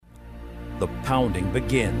the pounding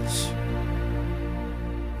begins.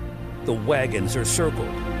 The wagons are circled.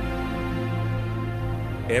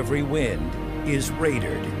 Every wind is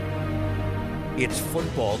raidered. It's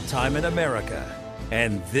football time in America,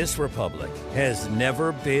 and this republic has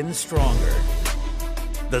never been stronger.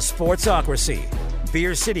 The Sportsocracy,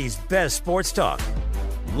 Beer City's best sports talk,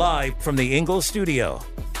 live from the Ingalls studio.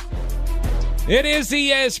 It is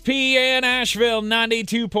ESPN Asheville,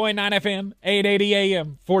 92.9 FM, 880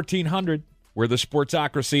 AM, 1400. We're the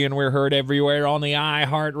Sportsocracy, and we're heard everywhere on the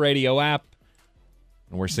iHeartRadio app.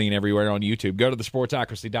 And we're seen everywhere on YouTube. Go to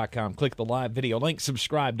thesportsocracy.com, click the live video link,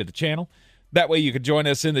 subscribe to the channel. That way you can join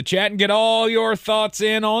us in the chat and get all your thoughts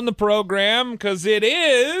in on the program, because it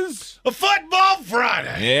is a Football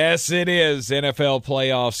Friday. Yes, it is. NFL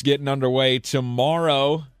playoffs getting underway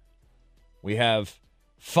tomorrow. We have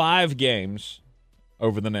 5 games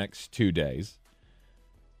over the next 2 days.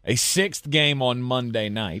 A 6th game on Monday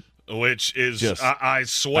night. Which is, I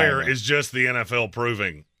swear, is just the NFL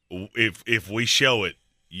proving if we show it,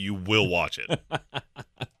 you will watch it.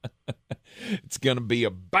 It's going to be a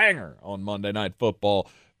banger on Monday Night Football.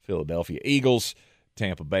 Philadelphia Eagles,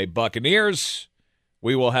 Tampa Bay Buccaneers.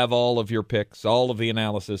 We will have all of your picks, all of the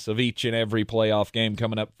analysis of each and every playoff game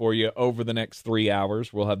coming up for you over the next 3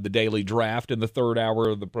 hours. We'll have the daily draft in the 3rd hour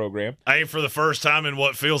of the program. Hey, for the first time in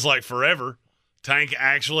what feels like forever, Tank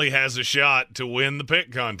actually has a shot to win the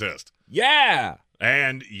pick contest. Yeah!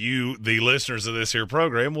 And you, the listeners of this here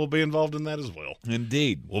program, will be involved in that as well.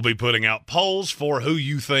 Indeed. We'll be putting out polls for who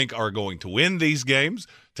you think are going to win these games.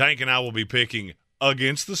 Tank and I will be picking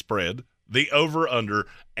against the spread, the over-under,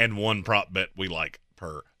 and one prop bet we like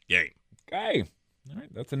per game. Okay. All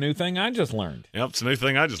right. That's a new thing I just learned. Yep, it's a new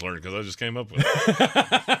thing I just learned because I just came up with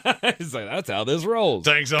it. It's like, that's how this rolls.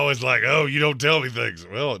 Tank's always like, oh, you don't tell me things.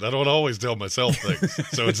 Well, I don't always tell myself things.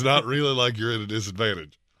 So it's not really like you're at a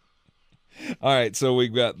disadvantage. All right, so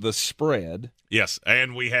we've got the spread. Yes,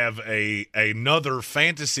 and we have another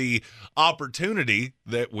fantasy opportunity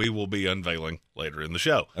that we will be unveiling later in the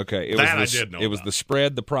show. Okay, I did know it was the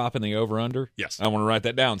spread, the prop, and the over-under? Yes. I want to write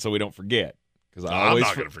that down so we don't forget. Because I'm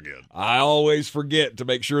not going to forget. I always forget to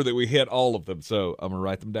make sure that we hit all of them, so I'm going to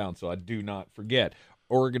write them down so I do not forget.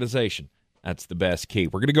 Organization, that's the best key.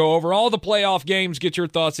 We're going to go over all the playoff games, get your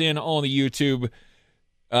thoughts in on the YouTube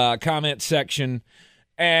comment section.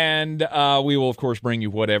 And we will, of course, bring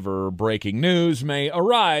you whatever breaking news may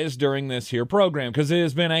arise during this here program, because it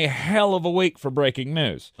has been a hell of a week for breaking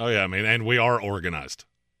news. Oh, yeah, I mean, and we are organized.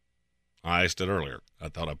 I asked it earlier. I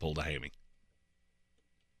thought I pulled a hammy.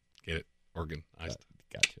 Get it? Organized.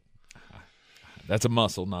 Gotcha. That's a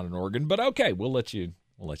muscle, not an organ, but okay, we'll let you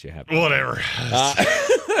have it. Whatever.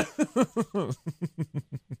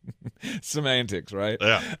 Semantics, right?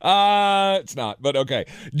 Yeah. It's not, but okay.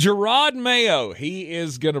 Jerod Mayo, he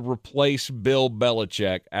is going to replace Bill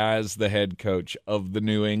Belichick as the head coach of the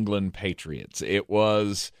New England Patriots. I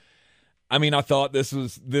thought this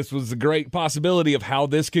was a great possibility of how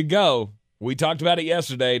this could go. We talked about it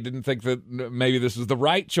yesterday. Didn't think that maybe this was the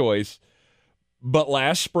right choice. But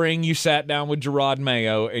last spring, you sat down with Jerod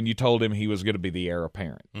Mayo and you told him he was going to be the heir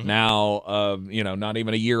apparent. Mm-hmm. Now, not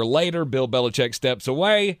even a year later, Bill Belichick steps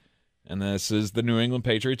away, and this is the New England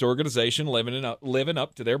Patriots organization living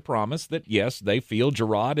up to their promise that, yes, they feel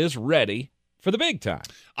Jerod is ready for the big time.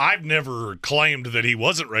 I've never claimed that he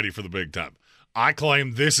wasn't ready for the big time. I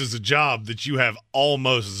claim this is a job that you have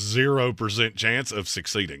almost 0% chance of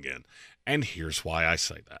succeeding in. And here's why I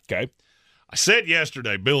say that. Okay. I said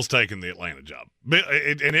yesterday, Bill's taking the Atlanta job.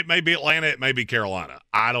 And it may be Atlanta, it may be Carolina.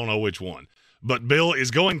 I don't know which one. But Bill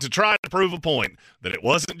is going to try to prove a point that it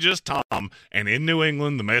wasn't just Tom, and in New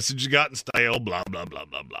England, the message has gotten stale, blah, blah, blah,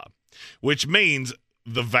 blah, blah. Which means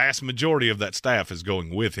the vast majority of that staff is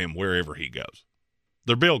going with him wherever he goes.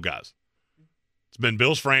 They're Bill guys. It's been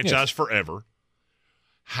Bill's franchise forever.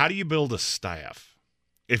 How do you build a staff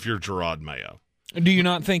if you're Jerod Mayo? Do you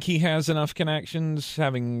not think he has enough connections,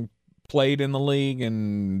 having played in the league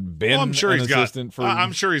and been I'm sure an he's assistant got,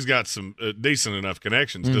 I'm sure he's got some decent enough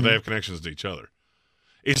connections. Mm-hmm. Do they have connections to each other?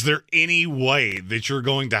 Is there any way that you're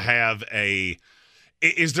going to have a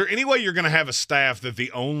staff that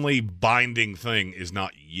the only binding thing is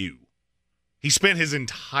not you? He spent his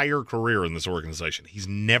entire career in this organization. He's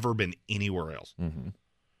never been anywhere else. Mm-hmm.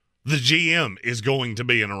 The GM is going to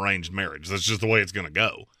be an arranged marriage. That's just the way it's going to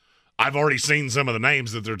go. I've already seen some of the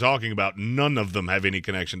names that they're talking about. None of them have any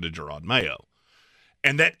connection to Jerod Mayo.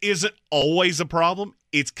 And that isn't always a problem.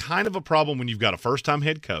 It's kind of a problem when you've got a first-time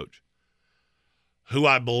head coach who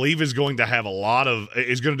I believe is going to do a lot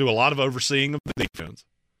of overseeing of the defense.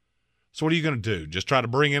 So what are you going to do? Just try to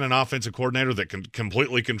bring in an offensive coordinator that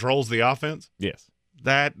completely controls the offense? Yes.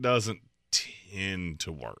 That doesn't tend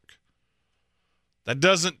to work. That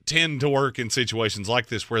doesn't tend to work in situations like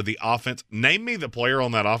this where the offense – name me the player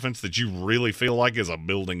on that offense that you really feel like is a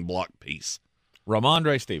building block piece.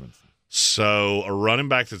 Ramondre Stevenson. So a running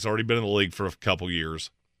back that's already been in the league for a couple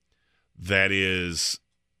years that is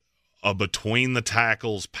a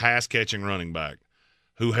between-the-tackles, pass-catching running back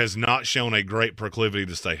who has not shown a great proclivity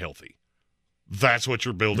to stay healthy. That's what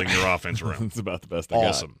you're building your offense around. That's about the best I got.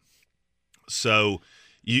 Awesome. So –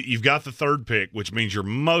 You've got the third pick, which means you're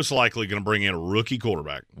most likely going to bring in a rookie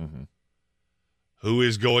quarterback who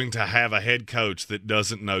is going to have a head coach that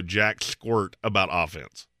doesn't know jack squirt about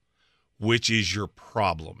offense, which is your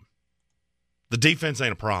problem. The defense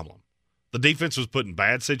ain't a problem. The defense was put in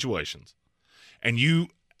bad situations. And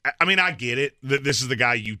I get it that this is the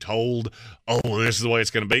guy you told, this is the way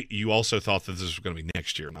it's going to be. You also thought that this was going to be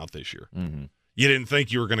next year, not this year. Mm-hmm. You didn't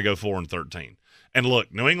think you were going to go 4-13. And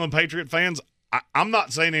look, New England Patriot fans, I'm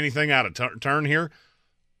not saying anything out of turn here.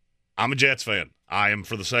 I'm a Jets fan. I am,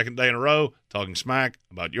 for the second day in a row, talking smack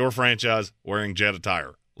about your franchise wearing Jet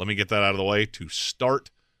attire. Let me get that out of the way to start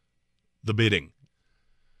the bidding.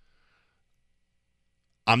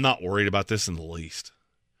 I'm not worried about this in the least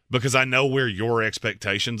because I know where your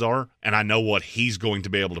expectations are, and I know what he's going to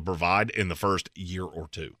be able to provide in the first year or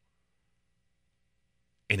two.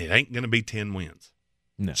 And it ain't going to be 10 wins.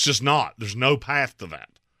 No. It's just not. There's no path to that.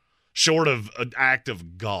 Short of an act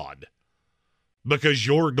of God, because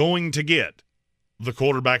you're going to get the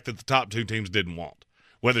quarterback that the top two teams didn't want.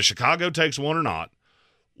 Whether Chicago takes one or not,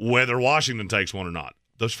 whether Washington takes one or not,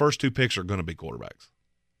 those first two picks are going to be quarterbacks,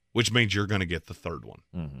 which means you're going to get the third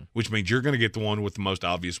one, which means you're going to get the one with the most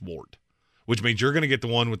obvious wart, which means you're going to get the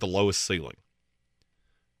one with the lowest ceiling.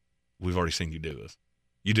 We've already seen you do this.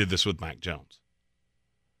 You did this with Mac Jones.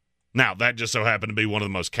 Now, that just so happened to be one of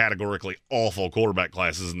the most categorically awful quarterback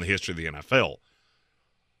classes in the history of the NFL.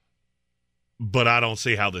 But I don't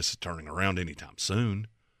see how this is turning around anytime soon.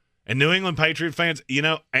 And New England Patriot fans,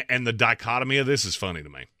 and the dichotomy of this is funny to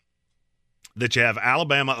me. That you have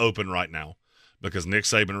Alabama open right now because Nick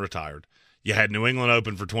Saban retired. You had New England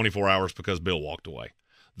open for 24 hours because Bill walked away.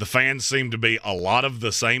 The fans seem to be a lot of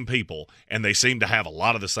the same people, and they seem to have a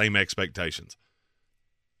lot of the same expectations.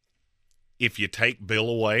 If you take Bill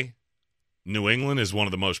away, New England is one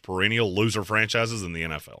of the most perennial loser franchises in the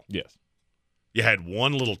NFL. Yes. You had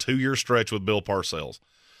one little 2-year stretch with Bill Parcells.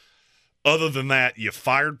 Other than that, you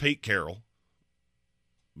fired Pete Carroll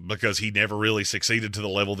because he never really succeeded to the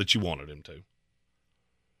level that you wanted him to.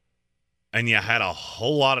 And you had a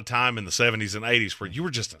whole lot of time in the 70s and 80s where you were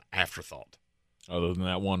just an afterthought. Other than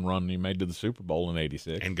that one run he made to the Super Bowl in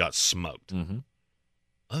 86. And got smoked. Mm-hmm.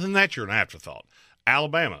 Other than that, you're an afterthought.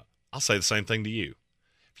 Alabama, I'll say the same thing to you.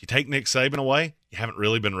 If you take Nick Saban away, you haven't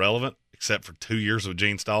really been relevant except for 2 years of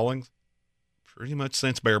Gene Stallings, pretty much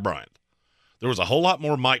since Bear Bryant. There was a whole lot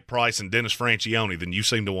more Mike Price and Dennis Franchione than you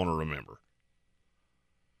seem to want to remember.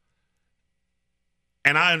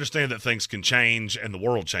 And I understand that things can change and the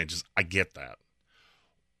world changes. I get that.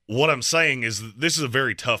 What I'm saying is that this is a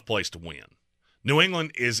very tough place to win. New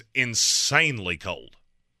England is insanely cold.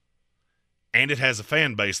 And it has a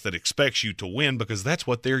fan base that expects you to win because that's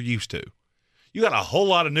what they're used to. You got a whole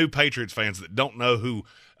lot of new Patriots fans that don't know who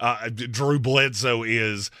Drew Bledsoe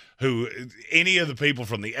is, who any of the people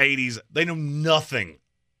from the 80s, they know nothing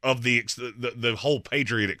of the whole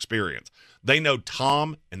Patriot experience. They know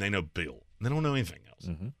Tom and they know Bill. They don't know anything else.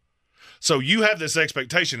 Mm-hmm. So you have this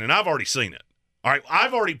expectation, and I've already seen it. All right,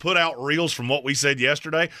 I've already put out reels from what we said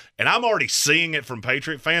yesterday, and I'm already seeing it from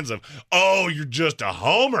Patriot fans of, oh, you're just a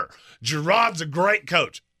homer. Jerod's a great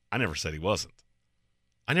coach. I never said he wasn't.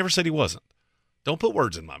 Don't put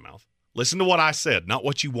words in my mouth. Listen to what I said, not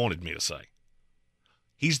what you wanted me to say.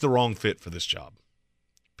 He's the wrong fit for this job.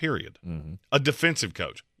 Period. Mm-hmm. A defensive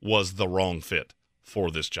coach was the wrong fit for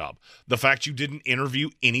this job. The fact you didn't interview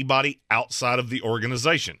anybody outside of the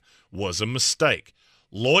organization was a mistake.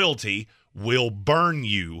 Loyalty will burn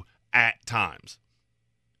you at times.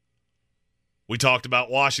 We talked about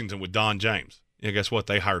Washington with Don James. Yeah, guess what?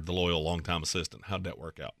 They hired the loyal longtime assistant. How'd that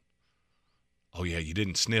work out? Oh, yeah, you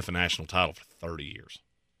didn't sniff a national title for 30 years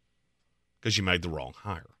because you made the wrong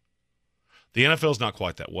hire. The NFL's not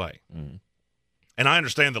quite that way. Mm-hmm. And I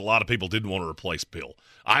understand that a lot of people didn't want to replace Bill.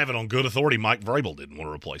 I have it on good authority Mike Vrabel didn't want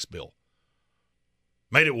to replace Bill.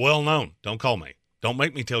 Made it well known. Don't call me. Don't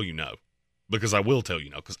make me tell you no, because I will tell you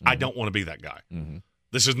no, because I don't want to be that guy. Mm-hmm.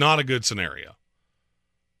 This is not a good scenario.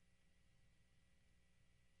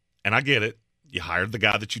 And I get it. You hired the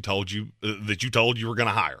guy that you told you were going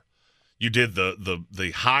to hire. You did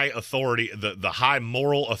the high authority, the high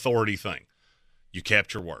moral authority thing. You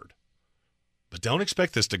kept your word. But don't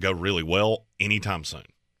expect this to go really well anytime soon.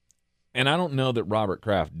 And I don't know that Robert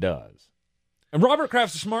Kraft does. And Robert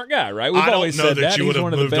Kraft's a smart guy, right? We've I don't always know said that. you would He's have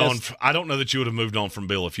one of the moved on. best. I don't know that you would have moved on from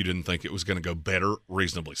Bill if you didn't think it was going to go better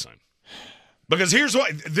reasonably soon. Because here's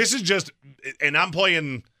what this is just, and I'm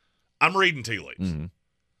reading tea leaves. Mm-hmm.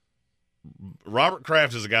 Robert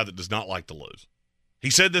Kraft is a guy that does not like to lose. He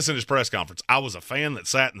said this in his press conference. I was a fan that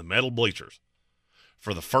sat in the metal bleachers.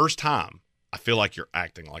 For the first time, I feel like you're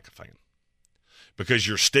acting like a fan. Because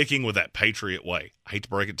you're sticking with that Patriot way. I hate to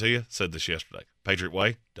break it to you. Said this yesterday. Patriot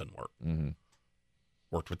way doesn't work. Mm-hmm.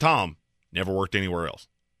 Worked with Tom. Never worked anywhere else.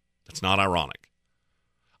 That's not ironic.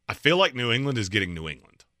 I feel like New England is getting New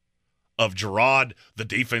England. Of Jerod, the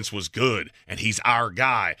defense was good, and he's our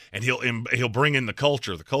guy, and he'll bring in the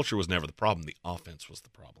culture. The culture was never the problem. The offense was the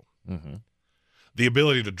problem. Mm-hmm. The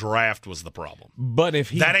ability to draft was the problem. But if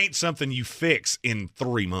that ain't something you fix in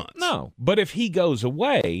 3 months. No, but if he goes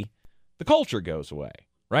away, the culture goes away,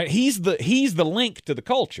 right? He's the link to the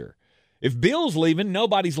culture. If Bill's leaving,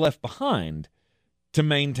 nobody's left behind to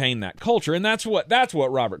maintain that culture, and that's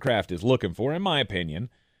what Robert Kraft is looking for, in my opinion.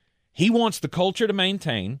 He wants the culture to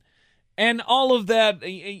maintain, and all of that.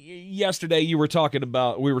 Yesterday, we were talking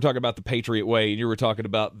about the Patriot way, and you were talking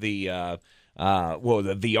about the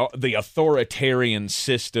authoritarian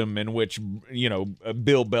system in which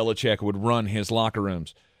Bill Belichick would run his locker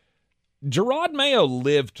rooms. Jerod Mayo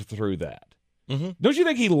lived through that. Mm-hmm. Don't you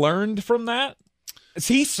think he learned from that?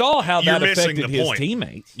 He saw how that affected his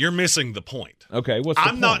teammates. You're missing the point. Okay, what's the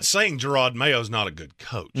point? I'm not saying Jerod Mayo's not a good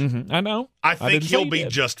coach. Mm-hmm. I know. I think he'll be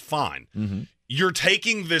just fine. Mm-hmm. You're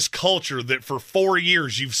taking this culture that for 4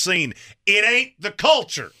 years you've seen. It ain't the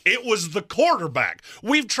culture. It was the quarterback.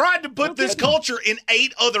 We've tried to put this culture in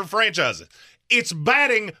 8 other franchises. It's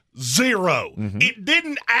batting 0. Mm-hmm. It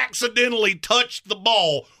didn't accidentally touch the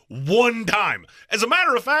ball one time. As a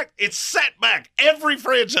matter of fact, it's set back every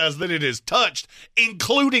franchise that it has touched,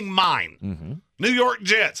 including mine. Mm-hmm. New York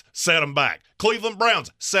Jets set them back. Cleveland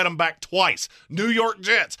Browns set them back twice. New York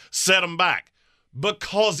Jets set them back.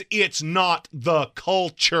 Because it's not the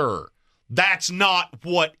culture. That's not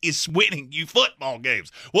what is winning you football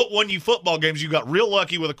games. What won you football games, you got real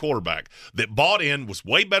lucky with a quarterback that bought in, was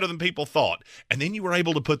way better than people thought, and then you were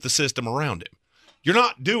able to put the system around him. You're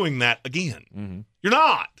not doing that again. Mm-hmm. You're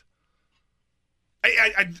not.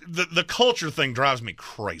 The culture thing drives me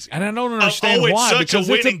crazy. And I don't understand it's why, such because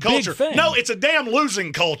a winning it's a big culture. thing. No, it's a damn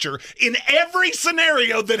losing culture in every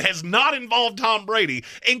scenario that has not involved Tom Brady,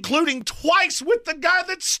 including twice with the guy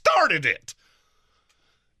that started it.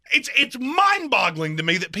 It's mind-boggling to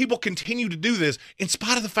me that people continue to do this in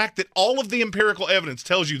spite of the fact that all of the empirical evidence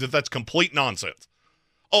tells you that that's complete nonsense.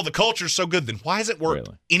 Oh, the culture's so good, then why has it worked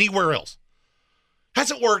anywhere else?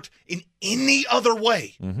 Hasn't worked in any other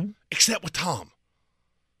way except with Tom.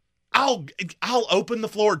 I'll open the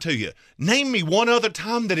floor to you. Name me one other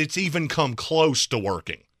time that it's even come close to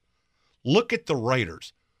working. Look at the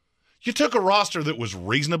Raiders. You took a roster that was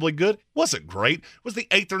reasonably good. Wasn't great. It was the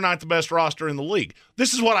 8th or 9th best roster in the league.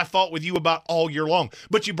 This is what I fought with you about all year long.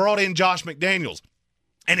 But you brought in Josh McDaniels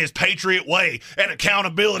and his Patriot way and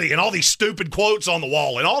accountability and all these stupid quotes on the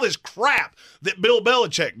wall and all this crap that Bill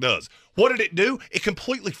Belichick does. What did it do? It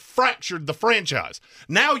completely fractured the franchise.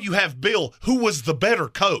 Now you have Bill, who was the better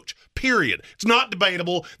coach, period. It's not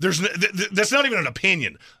debatable. That's not even an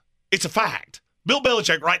opinion. It's a fact. Bill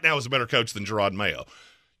Belichick right now is a better coach than Jerod Mayo.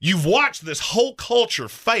 You've watched this whole culture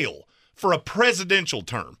fail for a presidential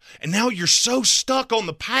term, and now you're so stuck on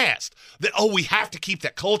the past that, we have to keep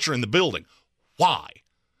that culture in the building. Why?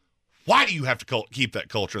 Why do you have to keep that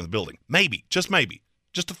culture in the building? Maybe, just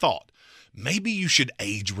a thought. Maybe you should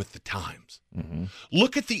age with the times. Mm-hmm.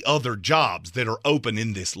 Look at the other jobs that are open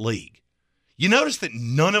in this league. You notice that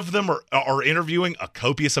none of them are interviewing a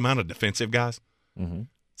copious amount of defensive guys? Mm-hmm.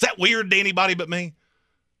 Is that weird to anybody but me?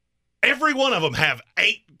 Every one of them have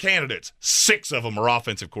 8 candidates. 6 of them are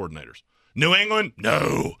offensive coordinators. New England?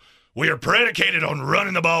 No. We are predicated on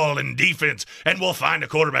running the ball and defense, and we'll find a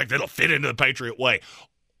quarterback that'll fit into the Patriot way.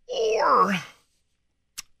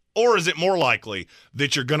 Or is it more likely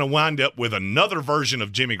that you're going to wind up with another version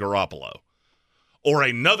of Jimmy Garoppolo or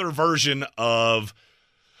another version of,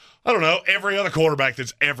 I don't know, every other quarterback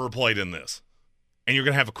that's ever played in this? And you're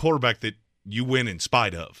going to have a quarterback that you win in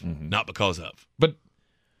spite of, not because of. But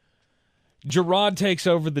Jerod takes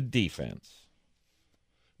over the defense.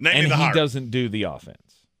 Name and he doesn't do the offense.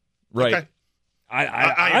 Right. Okay.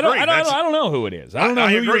 I agree. I don't know who it is. I don't know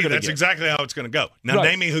I who agree. you're going to That's get. exactly how it's going to go. Now,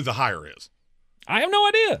 name me who the hire is. I have no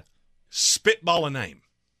idea. Spitball a name.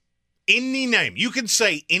 Any name. You can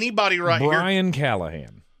say anybody right here. Brian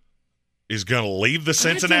Callahan. is going to leave the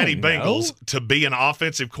Cincinnati Bengals to be an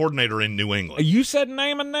offensive coordinator in New England? You said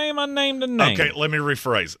name a name, I named a name. Okay, let me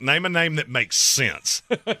rephrase. Name a name that makes sense.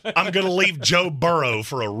 I'm going to leave Joe Burrow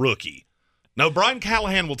for a rookie. No, Brian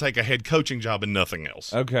Callahan will take a head coaching job and nothing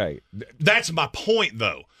else. Okay. That's my point,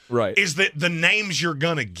 though. Right. Is that the names you're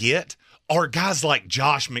going to get are guys like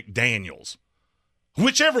Josh McDaniels.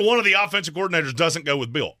 Whichever one of the offensive coordinators doesn't go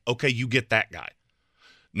with Bill, okay, you get that guy.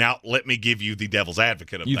 Now, let me give you the devil's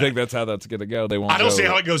advocate of that. You think that's how that's going to go? They won't. I don't see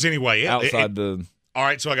how it goes anyway. Outside the. All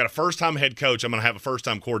right, so I got a first-time head coach. I'm going to have a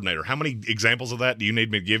first-time coordinator. How many examples of that do you need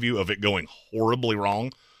me to give you of it going horribly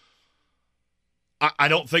wrong? I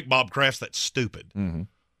don't think Bob Kraft's that stupid. Mm-hmm.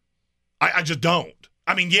 I just don't.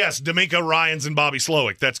 I mean, yes, DeMeco Ryans and Bobby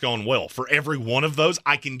Slowick, that's gone well. For every one of those,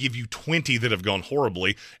 I can give you 20 that have gone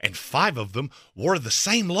horribly, and 5 of them wore the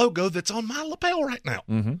same logo that's on my lapel right now.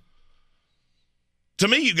 Mm-hmm. To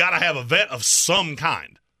me, you got to have a vet of some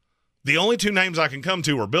kind. The only 2 names I can come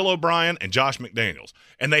to are Bill O'Brien and Josh McDaniels,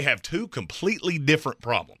 and they have 2 completely different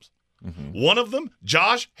problems. Mm-hmm. One of them,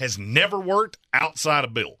 Josh, has never worked outside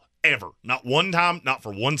of Bill, ever. Not one time, not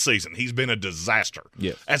for one season. He's been a disaster.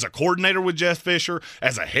 Yes. As a coordinator with Jeff Fisher,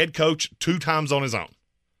 as a head coach 2 times on his own.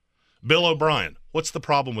 Bill O'Brien, what's the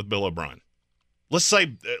problem with Bill O'Brien? Let's say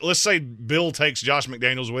Bill takes Josh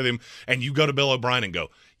McDaniels with him, and you go to Bill O'Brien and go,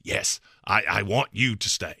 yes, I want you to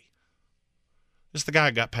stay. This is the guy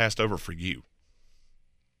who got passed over for you.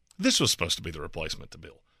 This was supposed to be the replacement to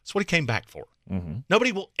Bill. That's what he came back for. Mm-hmm.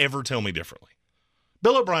 Nobody will ever tell me differently.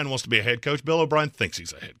 Bill O'Brien wants to be a head coach. Bill O'Brien thinks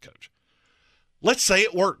he's a head coach. Let's say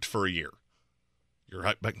it worked for a year. You're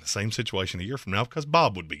right back in the same situation a year from now because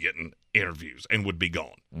Bob would be getting interviews and would be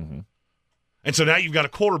gone. Mm-hmm. And so now you've got a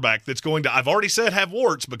quarterback that's going to, I've already said, have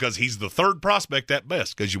warts because he's the 3rd prospect at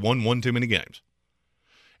best because you won 1 too many games.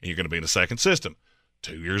 And you're going to be in a second system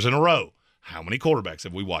 2 years in a row. How many quarterbacks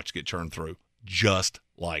have we watched get churned through just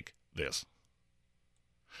like this?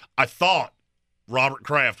 I thought Robert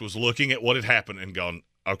Kraft was looking at what had happened and gone,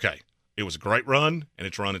 okay, it was a great run, and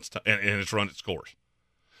it's run its course.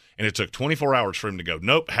 And it took 24 hours for him to go,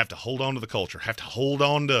 nope, have to hold on to the culture, have to hold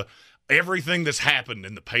on to everything that's happened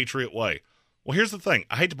in the Patriot way. Well, here's the thing.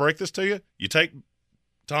 I hate to break this to you. You take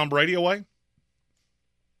Tom Brady away.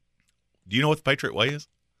 Do you know what the Patriot way is?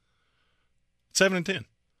 7-10.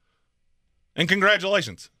 And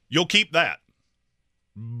congratulations. You'll keep that.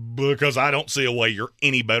 Because I don't see a way you're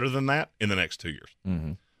any better than that in the next 2 years.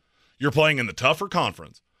 Mm-hmm. You're playing in the tougher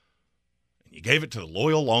conference, and you gave it to the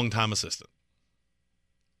loyal, long-time assistant.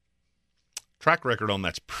 Track record on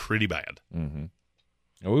that's pretty bad. Mm-hmm.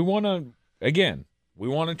 And we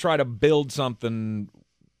want to try to build something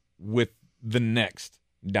with the next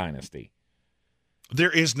dynasty.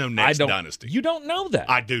 There is no next dynasty. You don't know that.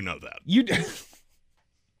 I do know that.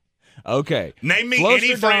 Okay. Name me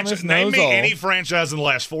any franchise. Name me any franchise in the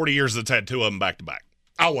last 40 years that's had 2 of them back to back.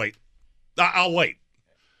 I'll wait. I'll wait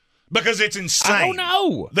because it's insane. I don't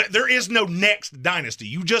know. There is no next dynasty.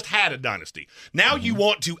 You just had a dynasty. Now you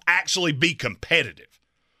want to actually be competitive.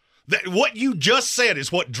 What you just said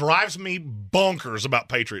is what drives me bonkers about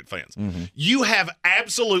Patriot fans. Mm-hmm. You have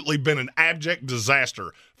absolutely been an abject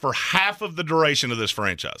disaster for half of the duration of this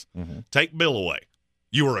franchise. Mm-hmm. Take Bill away.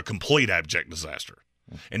 You were a complete abject disaster.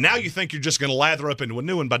 And now you think you're just going to lather up into a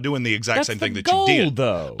new one by doing the exact same thing that you did.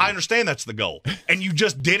 Though. I understand that's the goal. And you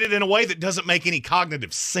just did it in a way that doesn't make any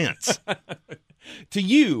cognitive sense. To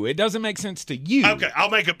you. It doesn't make sense to you. Okay, I'll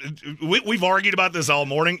make a we've argued about this all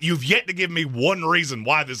morning. You've yet to give me one reason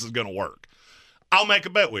why this is going to work. I'll make a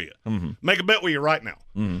bet with you. Mm-hmm. Make a bet with you right now.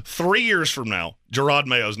 Mm-hmm. 3 years from now, Jerod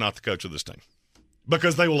Mayo is not the coach of this team.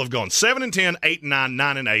 Because they will have gone 7-10, 8-9,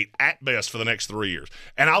 9-8 at best for the next 3 years.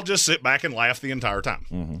 And I'll just sit back and laugh the entire time.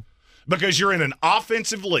 Mm-hmm. Because you're in an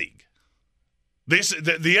offensive league. The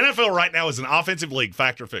NFL right now is an offensive league,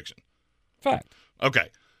 fact or fiction? Fact. Okay.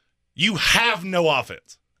 You have no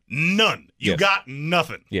offense. None. You got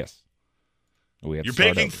nothing. Yes. You're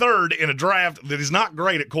picking third in a draft that is not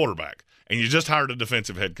great at quarterback, and you just hired a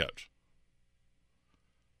defensive head coach.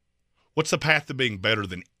 What's the path to being better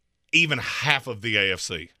than even half of the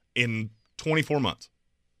AFC in 24 months?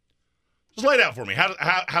 Just lay it out for me.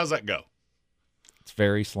 How's that go? It's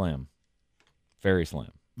very slim. Very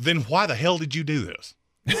slim. Then why the hell did you do this?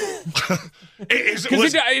 Because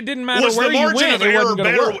it didn't matter where you went. It wasn't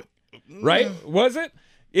going to work. Right? Was it?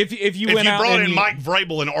 If you went out brought in Mike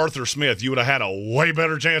Vrabel and Arthur Smith, you would have had a way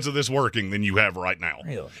better chance of this working than you have right now.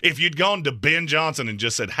 Really? If you'd gone to Ben Johnson and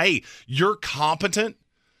just said, hey, you're competent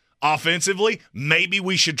offensively, maybe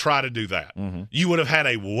we should try to do that. Mm-hmm. You would have had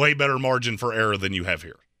a way better margin for error than you have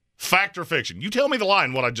here. Fact or fiction? You tell me the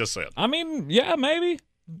line, what I just said. I mean, yeah, maybe.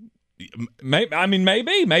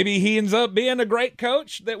 Maybe he ends up being a great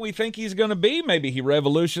coach that we think he's going to be. Maybe he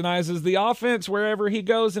revolutionizes the offense wherever he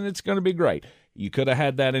goes, and it's going to be great. You could have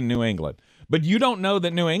had that in New England. But you don't know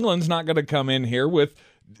that New England's not going to come in here with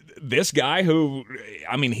this guy who,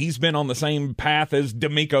 he's been on the same path as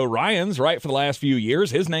DeMeco Ryans, right, for the last few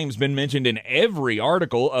years. His name's been mentioned in every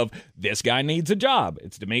article of this guy needs a job.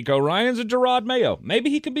 It's DeMeco Ryans or Jerod Mayo. Maybe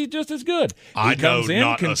he could be just as good. He comes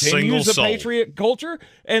in, continues the Patriot culture,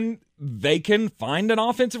 and they can find an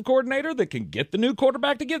offensive coordinator that can get the new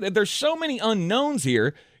quarterback together. There's so many unknowns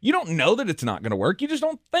here. You don't know that it's not going to work. You just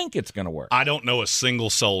don't think it's going to work. I don't know a single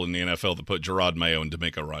soul in the NFL that put Jerod Mayo and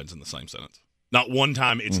DeMeco Ryans in the same sentence. Not one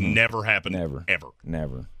time. It's never happened. Never. Ever.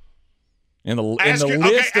 Never. In the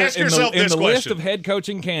list of head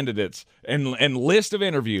coaching candidates and list of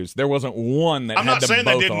interviews, there wasn't one that I'm had not saying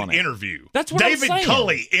them both they didn't on it. interview. That's what David I'm saying.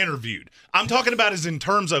 Culley interviewed. I'm talking about as in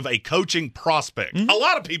terms of a coaching prospect. A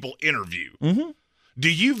lot of people interview. Do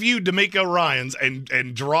you view DeMeco Ryans and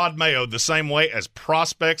Jerod Mayo the same way as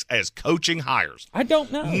prospects, as coaching hires? I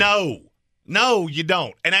don't know. No, you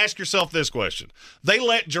don't. And ask yourself this question. They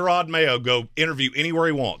let Jerod Mayo go interview anywhere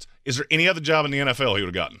he wants. Is there any other job in the NFL he would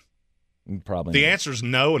have gotten? Probably The not. answer is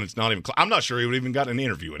no, and it's not even I'm not sure he would have even gotten an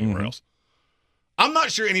interview anywhere else. I'm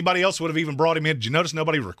not sure anybody else would have even brought him in. Did you notice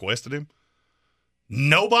nobody requested him?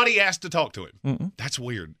 Nobody asked to talk to him. That's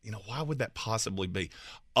weird. Why would that possibly be?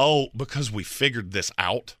 Oh, because we figured this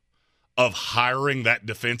out of hiring that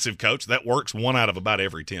defensive coach. That works 1 out of about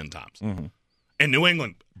every 10 times. And New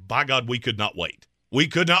England, by God, we could not wait. We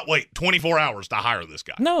could not wait 24 hours to hire this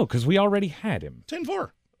guy. No, because we already had him.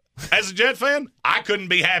 10-4. As a Jet fan, I couldn't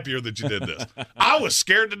be happier that you did this. I was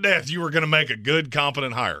scared to death you were going to make a good,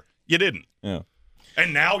 competent hire. You didn't. Yeah.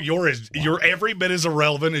 And now you're every bit as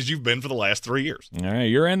irrelevant as you've been for the last 3 years. All right,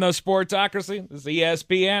 you're in the Sportsocracy. This is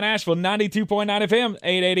ESPN Asheville, 92.9 FM,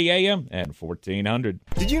 880 AM, and 1400.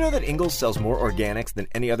 Did you know that Ingles sells more organics than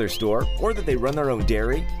any other store? Or that they run their own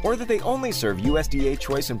dairy? Or that they only serve USDA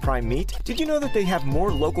choice and prime meat? Did you know that they have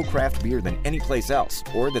more local craft beer than any place else?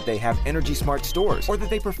 Or that they have Energy Smart stores? Or that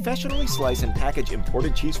they professionally slice and package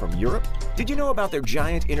imported cheese from Europe? Did you know about their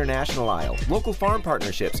giant international aisle, local farm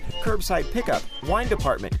partnerships, curbside pickup, wine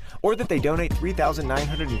department, or that they donate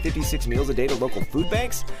 3,956 meals a day to local food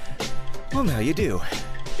banks? Well, now you do.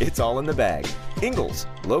 It's all in the bag. Ingles,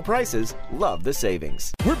 low prices, love the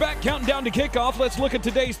savings. We're back counting down to kickoff. Let's look at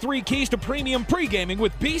today's 3 keys to premium pre-gaming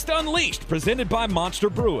with Beast Unleashed, presented by Monster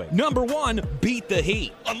Brewing. Number 1, beat the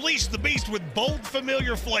heat. Unleash the beast with bold,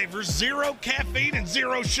 familiar flavors, 0 caffeine, and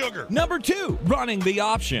 0 sugar. Number 2, running the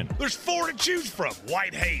option. There's 4 to choose from: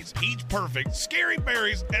 White Haze, Peach Perfect, Scary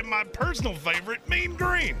Berries, and my personal favorite, Mean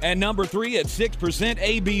Green. And number 3, at 6%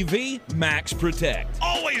 ABV, Max Protect.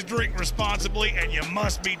 Always drink responsibly, and you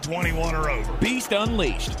must be 21 or over. Beast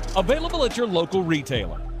Unleashed, available at your local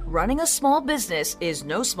retailer. Running a small business is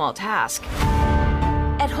no small task.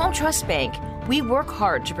 At Home Trust Bank, we work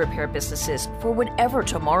hard to prepare businesses for whatever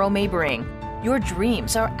tomorrow may bring. Your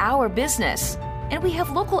dreams are our business, and we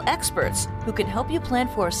have local experts who can help you plan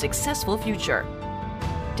for a successful future.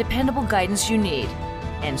 Dependable guidance you need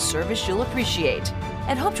and service you'll appreciate.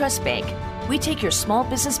 At Home Trust Bank, we take your small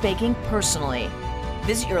business banking personally.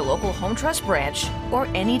 Visit your local Home Trust branch or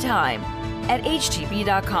anytime at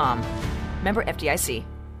htb.com. Member FDIC.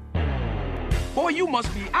 Boy, you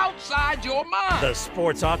must be outside your mind. The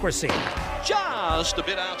Sportsocracy. Just a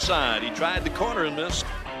bit outside. He tried the corner and missed.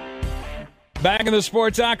 Back in the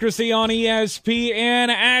Sportsocracy on ESPN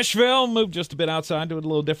Asheville. Move just a bit outside to a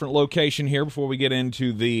little different location here before we get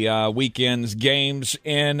into the weekend's games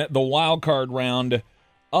in the wild card round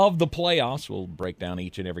of the playoffs. We'll break down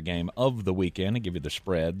each and every game of the weekend and give you the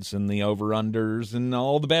spreads and the over-unders and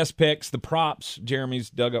all the best picks, the props. Jeremy's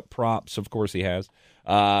dug up props, of course he has,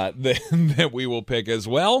 that we will pick as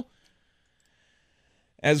well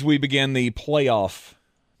as we begin the playoff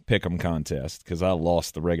pick'em contest, because I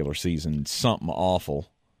lost the regular season something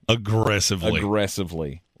awful.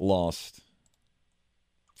 Aggressively lost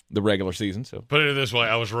the regular season. So put it this way,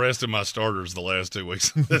 I was resting my starters the last 2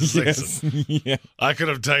 weeks of this season. Yeah. I could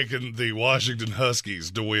have taken the Washington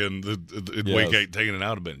Huskies to win in Week 18, and I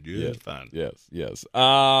would have been just fine. Yes.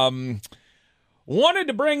 Wanted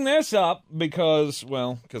to bring this up because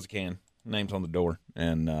I can. Name's on the door,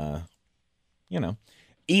 and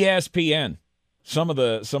ESPN. Some of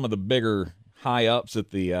the bigger high ups at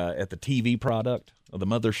the TV product of the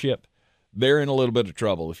mothership, they're in a little bit of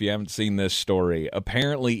trouble. If you haven't seen this story,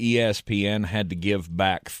 apparently ESPN had to give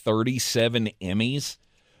back 37 Emmys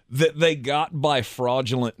that they got by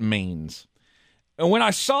fraudulent means. when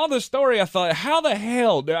I saw the story, I thought, how the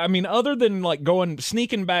hell? I mean, other than like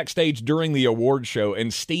sneaking backstage during the award show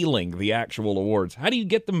and stealing the actual awards, how do you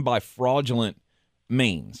get them by fraudulent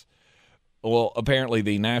means? Well, apparently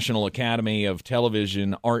the National Academy of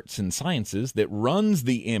Television Arts and Sciences that runs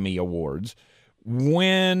the Emmy Awards,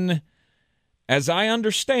 as I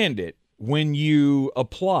understand it, when you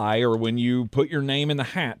apply or when you put your name in the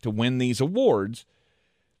hat to win these awards,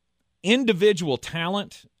 individual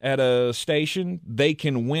talent at a station, they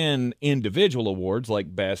can win individual awards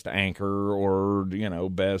like best anchor or,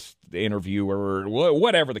 best interviewer, or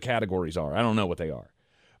whatever the categories are. I don't know what they are.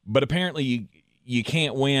 But apparently you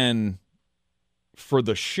can't win for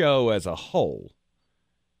the show as a whole.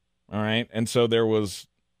 All right? And so there was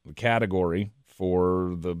the category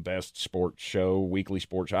for the best sports show, weekly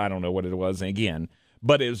sports show. I don't know what it was again,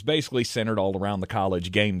 but it was basically centered all around the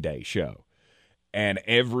College Game Day show. And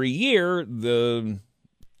every year, the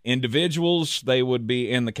individuals, they would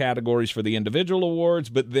be in the categories for the individual awards,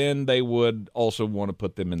 but then they would also want to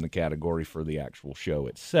put them in the category for the actual show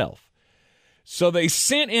itself. So they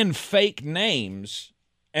sent in fake names,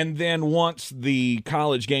 and then once the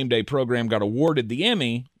College Game Day program got awarded the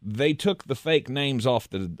Emmy, they took the fake names off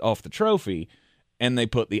the trophy, and they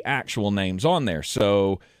put the actual names on there.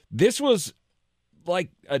 So this was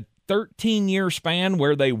like a 13-year span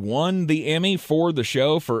where they won the Emmy for the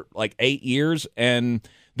show for like 8 years, and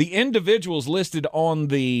the individuals listed on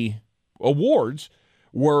the awards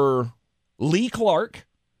were Lee Clark,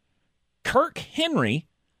 Kirk Henry,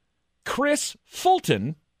 Chris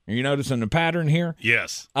Fulton. Are you noticing a pattern here?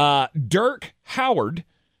 Yes. Dirk Howard,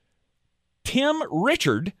 Tim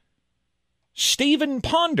Richard, Stephen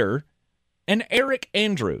Ponder, and Eric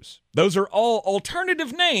Andrews. Those are all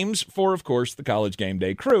alternative names for, of course, the College Game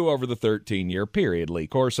Day crew over the 13-year period. Lee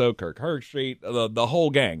Corso, Kirk Herbstreit, the whole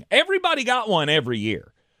gang. Everybody got one every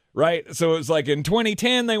year, right? So it was like in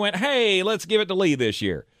 2010, they went, hey, let's give it to Lee this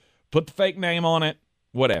year. Put the fake name on it,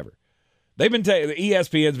 whatever. The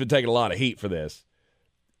ESPN's been taking a lot of heat for this.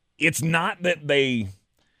 It's not that they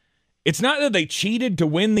cheated to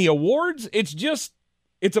win the awards.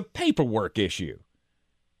 It's a paperwork issue.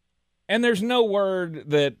 And there's no word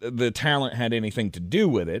that the talent had anything to do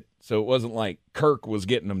with it. So it wasn't like Kirk was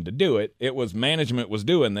getting them to do it. It was management was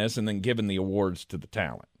doing this and then giving the awards to the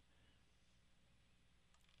talent.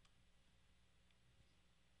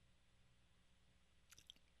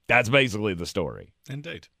 That's basically the story.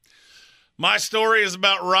 Indeed. My story is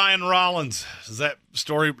about Ryan Rollins. Does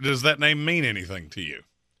that name mean anything to you?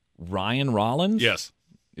 Ryan Rollins? Yes.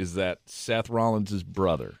 Is that Seth Rollins'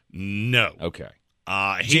 brother? No. Okay.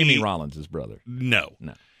 Jimmy Rollins' brother? No.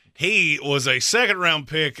 He was a second-round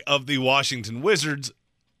pick of the Washington Wizards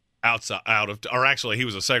he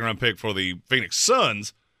was a second-round pick for the Phoenix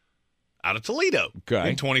Suns out of Toledo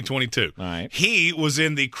in 2022. All right. He was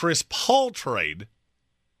in the Chris Paul trade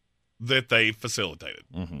that they facilitated.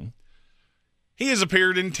 Mm-hmm. He has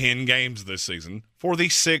appeared in 10 games this season for the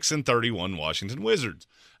 6-31 Washington Wizards.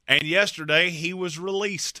 And yesterday he was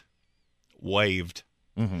released, waived.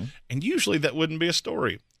 Mm-hmm. And usually that wouldn't be a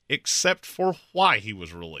story, except for why he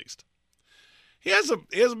was released. He has a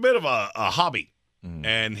bit of a hobby,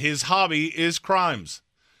 and his hobby is crimes.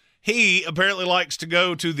 He apparently likes to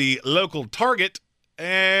go to the local Target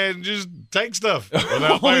and just take stuff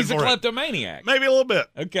without paying he's a for it. kleptomaniac. Maybe a little bit.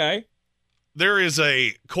 Okay. There is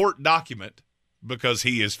a court document, because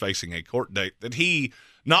he is facing a court date, that he,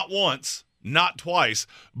 not once, not twice,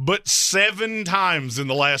 but 7 times in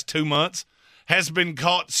the last 2 months, has been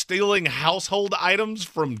caught stealing household items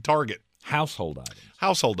from Target. Household items.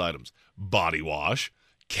 Household items. Body wash,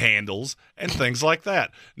 candles, and things like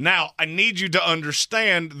that. Now, I need you to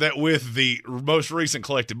understand that with the most recent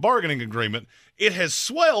collective bargaining agreement, it has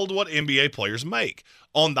swelled what NBA players make.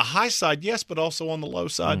 On the high side, yes, but also on the low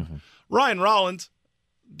side. Mm-hmm. Ryan Rollins,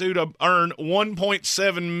 due to earn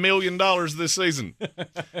 $1.7 million this season,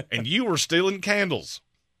 and you were stealing candles.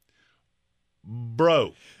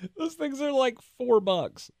 Bro. Those things are like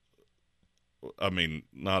 $4. I mean,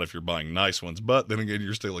 not if you're buying nice ones, but then again,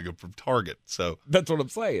 you're stealing them from Target. So that's what I'm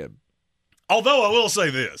saying. Although I will say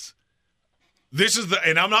this is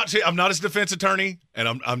and I'm not his defense attorney,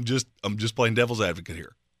 and I'm just playing devil's advocate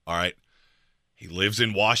here. All right. He lives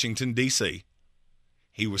in Washington, D.C.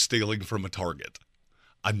 He was stealing from a Target.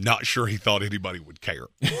 I'm not sure he thought anybody would care.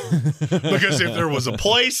 Because if there was a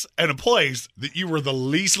place that you were the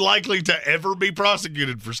least likely to ever be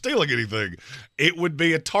prosecuted for stealing anything, it would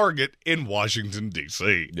be a Target in Washington,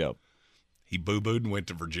 D.C. Yep. He boo-booed and went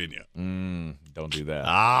to Virginia. Don't do that.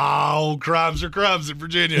 Oh, crimes are crimes in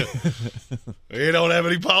Virginia. You don't have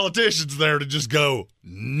any politicians there to just go,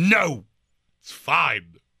 no, it's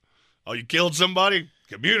fine. Oh, you killed somebody?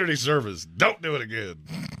 Community service. Don't do it again.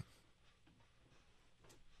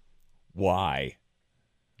 Why?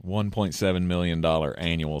 $1.7 million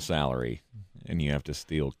annual salary, and you have to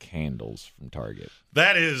steal candles from Target.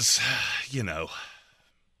 That is,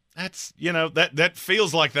 that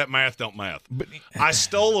feels like that math don't math. But I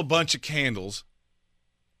stole a bunch of candles,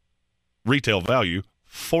 retail value,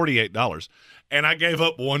 $48, and I gave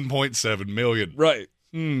up $1.7 million. Right.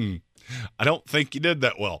 I don't think you did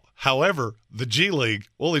that well. However, the G League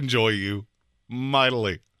will enjoy you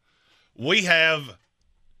mightily. We have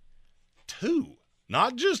 2,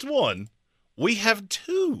 not just 1. We have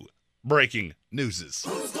 2 breaking newses.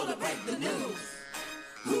 Who's gonna break the news?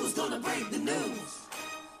 Who's gonna break the news?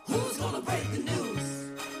 Who's gonna break the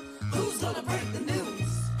news? Who's gonna break the news?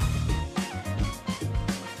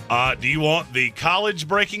 Do you want the college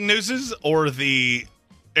breaking newses or the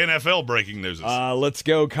NFL breaking newses? Let's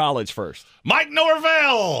go college first. Mike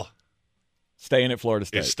Norvell Staying at Florida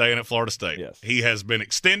State. is staying at Florida State. Yes. He has been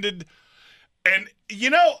extended. And,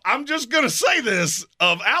 I'm just going to say this.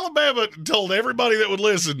 Alabama told everybody that would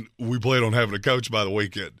listen, we plan on having a coach by the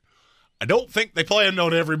weekend. I don't think they planned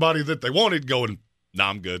on everybody that they wanted going, nah,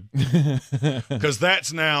 I'm good. Because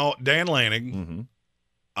that's now Dan Lanning,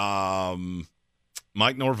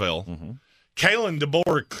 Mike Norvell. Kalen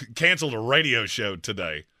DeBoer canceled a radio show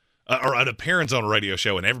today, or an appearance on a radio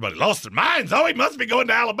show, and everybody lost their minds. Oh, he must be going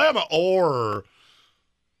to Alabama. Or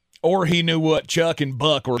he knew what Chuck and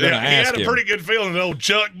Buck were going to ask him. He had a pretty good feeling that old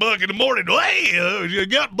Chuck Buck in the morning. Hey, you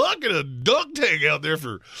got Buck in a dunk tank out there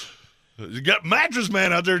you got Mattress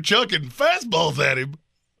Man out there chucking fastballs at him.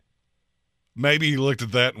 Maybe he looked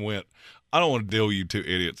at that and went, I don't want to deal with you 2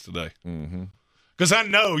 idiots today. Because I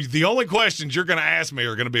know the only questions you're going to ask me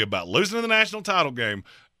are going to be about losing in the national title game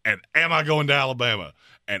and am I going to Alabama?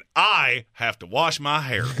 And I have to wash my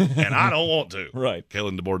hair, and I don't want to. Right.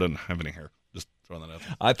 Kalen DeBoer doesn't have any hair. Just throwing that out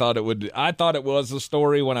there. I thought it was a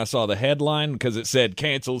story when I saw the headline because it said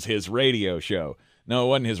cancels his radio show. No, it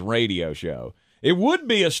wasn't his radio show. It would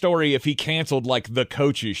be a story if he canceled like the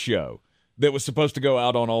coach's show that was supposed to go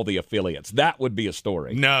out on all the affiliates. That would be a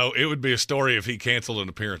story. No, it would be a story if he canceled an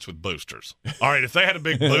appearance with boosters. All right, if they had a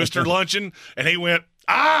big booster luncheon and he went,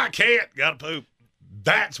 I can't, got to poop.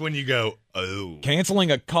 That's when you go, oh. Canceling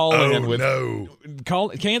a call-in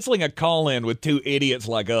canceling a call-in with 2 idiots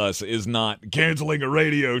like us is not canceling a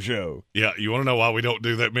radio show. Yeah, you want to know why we don't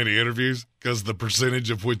do that many interviews? Because the percentage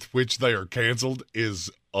of which they are canceled is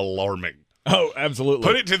alarming. Oh, absolutely.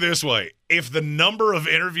 Put it to this way. If the number of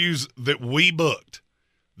interviews that we booked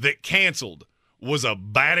that canceled was a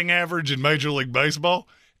batting average in Major League Baseball,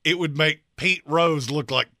 it would make Pete Rose look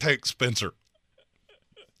like Tank Spencer.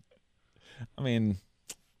 I mean,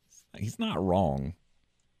 he's not wrong.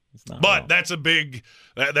 But that's a big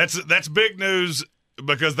that's big news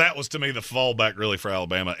because that was to me the fallback really for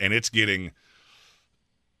Alabama, and it's getting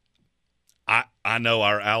I know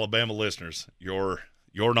our Alabama listeners, you're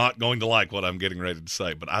not going to like what I'm getting ready to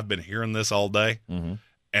say, but I've been hearing this all day.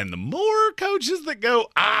 And the more coaches that go,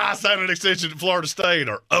 I signed an extension at Florida State,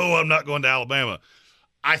 or, oh, I'm not going to Alabama,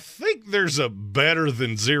 I think there's a better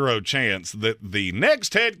than 0 chance that the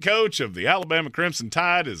next head coach of the Alabama Crimson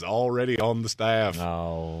Tide is already on the staff.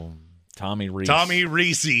 Oh, Tommy Reese. Tommy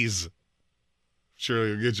Reese's. Sure,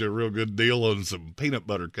 he'll get you a real good deal on some peanut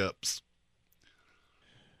butter cups.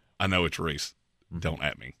 I know it's Reese. Don't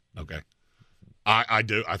at me, okay? I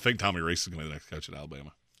do. I think Tommy Reese is going to be the next coach at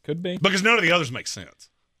Alabama. Could be. Because none of the others make sense.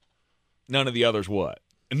 None of the others what?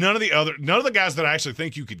 None of the guys that I actually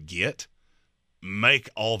think you could get make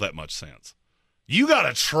all that much sense. You got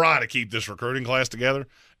to try to keep this recruiting class together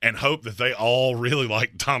and hope that they all really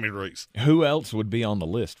like Tommy Reese. Who else would be on the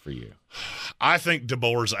list for you? I think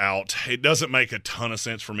DeBoer's out. It doesn't make a ton of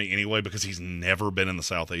sense for me anyway because he's never been in the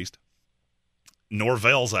Southeast.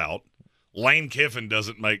 Norvell's out. Lane Kiffin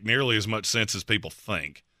doesn't make nearly as much sense as people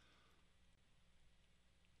think.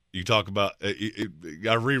 You talk about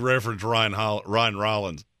I re-reference Ryan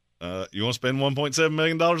Rollins. You want to spend $1.7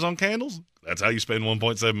 million on candles? That's how you spend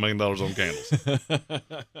 $1.7 million on candles.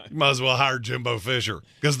 You might as well hire Jimbo Fisher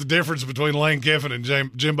because the difference between Lane Kiffin and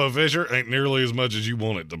Jimbo Fisher ain't nearly as much as you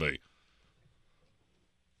want it to be.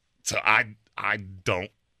 So I don't.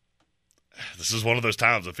 This is one of those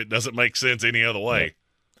times if it doesn't make sense any other way. Yeah.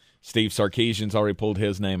 Steve Sarkisian's already pulled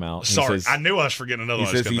his name out. Sorry, I knew I was forgetting another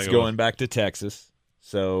one. He says he's going back to Texas,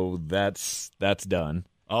 so that's done.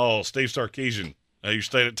 Oh, Steve Sarkisian. You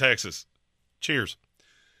stayed at Texas. Cheers.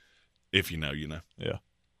 If you know, you know. Yeah.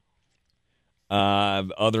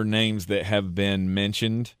 Other names that have been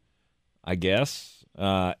mentioned, I guess,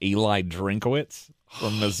 Eli Drinkowitz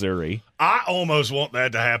from Missouri. I almost want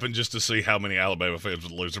that to happen just to see how many Alabama fans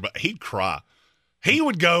would lose. But he'd cry. He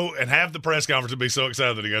would go and have the press conference and be so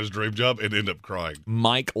excited that he got his dream job and end up crying.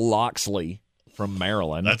 Mike Loxley from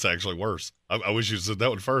Maryland. That's actually worse. I wish you said that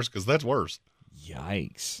one first because that's worse.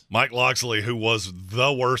 Yikes. Mike Loxley, who was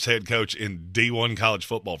the worst head coach in D1 college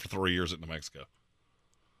football for 3 years at New Mexico.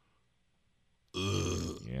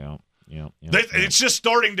 Ugh. Yeah. It's just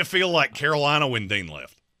starting to feel like Carolina when Dean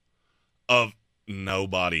left. Of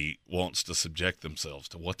nobody wants to subject themselves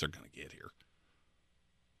to what they're going to get here.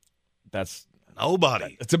 That's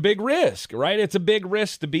nobody. It's a big risk, right? It's a big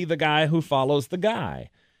risk to be the guy who follows the guy.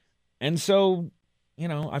 And so,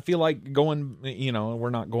 I feel like we're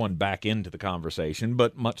not going back into the conversation,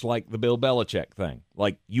 but much like the Bill Belichick thing.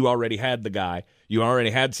 Like, you already had the guy. You already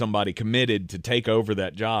had somebody committed to take over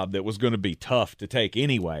that job that was going to be tough to take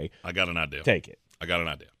anyway. I got an idea. Take it. I got an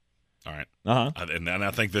idea. All right. Uh-huh. And I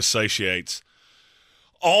think this satiates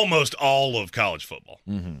almost all of college football.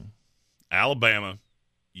 Mm-hmm. Alabama,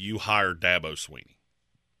 you hired Dabo Swinney.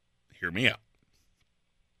 Hear me out.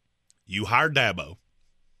 You hired Dabo.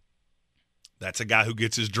 That's a guy who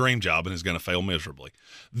gets his dream job and is going to fail miserably.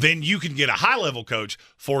 Then you can get a high-level coach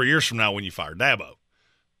 4 years from now when you fire Dabo.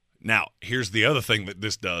 Now, here's the other thing that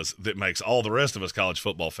this does that makes all the rest of us college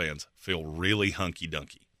football fans feel really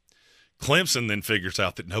hunky-dunky. Clemson then figures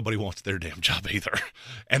out that nobody wants their damn job either,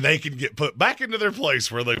 and they can get put back into their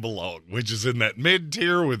place where they belong, which is in that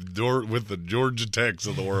mid-tier with the Georgia Techs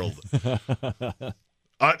of the world.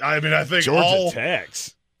 I think Georgia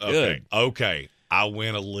Techs. Okay. I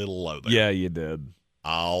went a little low there. Yeah, you did.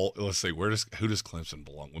 Let's see. Who does Clemson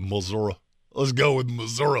belong? With Missouri. Let's go with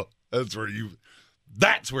Missouri. That's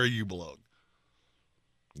where you belong.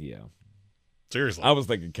 Yeah. Seriously. I was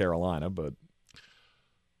thinking Carolina, but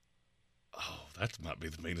that might be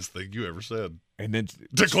the meanest thing you ever said. And then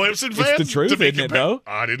to Clemson fans? It's the truth, isn't it, though?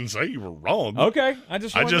 I didn't say you were wrong. Okay. I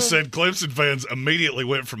just said Clemson fans immediately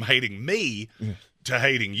went from hating me to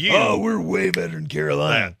hating you. Oh, we're way better than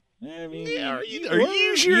Carolina. I mean, are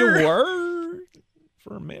you sure? You were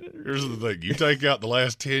for a minute. Here's the thing. You take out the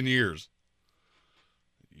last 10 years,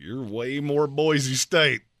 you're way more Boise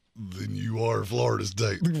State than you are Florida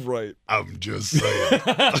State. Right. I'm just saying.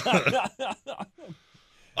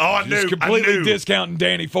 I knew. Completely discounting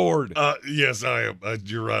Danny Ford. Yes, I am.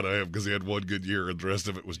 You're right, I am, because he had one good year, and the rest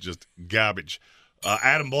of it was just garbage.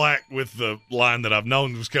 Adam Black with the line that I've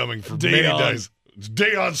known was coming for many days. It's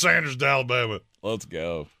Deion Sanders to Alabama. Let's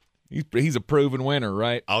go. He's a proven winner,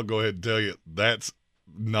 right? I'll go ahead and tell you, that's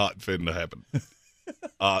not fitting to happen.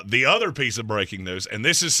 The other piece of breaking news, and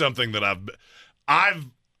this is something that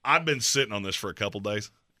I've been sitting on this for a couple days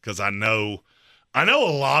because I know a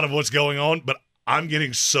lot of what's going on, but I'm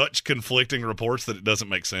getting such conflicting reports that it doesn't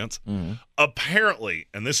make sense. Mm-hmm. Apparently,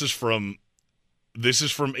 and this is from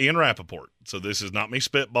Ian Rappaport, so this is not me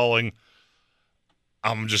spitballing.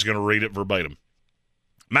 I'm just going to read it verbatim.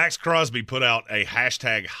 Max Crosby put out a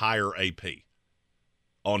hashtag hire AP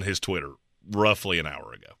on his Twitter roughly an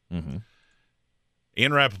hour ago. Mm-hmm.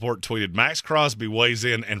 Ian Rappaport tweeted, Max Crosby weighs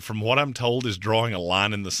in and from what I'm told is drawing a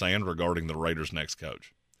line in the sand regarding the Raiders' next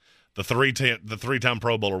coach. The three-time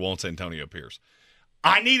Pro Bowler wants Antonio Pierce.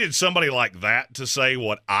 I needed somebody like that to say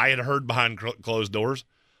what I had heard behind closed doors.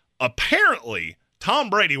 Apparently, Tom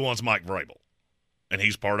Brady wants Mike Vrabel, and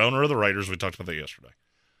he's part owner of the Raiders. We talked about that yesterday.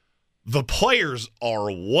 The players are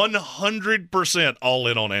 100% all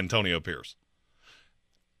in on Antonio Pierce.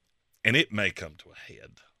 And it may come to a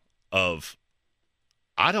head of,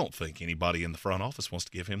 I don't think anybody in the front office wants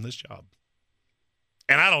to give him this job.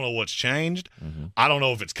 And I don't know what's changed. Mm-hmm. I don't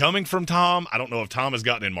know if it's coming from Tom. I don't know if Tom has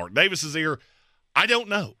gotten in Mark Davis's ear. I don't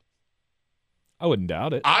know. I wouldn't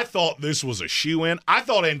doubt it. I thought this was a shoo-in. I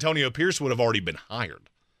thought Antonio Pierce would have already been hired.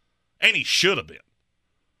 And he should have been.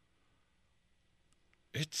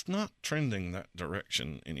 It's not trending that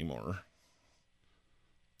direction anymore.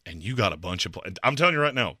 And you got a bunch of – I'm telling you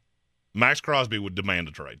right now, Max Crosby would demand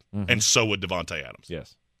a trade, and so would Devontae Adams.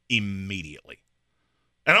 Yes. Immediately.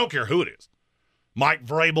 And I don't care who it is. Mike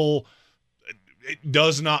Vrabel, it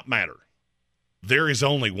does not matter. There is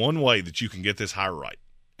only one way that you can get this hire right,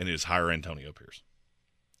 and it is hire Antonio Pierce.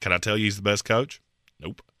 Can I tell you he's the best coach?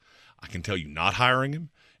 Nope. I can tell you not hiring him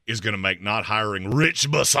is going to make not hiring Rich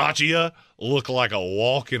Bisaccia look like a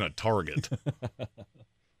walk in a Target.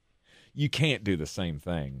 You can't do the same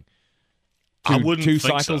thing. I wouldn't two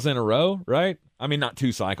think cycles so. in a row, right? I mean, not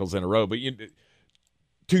 2 cycles in a row, but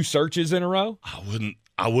two searches in a row?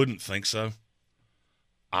 I wouldn't think so.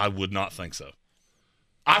 I would not think so.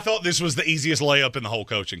 I thought this was the easiest layup in the whole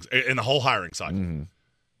hiring cycle. Mm-hmm.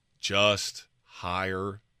 Just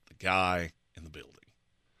hire the guy in the building.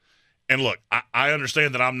 And look, I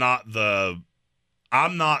understand that I'm not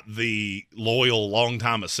the loyal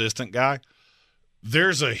longtime assistant guy.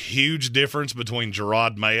 There's a huge difference between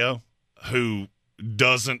Jerod Mayo, who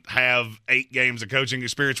doesn't have 8 games of coaching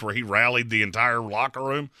experience where he rallied the entire locker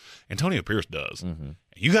room. Antonio Pierce does. Mm-hmm.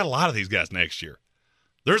 You got a lot of these guys next year.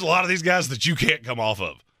 There's a lot of these guys that you can't come off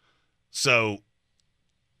of. So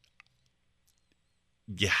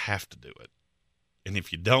you have to do it. And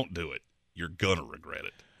if you don't do it, you're going to regret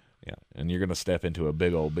it. Yeah, and you're going to step into a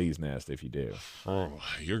big old bee's nest if you do. Oh,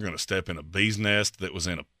 you're going to step in a bee's nest that was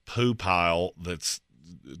in a poo pile that's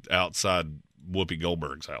outside Whoopi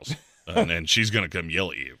Goldberg's house. And she's going to come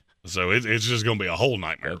yell at you. So it's just going to be a whole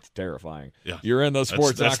nightmare. That's terrifying. Yeah. You're in the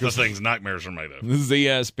Sportsocracy. That's the things nightmares are made of. This is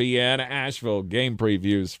ESPN Asheville game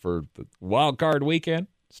previews for the Wild Card Weekend.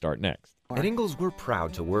 Start next. At Ingles, we're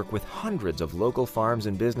proud to work with hundreds of local farms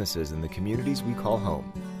and businesses in the communities we call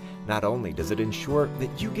home. Not only does it ensure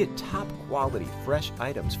that you get top-quality, fresh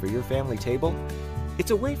items for your family table,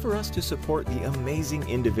 it's a way for us to support the amazing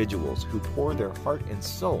individuals who pour their heart and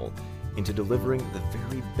soul into delivering the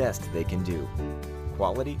very best they can do.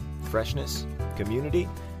 Quality, freshness, community,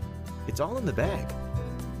 it's all in the bag.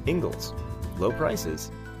 Ingles, low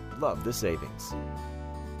prices, love the savings.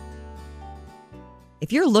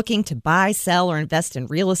 If you're looking to buy, sell, or invest in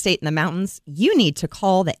real estate in the mountains, you need to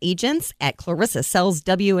call the agents at Clarissa Sells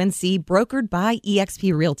WNC, brokered by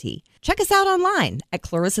eXp Realty. Check us out online at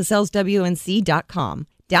clarissasellswnc.com.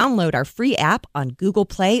 Download our free app on Google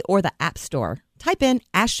Play or the App Store. Type in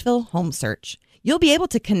Asheville Home Search. You'll be able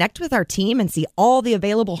to connect with our team and see all the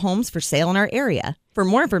available homes for sale in our area. For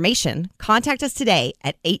more information, contact us today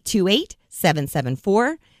at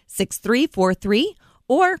 828-774-6343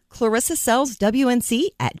 or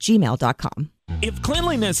clarissasellswnc@gmail.com. If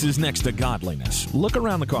cleanliness is next to godliness, look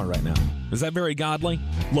around the car right now. Is that very godly?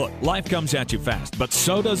 Look, life comes at you fast, but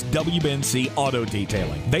so does WNC Auto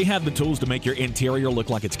Detailing. They have the tools to make your interior look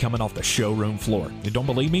like it's coming off the showroom floor. You don't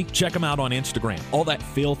believe me? Check them out on Instagram. All that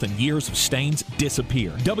filth and years of stains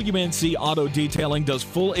disappear. WNC Auto Detailing does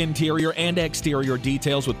full interior and exterior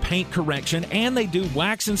details with paint correction, and they do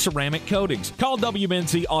wax and ceramic coatings. Call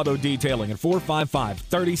WNC Auto Detailing at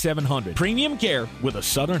 455-3700. Premium care with a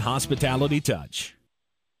Southern hospitality touch.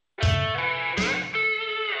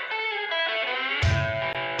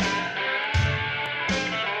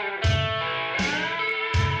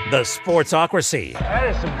 The Sportsocracy.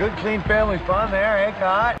 That is some good, clean family fun there, eh,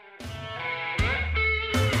 Cot?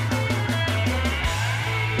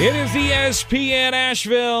 It is ESPN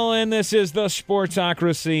Asheville, and this is the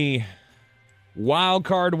Sportsocracy. Wild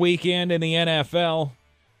Card Weekend in the NFL.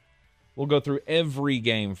 We'll go through every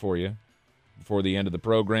game for you before the end of the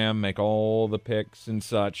program, make all the picks and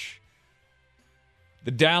such.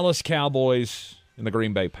 The Dallas Cowboys and the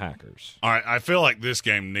Green Bay Packers. All right, I feel like this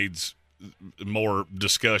game needs more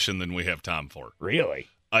discussion than we have time for. Really?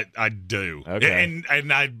 I do. Okay.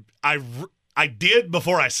 And I did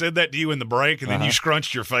before I said that to you in the break, and then you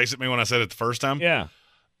scrunched your face at me when I said it the first time. Yeah.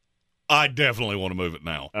 I definitely want to move it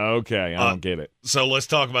now. Okay, I don't get it. So let's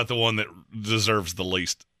talk about the one that deserves the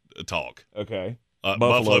least talk. Okay.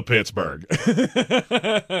 Buffalo Pittsburgh.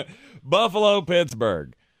 Buffalo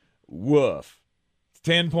Pittsburgh. Woof.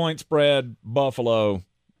 10-point spread. Buffalo.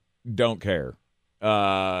 Don't care.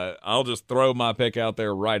 I'll just throw my pick out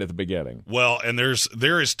there right at the beginning. Well, and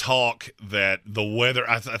there is talk that the weather.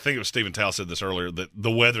 I think it was Stephen Tao said this earlier, that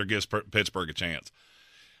the weather gives Pittsburgh a chance.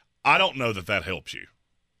 I don't know that helps you.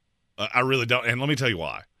 I really don't. And let me tell you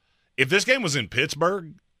why. If this game was in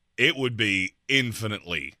Pittsburgh, it would be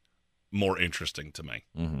infinitely more interesting to me.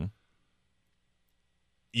 Mm-hmm.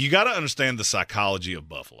 You got to understand the psychology of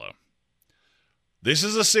Buffalo. This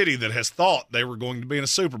is a city that has thought they were going to be in a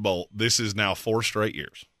Super Bowl. This is now 4 straight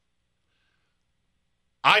years.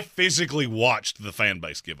 I physically watched the fan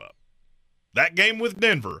base give up. That game with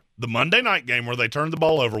Denver, the Monday night game where they turned the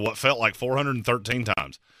ball over what felt like 413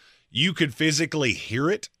 times, you could physically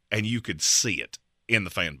hear it and you could see it in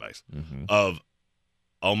the fan base of,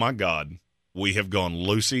 oh my God, we have gone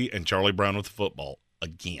Lucy and Charlie Brown with the football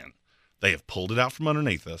again. They have pulled it out from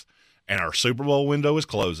underneath us, and our Super Bowl window is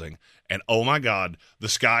closing, and oh my God, the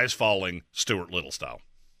sky is falling Stuart Little style.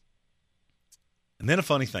 And then a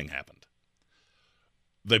funny thing happened.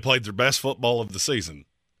 They played their best football of the season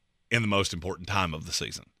in the most important time of the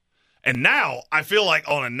season. And now I feel like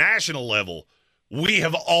on a national level, we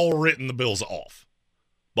have all written the Bills off.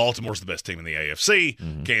 Baltimore's the best team in the AFC.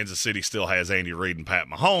 Mm-hmm. Kansas City still has Andy Reid and Pat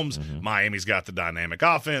Mahomes. Mm-hmm. Miami's got the dynamic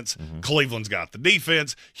offense. Mm-hmm. Cleveland's got the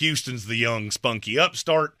defense. Houston's the young, spunky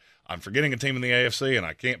upstart. I'm forgetting a team in the AFC, and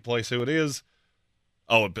I can't place who it is.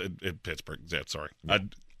 Oh, Pittsburgh. Yeah, sorry. I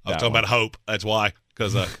was talking about hope. That's why,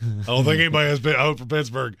 because I don't think anybody has been hope for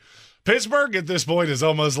Pittsburgh. Pittsburgh at this point is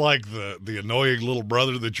almost like the annoying little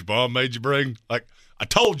brother that your mom made you bring. Like, I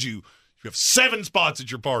told you, you have 7 spots at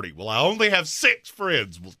your party. Well, I only have 6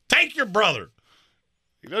 friends. Well, take your brother.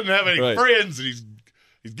 He doesn't have any friends, and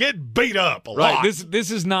he's getting beat up a lot. This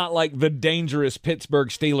is not like the dangerous Pittsburgh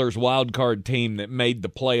Steelers wild card team that made the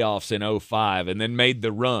playoffs in 2005 and then made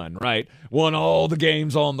the run, right? Won all the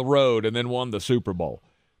games on the road and then won the Super Bowl.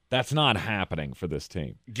 That's not happening for this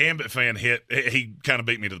team. Gambit fan he kind of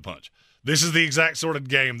beat me to the punch. This is the exact sort of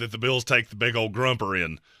game that the Bills take the big old grumper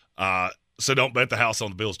in. So don't bet the house on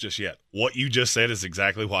the Bills just yet. What you just said is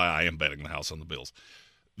exactly why I am betting the house on the Bills.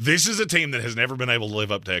 This is a team that has never been able to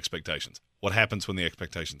live up to expectations. What happens when the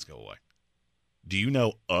expectations go away? Do you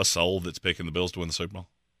know a soul that's picking the Bills to win the Super Bowl?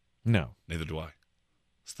 No. Neither do I.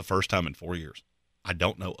 It's the first time in 4 years. I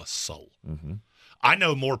don't know a soul. Mm-hmm. I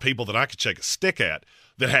know more people that I could shake a stick at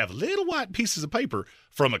that have little white pieces of paper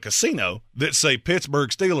from a casino that say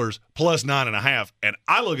Pittsburgh Steelers plus 9.5. And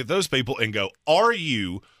I look at those people and go, are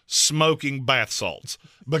you smoking bath salts?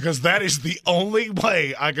 Because that is the only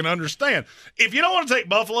way I can understand. If you don't want to take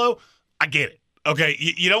Buffalo, I get it. Okay,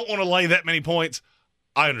 you don't want to lay that many points.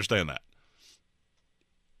 I understand that.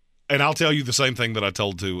 And I'll tell you the same thing that I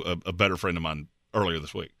told to a better friend of mine earlier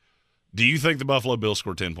this week. Do you think the Buffalo Bills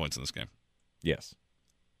scored 10 points in this game? Yes.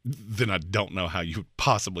 Then I don't know how you would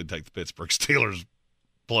possibly take the Pittsburgh Steelers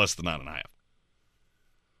plus the 9.5.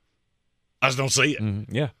 I just don't see it.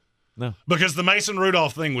 Mm-hmm. Yeah. No. Because the Mason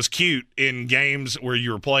Rudolph thing was cute in games where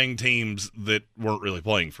you were playing teams that weren't really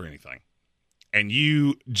playing for anything. And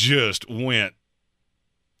you just went,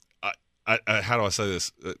 how do I say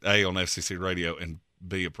this? A, on FCC radio, and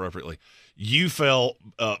B, appropriately. You fell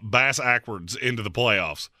bass backwards into the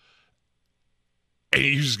playoffs, and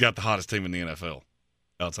you just got the hottest team in the NFL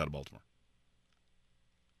outside of Baltimore.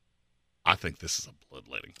 I think this is a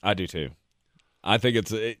bloodletting. I do too. I think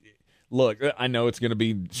look, I know it's going to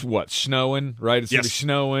be, snowing, right? It's going to be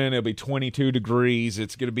snowing. It'll be 22 degrees.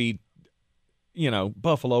 It's going to be,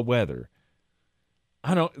 Buffalo weather.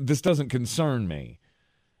 This doesn't concern me.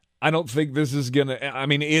 I don't think this is going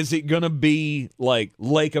to, is it going to be like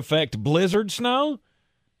lake effect blizzard snow?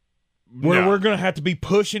 Where we're going to have to be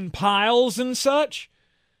pushing piles and such?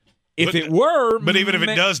 But even if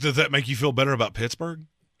it does that make you feel better about Pittsburgh?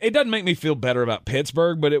 It doesn't make me feel better about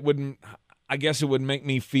Pittsburgh, but it wouldn't. I guess it would make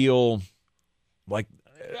me feel like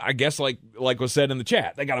was said in the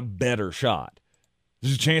chat, they got a better shot.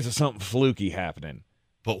 There's a chance of something fluky happening.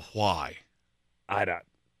 But why? I don't.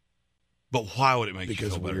 But why would it make you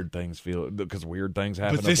feel better? Because weird things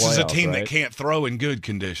happen. But this is a team that can't throw in good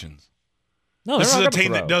conditions. No, this is a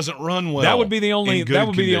team that doesn't run well. That would be the only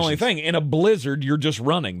thing. In a blizzard, you're just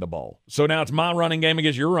running the ball. So now it's my running game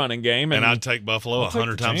against your running game, and I'd take Buffalo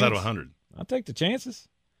 100 times out of 100. I'll take the chances.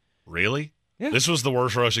 Really? Yeah. This was the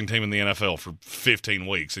worst rushing team in the NFL for 15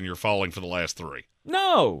 weeks, and you're falling for the last 3.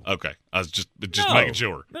 No. Okay, I was just making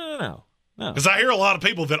sure. No. Because I hear a lot of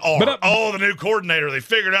people that are, the new coordinator, they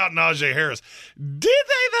figured out Najee Harris. Did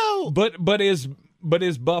they, though? But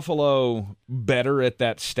is Buffalo better at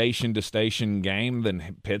that station-to-station game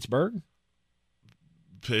than Pittsburgh?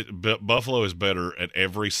 Buffalo is better at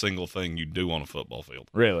every single thing you do on a football field.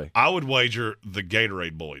 Really? I would wager the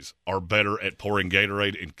Gatorade boys are better at pouring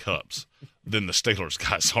Gatorade in cups than the Steelers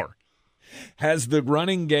guys are. Has the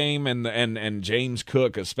running game and James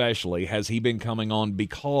Cook especially, has he been coming on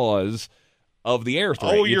because of the air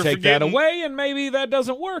threat? You take that away, and maybe that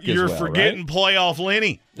doesn't work as well, You're forgetting playoff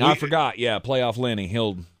Lenny. I forgot. Yeah, playoff Lenny.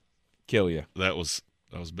 He'll kill you. That was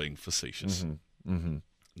being facetious. Mm-hmm. Mm-hmm.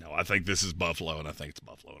 No, I think this is Buffalo, and I think it's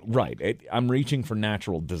Buffalo. Right. I'm reaching for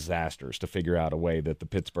natural disasters to figure out a way that the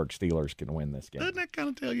Pittsburgh Steelers can win this game. Doesn't that kind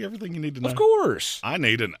of tell you everything you need to know? Of course. I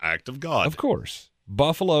need an act of God. Of course.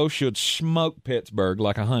 Buffalo should smoke Pittsburgh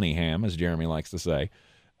like a honey ham, as Jeremy likes to say.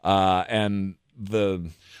 And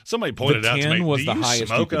somebody pointed out to me, was do the you highest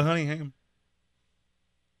smoke a honey ham?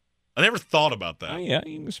 I never thought about that. Yeah,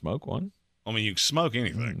 you can smoke one. I mean, you can smoke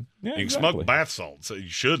anything. Yeah, you can smoke bath salts. So you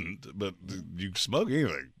shouldn't, but you can smoke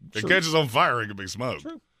anything. If it catches on fire, it can be smoked.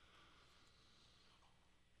 True.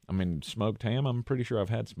 I mean, smoked ham, I'm pretty sure I've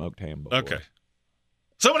had smoked ham before. Okay.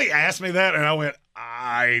 Somebody asked me that, and I went,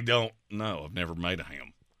 I don't know. I've never made a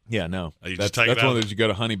ham. Yeah, no. That's one of those you go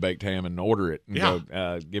to Honey Baked Ham and order it and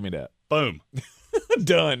go, give me that. Boom.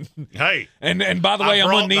 Done. Hey. And by the way, I'm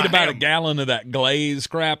going to need about a gallon of that glaze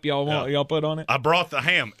crap y'all put on it. I brought the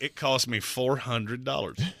ham. It cost me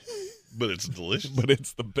 $400. But it's delicious. But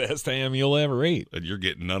it's the best ham you'll ever eat. And you're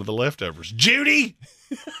getting none of the leftovers. Judy!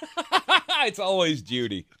 It's always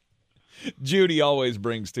Judy. Judy always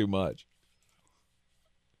brings too much.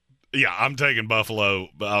 Yeah, I'm taking Buffalo,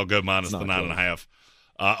 but I'll go minus the 9.5.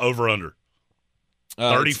 Over under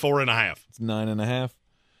 34.5. It's 9.5.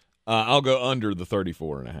 I'll go under the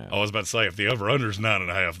 34.5. I was about to say, if the over under is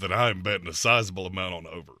 9.5, then I'm betting a sizable amount on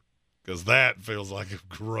over, because that feels like a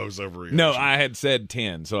gross overreaction. No, I had said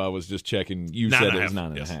 10, so I was just checking. You said it was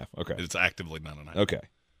 9.5. Yes. Okay, it's actively 9.5. Okay.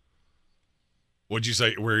 What'd you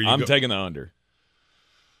say? Where are you? I'm taking the under.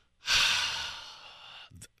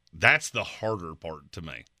 That's the harder part to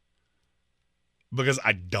me, because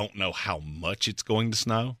I don't know how much it's going to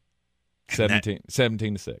snow. 17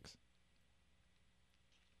 to 6.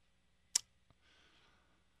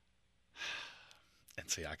 And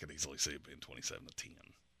see, I could easily see it being 27 to 10.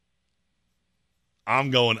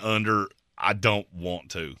 I'm going under. I don't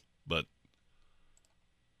want to, but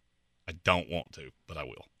I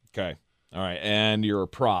will. Okay. All right. And your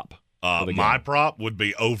prop. My prop would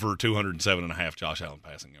be over 207.5 Josh Allen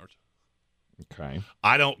passing yards. Okay.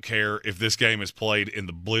 I don't care if this game is played in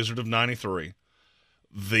the blizzard of 93,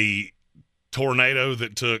 the tornado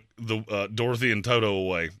that took the Dorothy and Toto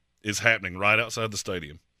away is happening right outside the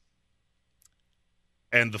stadium,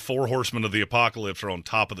 and the 4 horsemen of the apocalypse are on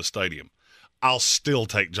top of the stadium. I'll still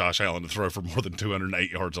take Josh Allen to throw for more than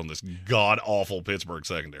 208 yards on this god-awful Pittsburgh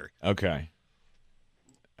secondary. Okay.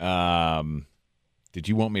 Did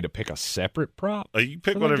you want me to pick a separate prop? You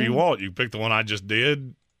pick whatever you want. You pick the one I just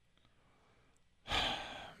did.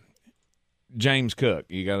 James Cook.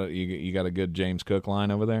 You got a good James Cook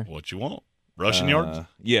line over there? What you want? Rushing yards?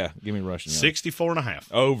 Yeah, give me rushing yards.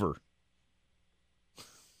 64.5. Over.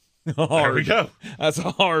 There we go. That's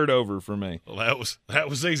a hard over for me. Well, that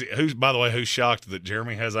was easy. By the way, who's shocked that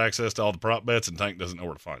Jeremy has access to all the prop bets and Tank doesn't know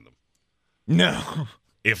where to find them? No.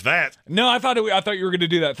 No, I thought you were going to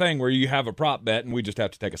do that thing where you have a prop bet and we just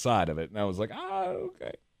have to take a side of it. And I was like,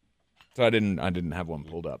 okay. So I didn't have one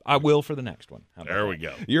pulled up. I will for the next one. There we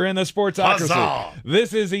go. You're in the Sportsocracy. Huzzah!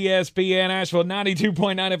 This is ESPN Asheville, 92.9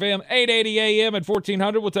 FM, 880 AM at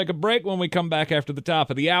 1400. We'll take a break. When we come back after the top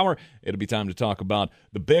of the hour, it'll be time to talk about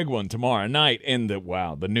the big one tomorrow night in the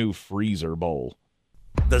new Freezer Bowl.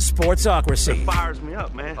 The Sportsocracy. It fires me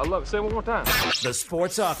up, man. I love it. Say it one more time. The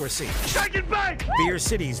Sportsocracy. Shake it back! Beer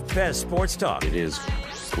City's best sports talk. It is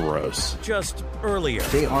gross. Just earlier.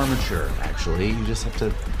 They are mature, actually. You just have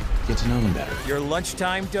to get to know them better. Your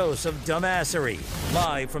lunchtime dose of dumbassery.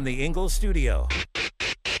 Live from the Ingalls studio.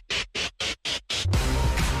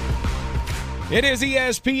 It is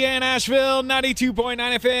ESPN Asheville, 92.9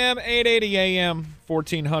 FM, 880 AM,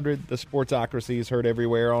 1400. The Sportsocracy is heard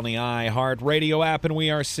everywhere on the iHeartRadio app, and we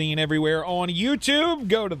are seen everywhere on YouTube.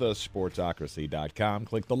 Go to the sportsocracy.com,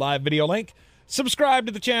 click the live video link, subscribe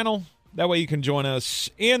to the channel. That way you can join us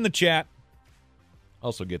in the chat.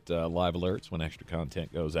 Also get live alerts when extra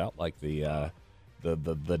content goes out, like the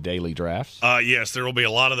daily drafts. Yes, there will be a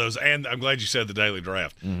lot of those, and I'm glad you said the daily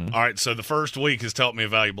draft. Mm-hmm. All right, so the first week has taught me a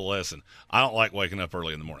valuable lesson. I don't like waking up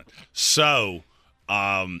early in the morning. So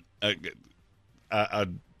we're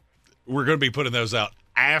going to be putting those out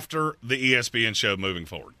after the ESPN show moving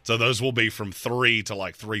forward. So those will be from 3 to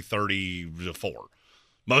like 3:30 to 4.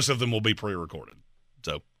 Most of them will be pre-recorded.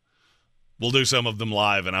 So we'll do some of them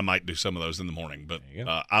live, and I might do some of those in the morning. But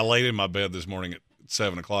I laid in my bed this morning at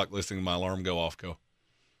 7 o'clock listening to my alarm go off.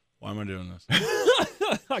 Why am I doing this?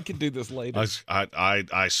 I can do this later.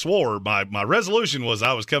 I swore my resolution was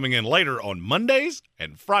I was coming in later on Mondays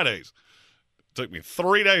and Fridays. It took me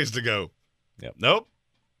 3 days to go. Yep. Nope.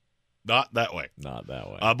 Not that way. Not that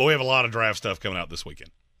way. But we have a lot of draft stuff coming out this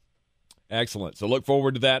weekend. Excellent. So look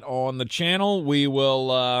forward to that on the channel. We will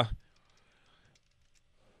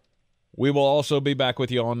also be back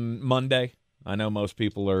with you on Monday. I know most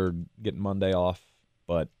people are getting Monday off,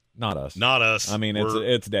 but not us. Not us. I mean,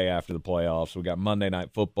 it's day after the playoffs. We got Monday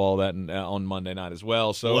Night Football on Monday night as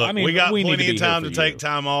well. So look, I mean, we got plenty of time to take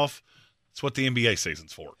time off. That's what the NBA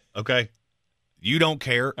season's for. Okay, you don't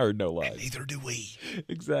care, or no lies. And neither do we.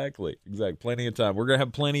 Exactly. Plenty of time. We're gonna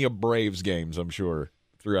have plenty of Braves games, I'm sure,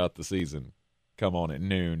 throughout the season. Come on at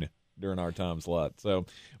noon during our time slot, so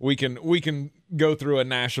we can go through a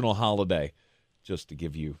national holiday just to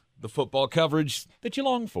give you the football coverage that you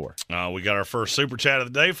long for. We got our first super chat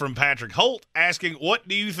of the day from Patrick Holt asking, what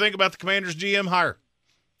do you think about the Commanders GM hire?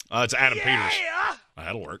 It's Adam Peters.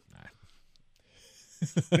 That'll work.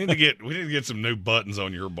 We need to get some new buttons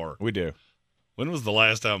on your bar. We do. When was the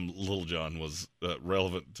last time Little John was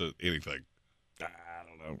relevant to anything? I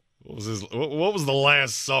don't know. What was the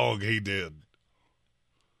last song he did?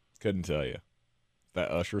 Couldn't tell you.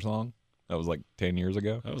 That Usher song? That was like 10 years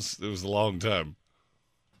ago? It was a long time.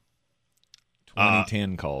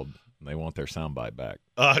 2010 called. They want their soundbite back.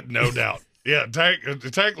 No doubt. Yeah,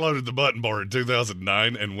 Tank loaded the button bar in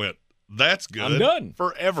 2009 and went, That's good. I'm done.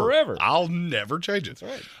 Forever. I'll never change it.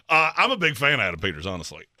 That's right. I'm a big fan of Adam Peters,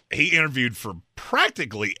 honestly. He interviewed for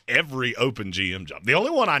practically every open GM job. The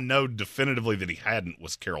only one I know definitively that he hadn't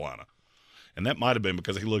was Carolina. And that might have been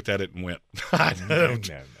because he looked at it and went, No,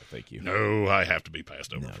 thank you. No, I have to be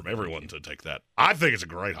passed over from everyone to take that. I think it's a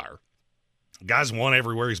great hire. Guy's won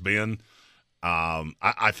everywhere he's been.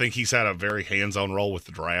 I think he's had a very hands-on role with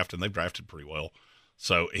the draft, and they've drafted pretty well.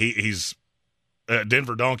 So he's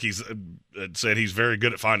Denver Donkeys said he's very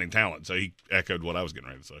good at finding talent. So he echoed what I was getting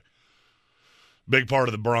ready to say. Big part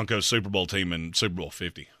of the Broncos Super Bowl team in Super Bowl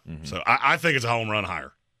 50. Mm-hmm. So I think it's a home run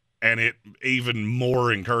hire. And it even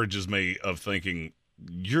more encourages me of thinking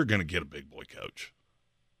you're going to get a big boy coach.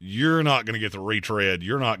 You're not going to get the retread.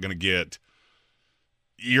 You're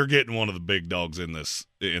getting one of the big dogs in this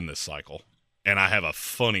cycle. And I have a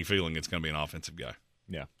funny feeling it's going to be an offensive guy.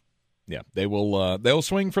 Yeah. They'll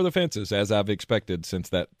swing for the fences as I've expected since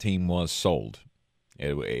that team was sold.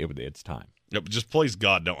 It's time. Yep, just please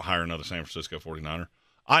God don't hire another San Francisco 49er.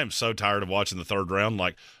 I am so tired of watching the third round.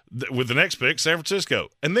 Like, with the next pick, San Francisco.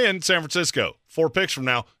 And then San Francisco. 4 picks from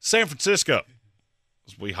now, San Francisco.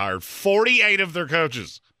 We hired 48 of their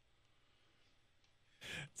coaches.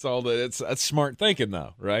 That's smart thinking,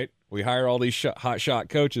 though, right? We hire all these hot shot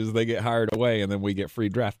coaches, they get hired away, and then we get free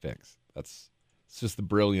draft picks. It's just the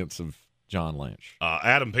brilliance of John Lynch.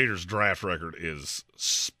 Adam Peters' draft record is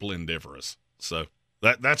splendiferous. So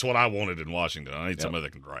that's what I wanted in Washington. I need somebody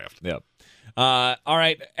that can draft. Yep. All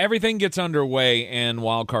right, everything gets underway in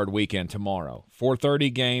Wild Card Weekend tomorrow.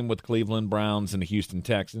 4:30 game with Cleveland Browns and the Houston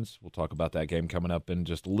Texans. We'll talk about that game coming up in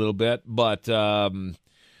just a little bit. But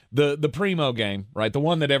the Primo game, right, the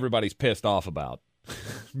one that everybody's pissed off about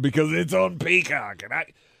because it's on Peacock. And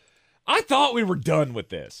I thought we were done with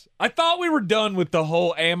this. I thought we were done with the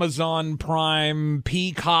whole Amazon Prime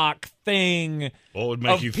Peacock thing. What would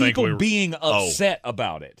make you think people being upset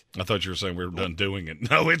about it? I thought you were saying we were done doing it.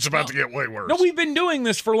 No, it's about to get way worse. No, we've been doing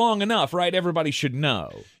this for long enough, right? Everybody should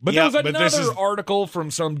know. But there was another article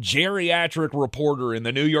from some geriatric reporter in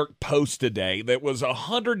the New York Post today that was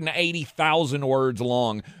 180,000 words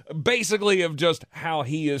long, basically of just how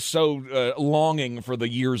he is so longing for the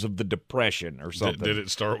years of the Depression or something. Did it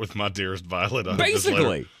start with My Dearest Violet?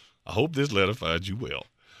 Basically. I hope this letter finds you well.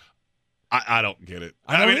 I don't get it.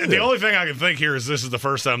 I mean, the only thing I can think here is this is the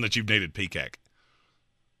first time that you've needed Peacock.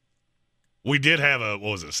 We did have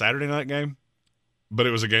a Saturday night game? But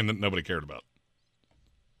it was a game that nobody cared about.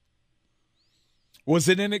 Was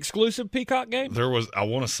it an exclusive Peacock game? There was, I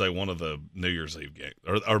want to say, one of the New Year's Eve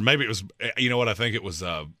games. Or maybe it was, you know what, I think it was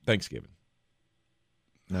Thanksgiving.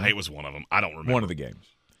 No. It was one of them. I don't remember. One of the games.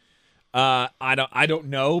 I don't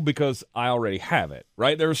know because I already have it,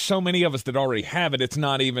 right? There's so many of us that already have it, it's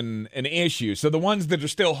not even an issue. So the ones that are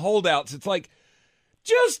still holdouts, it's like,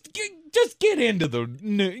 just get into the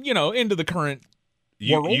into the current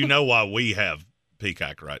world. You know why we have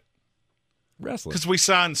Peacock, right? Wrestling. Because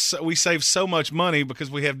we save so much money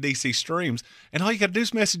because we have DC streams, and all you got to do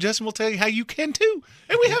is message us, and we'll tell you how you can too.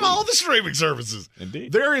 And we have all the streaming services.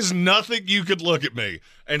 Indeed. There is nothing you could look at me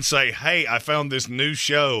and say, "Hey, I found this new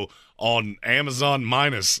show on Amazon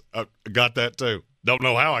Minus." Got that too. Don't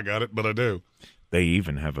know how I got it, but I do. They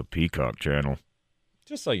even have a Peacock channel.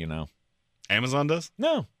 Just so you know. Amazon does?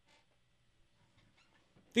 No.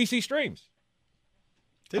 DC streams.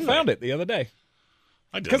 I found it the other day.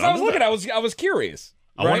 Because I was looking, I was curious.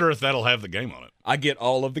 I wonder if that'll have the game on it. I get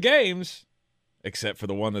all of the games, except for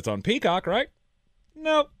the one that's on Peacock, right?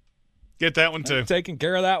 Nope. Get that one too. I'm taking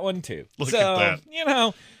care of that one too. Look at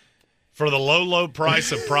that. For the low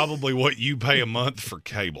price of probably what you pay a month for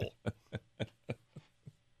cable.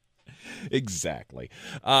 Exactly.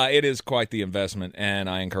 It is quite the investment, and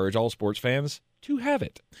I encourage all sports fans to have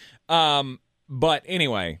it. But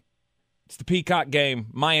anyway, it's the Peacock game,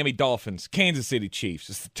 Miami Dolphins, Kansas City Chiefs.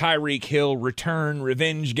 It's the Tyreek Hill return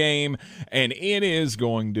revenge game, and it is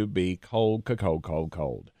going to be cold.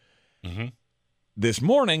 Mm-hmm. This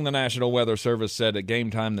morning, the National Weather Service said at game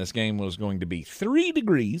time this game was going to be 3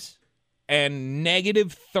 degrees and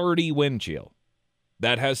negative 30 wind chill.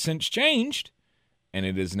 That has since changed, and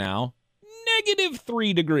it is now negative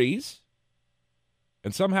 3 degrees.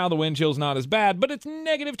 And somehow the wind chill's not as bad, but it's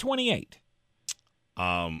negative 28.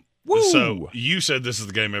 Woo! So you said this is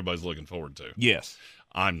the game everybody's looking forward to. Yes.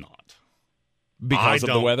 I'm not. Because of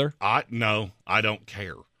the weather? No, I don't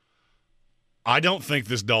care. I don't think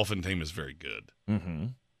this Dolphin team is very good. Mm-hmm.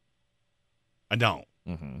 I don't.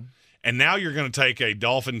 Mm-hmm. And now you're going to take a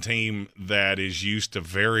Dolphin team that is used to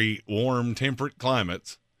very warm, temperate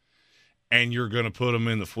climates, and you're going to put them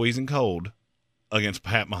in the freezing cold against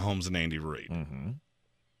Pat Mahomes and Andy Reid. Mm-hmm.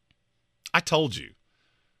 I told you.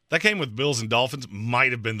 That game with Bills and Dolphins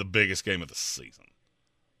might have been the biggest game of the season.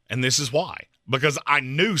 And this is why. Because I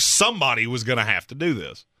knew somebody was going to have to do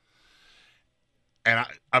this. And,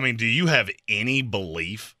 I mean, do you have any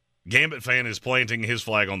belief Gambit fan is planting his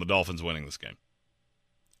flag on the Dolphins winning this game?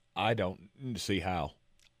 I don't see how.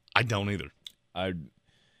 I don't either. I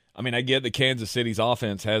mean, I get that Kansas City's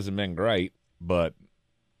offense hasn't been great, but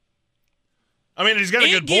I mean, he's got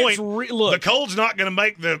a good point. Look, the cold's not going to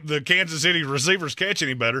make the Kansas City receivers catch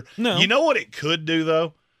any better. No. You know what it could do,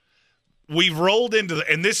 though? We've rolled into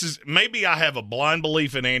and this is, maybe I have a blind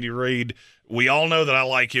belief in Andy Reid. We all know that I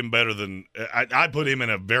like him better than, I put him in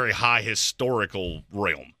a very high historical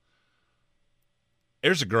realm.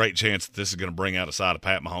 There's a great chance that this is going to bring out a side of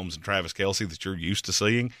Pat Mahomes and Travis Kelce that you're used to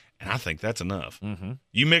seeing, and I think that's enough. Mm-hmm.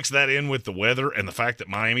 You mix that in with the weather and the fact that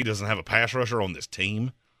Miami doesn't have a pass rusher on this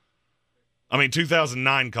team. I mean,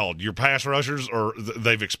 2009 called. Your pass rushers, or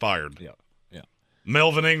they've expired. Yeah.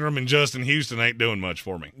 Melvin Ingram and Justin Houston ain't doing much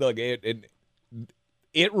for me. Look, it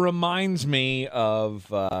reminds me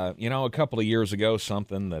of, a couple of years ago,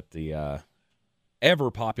 something that the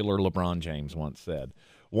ever-popular LeBron James once said.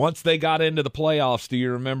 Once they got into the playoffs, do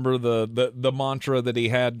you remember the mantra that he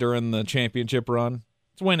had during the championship run?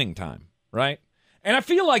 It's winning time, right? And I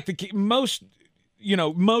feel like most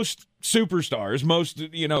superstars, most,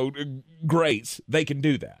 greats, they can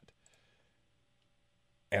do that.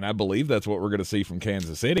 And I believe that's what we're going to see from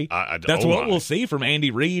Kansas City. That's what we'll see from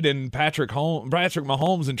Andy Reid and Patrick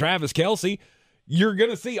Mahomes and Travis Kelce. You're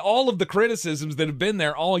going to see all of the criticisms that have been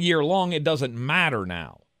there all year long. It doesn't matter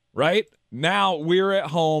now, right? Now we're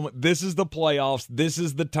at home. This is the playoffs. This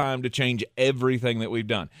is the time to change everything that we've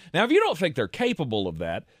done. Now, if you don't think they're capable of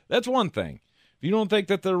that, that's one thing. If you don't think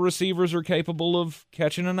that the receivers are capable of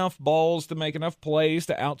catching enough balls to make enough plays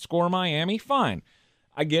to outscore Miami, fine.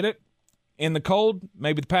 I get it. In the cold,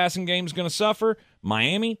 maybe the passing game's going to suffer.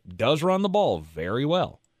 Miami does run the ball very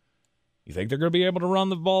well. You think they're going to be able to run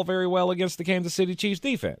the ball very well against the Kansas City Chiefs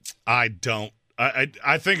defense? I don't.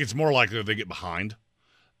 I think it's more likely that they get behind.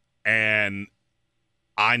 And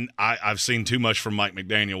I've seen too much from Mike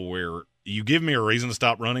McDaniel where you give me a reason to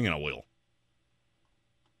stop running and I will.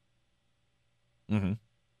 Mm-hmm.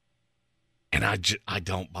 And I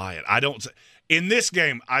don't buy it. I don't. In this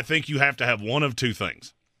game, I think you have to have one of two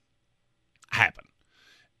things happen.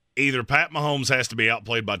 Either Pat Mahomes has to be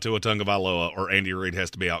outplayed by Tua Tagovailoa or Andy Reid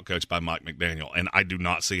has to be outcoached by Mike McDaniel. And I do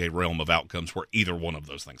not see a realm of outcomes where either one of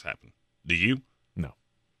those things happen. Do you? No.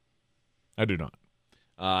 I do not.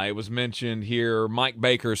 It was mentioned here, Mike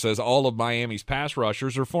Baker says all of Miami's pass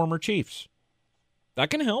rushers are former Chiefs. That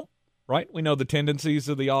can help, right? We know the tendencies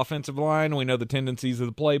of the offensive line. We know the tendencies of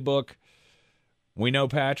the playbook. We know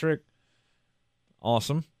Patrick.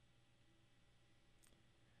 Awesome.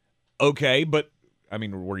 Okay, but, I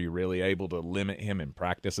mean, were you really able to limit him in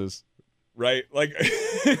practices? Right? Like,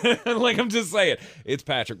 like I'm just saying, it's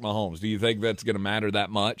Patrick Mahomes. Do you think that's going to matter that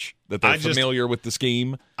much? That they're familiar with the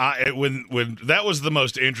scheme? When that was the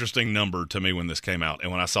most interesting number to me when this came out.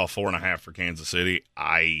 And when I saw 4.5 for Kansas City,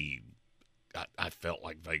 I felt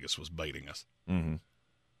like Vegas was baiting us. Mm-hmm.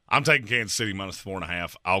 I'm taking Kansas City minus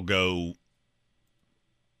 4.5. I'll go,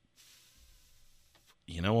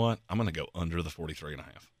 you know what? I'm going to go under the 43.5.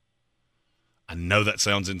 I know that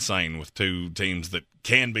sounds insane with two teams that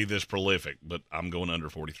can be this prolific, but I'm going under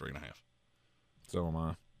 43.5. So am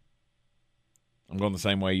I. I'm going the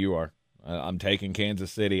same way you are. I'm taking Kansas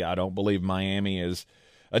City. I don't believe Miami is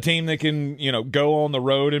a team that can, go on the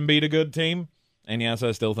road and beat a good team. And yes,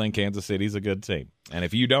 I still think Kansas City's a good team. And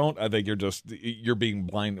if you don't, I think you're being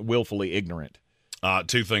willfully ignorant.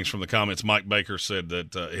 Two things from the comments. Mike Baker said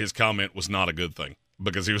that his comment was not a good thing.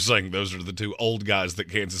 Because he was saying those are the two old guys that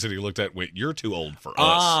Kansas City looked at and went, you're too old for us.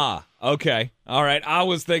 Ah, okay. All right. I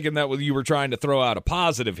was thinking that you were trying to throw out a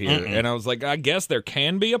positive here. Mm-mm. And I was like, I guess there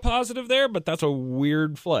can be a positive there, but that's a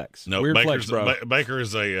weird flex. No, weird flex, bro. Baker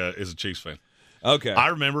is a Chiefs fan. Okay. I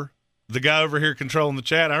remember the guy over here controlling the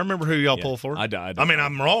chat. I remember who y'all pull for. I mean,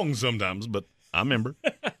 I'm wrong sometimes, but I remember.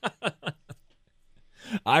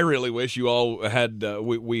 I really wish you all had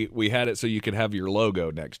we had it so you could have your logo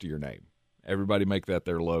next to your name. Everybody make that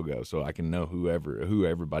their logo so I can know who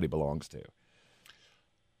everybody belongs to.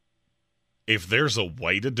 If there's a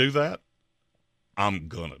way to do that, I'm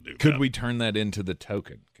going to do that. Could we turn that into the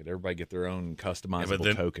token? Could everybody get their own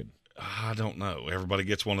customizable token? I don't know. Everybody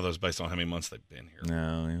gets one of those based on how many months they've been here.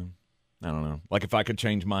 No, I don't know. Like if I could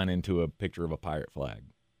change mine into a picture of a pirate flag,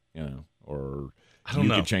 or I don't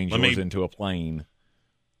know. Could change yours into a plane.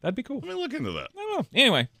 That'd be cool. Let me look into that. I don't know.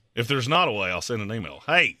 Anyway. If there's not a way, I'll send an email.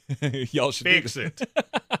 Hey, y'all should fix it.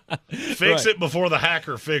 Fix it before the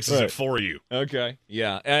hacker fixes it for you. Okay.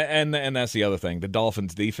 Yeah. And that's the other thing. The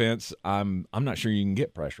Dolphins defense, I'm not sure you can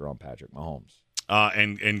get pressure on Patrick Mahomes.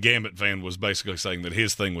 And Gambit fan was basically saying that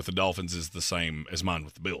his thing with the Dolphins is the same as mine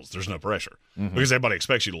with the Bills. There's no pressure because everybody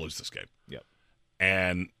expects you to lose this game. Yep.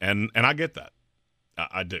 And I get that.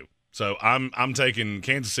 I do. So I'm taking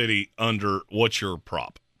Kansas City under. What's your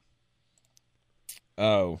prop?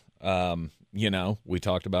 Oh, we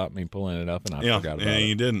talked about me pulling it up, and I forgot about it. Yeah,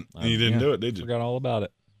 you didn't. You didn't do it, did you? Forgot all about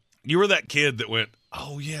it. You were that kid that went,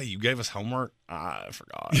 oh, yeah, you gave us homework? I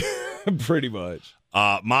forgot. Pretty much.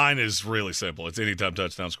 Mine is really simple. It's anytime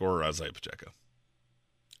touchdown scorer, Isaiah Pacheco.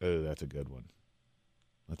 Oh, that's a good one.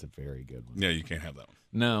 That's a very good one. Yeah, you can't have that one.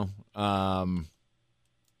 No.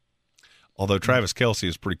 Although Travis Kelce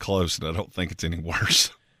is pretty close, and I don't think it's any worse.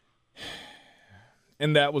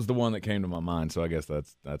 And that was the one that came to my mind, so I guess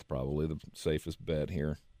that's probably the safest bet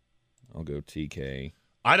here. I'll go TK.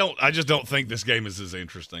 I just don't think this game is as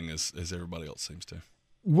interesting as everybody else seems to.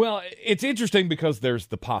 Well, it's interesting because there's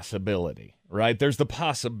the possibility, right? There's the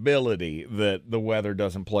possibility that the weather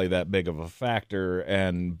doesn't play that big of a factor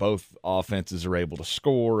and both offenses are able to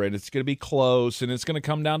score and it's going to be close and it's going to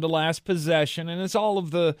come down to last possession and it's all of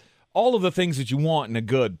the things that you want in a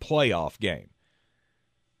good playoff game.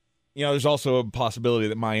 There's also a possibility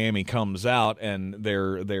that Miami comes out and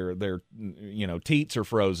their teats are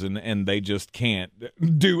frozen and they just can't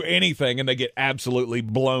do anything and they get absolutely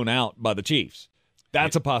blown out by the Chiefs.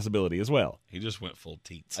 That's a possibility as well. He just went full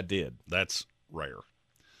teats. I did. That's rare.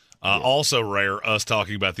 Also rare, us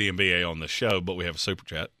talking about the NBA on the show, but we have a super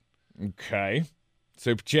chat. Okay.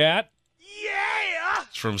 Super chat. Yeah!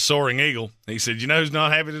 It's from Soaring Eagle. He said, you know who's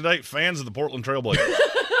not happy today? Fans of the Portland Trailblazers.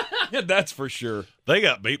 Yeah, that's for sure. They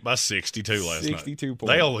got beat by 62 last night. 62 points.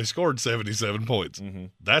 They only scored 77 points. Mm-hmm.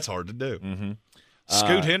 That's hard to do. Mm-hmm.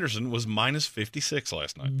 Scoot Henderson was minus 56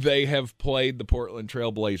 last night. They have played the Portland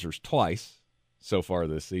Trailblazers twice so far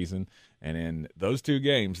this season, and in those two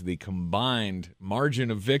games, the combined margin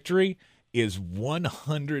of victory is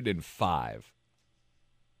 105.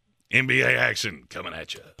 NBA action coming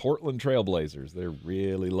at you. Portland Trailblazers, they're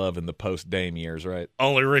really loving the post-Dame years, right?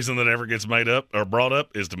 Only reason that ever gets made up or brought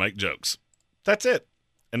up is to make jokes. That's it.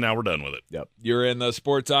 And now we're done with it. Yep. You're in the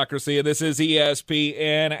Sportsocracy, and this is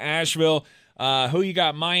ESPN Asheville. Who you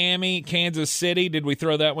got? Miami, Kansas City. Did we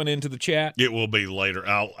throw that one into the chat? It will be later.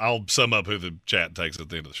 I'll sum up who the chat takes at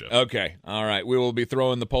the end of the show. Okay. All right. We will be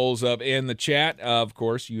throwing the polls up in the chat. Of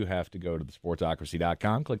course, you have to go to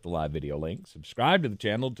thesportsocracy.com, click the live video link, subscribe to the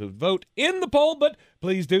channel to vote in the poll, but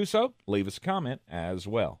please do so. Leave us a comment as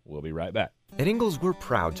well. We'll be right back. At Ingalls, we're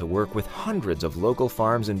proud to work with hundreds of local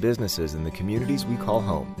farms and businesses in the communities we call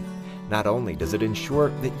home. Not only does it ensure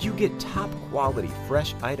that you get top-quality,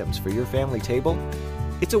 fresh items for your family table,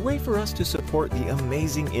 it's a way for us to support the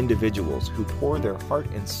amazing individuals who pour their heart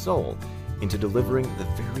and soul into delivering the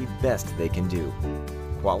very best they can do.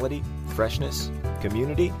 Quality, freshness,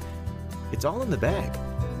 community, it's all in the bag.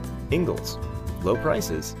 Ingalls, low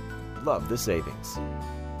prices, love the savings.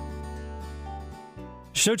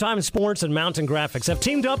 Showtime Sports and Mountain Graphics have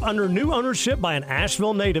teamed up under new ownership by an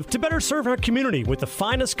Asheville native to better serve our community with the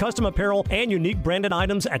finest custom apparel and unique branded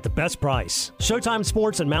items at the best price. Showtime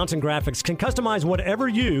Sports and Mountain Graphics can customize whatever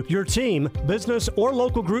you, your team, business, or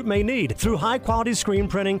local group may need through high-quality screen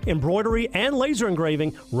printing, embroidery, and laser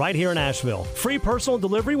engraving right here in Asheville. Free personal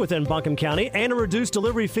delivery within Buncombe County and a reduced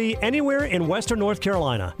delivery fee anywhere in Western North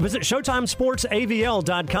Carolina. Visit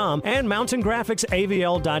ShowtimeSportsAVL.com and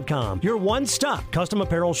MountainGraphicsAVL.com. Your one-stop custom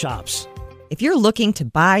apparel shops. If you're looking to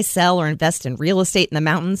buy, sell, or invest in real estate in the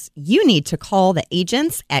mountains, you need to call the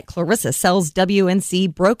agents at Clarissa Sells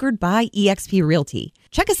WNC, brokered by eXp Realty.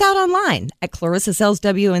 Check us out online at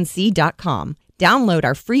ClarissaSellsWNC.com. Download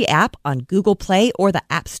our free app on Google Play or the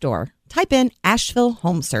App Store. Type in Asheville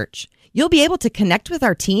Home Search. You'll be able to connect with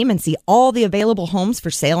our team and see all the available homes for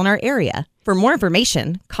sale in our area. For more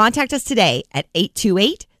information, contact us today at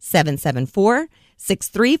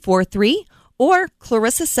 828-774-6343 or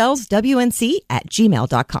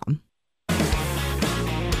ClarissaSellsWNC@gmail.com.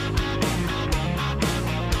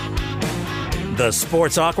 The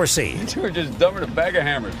Sportsocracy. You were just dumping a bag of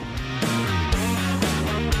hammers.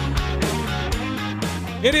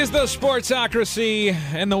 It is the Sportsocracy,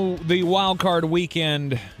 and the wild card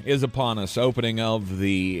weekend is upon us. Opening of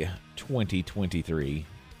the 2023,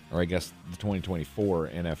 or I guess the 2024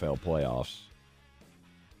 NFL playoffs.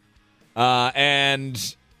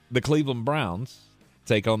 And the Cleveland Browns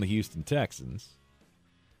take on the Houston Texans.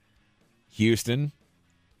 Houston,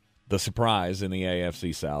 the surprise in the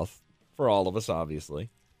AFC South, for all of us, obviously.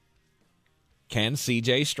 can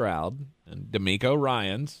C.J. Stroud and DeMeco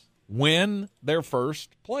Ryans win their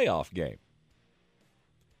first playoff game?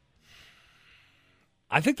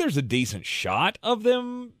 I think there's a decent shot of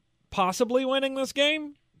them possibly winning this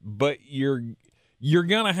game, but you're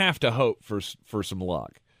going to have to hope for some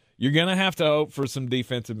luck. You're going to have to hope for some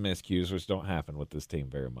defensive miscues, which don't happen with this team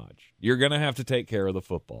very much. You're going to have to take care of the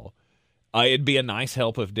football. It'd be a nice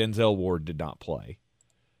help if Denzel Ward did not play.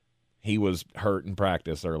 He was hurt in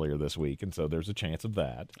practice earlier this week, and so there's a chance of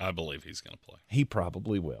that. I believe he's going to play. He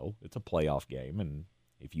probably will. It's a playoff game, and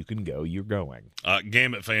if you can go, you're going.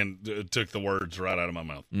 Gambit fan took the words right out of my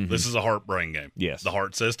mouth. Mm-hmm. This is a heart brain game. Yes. The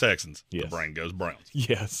heart says Texans. Yes. The brain goes Browns.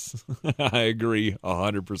 Yes. I agree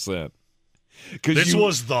 100%. This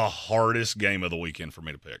was the hardest game of the weekend for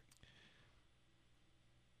me to pick.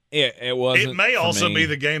 It wasn't. It may for also me. be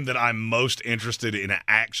the game that I'm most interested in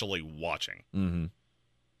actually watching. Mm-hmm.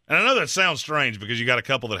 And I know that sounds strange because you got a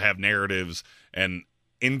couple that have narratives. And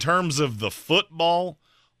in terms of the football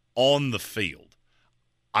on the field,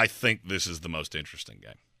 I think this is the most interesting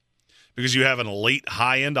game. Because you have an elite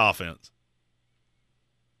high-end offense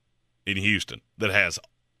in Houston that has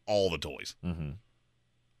all the toys. Mm-hmm.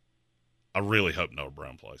 I really hope Noah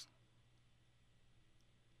Brown plays.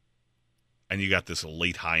 And you got this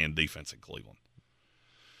elite high-end defense in Cleveland.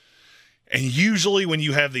 And usually when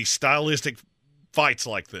you have these stylistic fights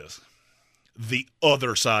like this, the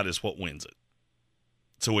other side is what wins it.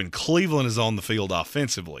 So when Cleveland is on the field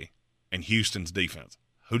offensively and Houston's defense,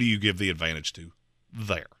 who do you give the advantage to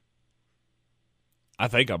there? I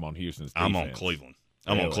think I'm on Houston's defense. I'm on Cleveland.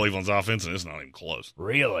 I'm on Cleveland's offense, and it's not even close.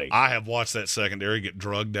 Really? I have watched that secondary get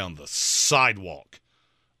drugged down the sidewalk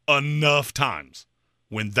enough times.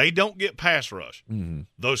 When they don't get pass rush, mm-hmm.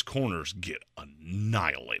 those corners get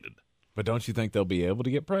annihilated. But don't you think they'll be able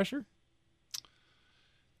to get pressure?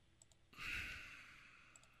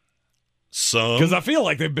 Because I feel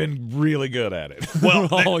like they've been really good at it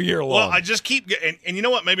all year long. Well, I just keep getting – and you know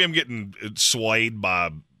what? Maybe I'm getting swayed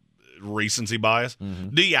by recency bias.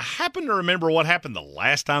 Mm-hmm. Do you happen to remember what happened the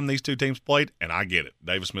last time these two teams played? And I get it.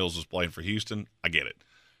 Davis Mills was playing for Houston. I get it.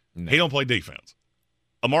 No. He don't play defense.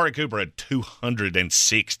 Amari Cooper had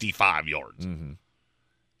 265 yards. Mm-hmm.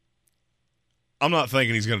 I'm not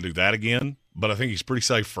thinking he's going to do that again, but I think he's pretty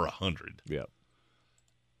safe for 100. Yeah.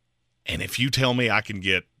 And if you tell me I can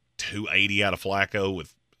get 280 out of Flacco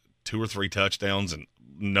with 2 or 3 touchdowns and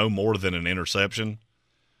no more than an interception,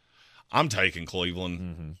 I'm taking Cleveland.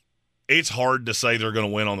 Mm-hmm. It's hard to say they're going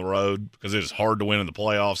to win on the road because it is hard to win in the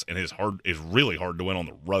playoffs, and it's really hard to win on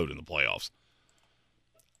the road in the playoffs.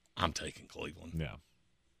 I'm taking Cleveland. Yeah.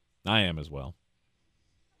 I am as well.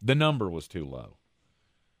 The number was too low.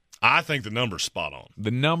 I think the number's spot on.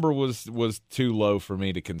 The number was too low for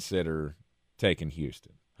me to consider taking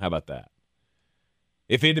Houston. How about that?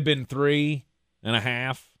 If it had been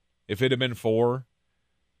 3.5, if it had been 4,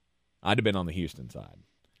 I'd have been on the Houston side.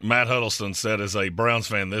 Matt Huddleston said, as a Browns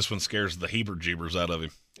fan, this one scares the Heber-Jeebers out of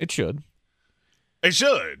him. It should. It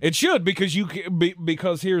should. It should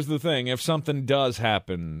because here's the thing. If something does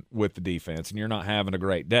happen with the defense and you're not having a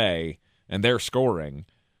great day and they're scoring,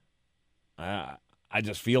 I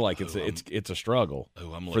just feel like it's a struggle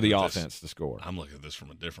for the offense to score. I'm looking at this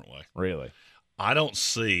from a different way. Really? I don't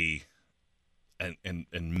see, and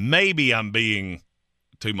maybe I'm being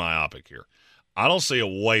too myopic here, I don't see a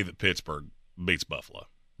way that Pittsburgh beats Buffalo.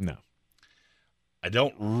 No. I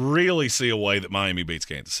don't really see a way that Miami beats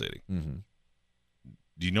Kansas City. Mm-hmm.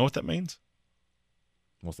 Do you know what that means?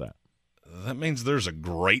 What's that? That means there's a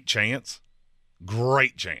great chance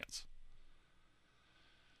that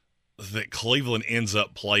Cleveland ends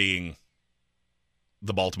up playing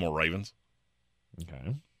the Baltimore Ravens.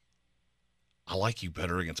 Okay. I like you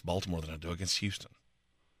better against Baltimore than I do against Houston.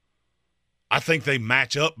 I think they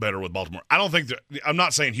match up better with Baltimore. I'm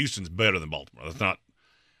not saying Houston's better than Baltimore. That's not.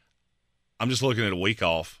 I'm just looking at a week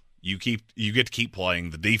off. You get to keep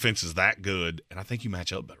playing. The defense is that good, and I think you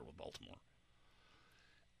match up better with Baltimore.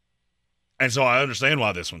 And so I understand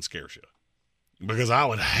why this one scares you, because I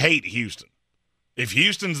would hate Houston. If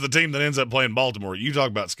Houston's the team that ends up playing Baltimore, you talk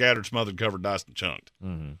about scattered, smothered, covered, diced, and chunked.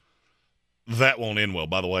 Mm-hmm. That won't end well.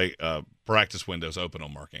 By the way, practice window's open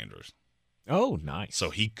on Mark Andrews. Oh, nice.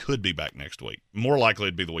 So he could be back next week. More likely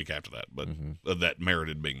it'd be the week after that, but that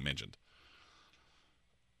merited being mentioned.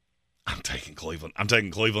 I'm taking Cleveland.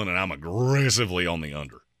 And I'm aggressively on the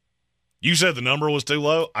under. You said the number was too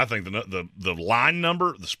low. I think the line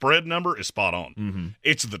number, the spread number, is spot on. Mm-hmm.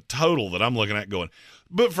 It's the total that I'm looking at going,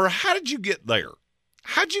 but how did you get there?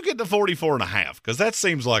 How'd you get to 44.5? Because that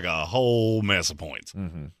seems like a whole mess of points.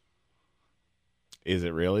 Mm-hmm. Is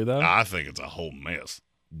it really, though? I think it's a whole mess.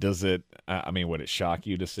 Does it, would it shock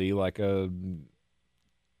you to see like a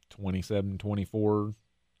 27-24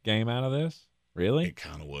 game out of this? Really? It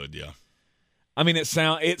kind of would, yeah. I mean,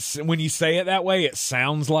 it's when you say it that way, it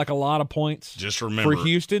sounds like a lot of points for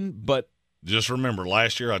Houston, but just remember,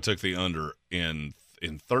 last year I took the under in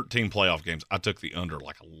 13 playoff games. I took the under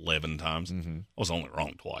like 11 times. Mm-hmm. I was only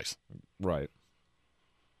wrong twice. Right.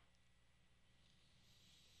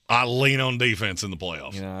 I lean on defense in the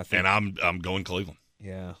playoffs, and I'm going Cleveland.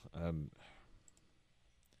 Yeah.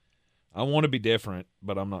 I want to be different,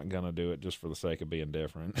 but I'm not going to do it just for the sake of being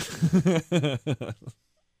different.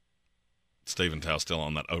 Stephen Tao still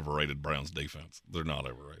on that overrated Browns defense. They're not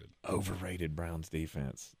overrated. Overrated Browns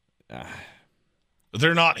defense.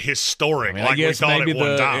 They're not historic I we thought at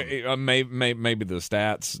one time. Maybe the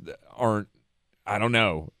stats aren't. I don't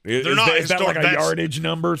know. They're not is that like a yardage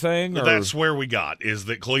number thing? Or? That's where we got, is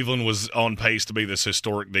that Cleveland was on pace to be this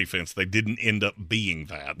historic defense. They didn't end up being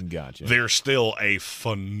that. Gotcha. They're still a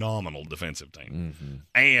phenomenal defensive team. Mm-hmm.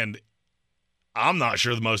 And I'm not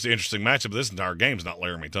sure the most interesting matchup of this entire game is not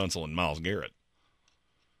Laramie Tunsil and Myles Garrett.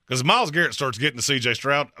 Because Myles Garrett starts getting to C.J.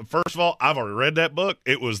 Stroud. First of all, I've already read that book.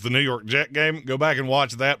 It was the New York Jet game. Go back and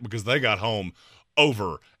watch that because they got home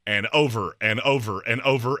over and over and over and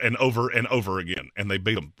over and over and over again. And they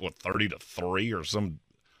beat them, 30-3 or some,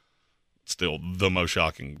 still the most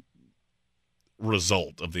shocking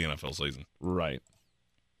result of the NFL season. Right.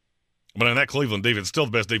 But in that Cleveland defense, still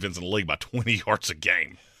the best defense in the league by 20 yards a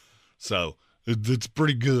game. So it's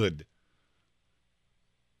pretty good.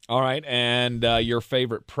 All right, and your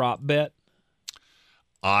favorite prop bet?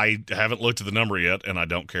 I haven't looked at the number yet, and I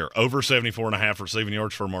don't care. Over 74.5 receiving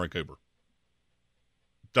yards for Amari Cooper.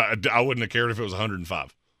 I wouldn't have cared if it was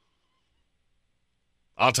 105.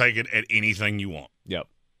 I'll take it at anything you want. Yep.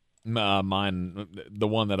 Mine, the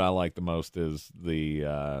one that I like the most is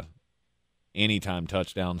the anytime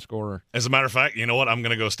touchdown scorer. As a matter of fact, you know what? I'm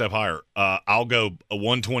going to go a step higher. I'll go a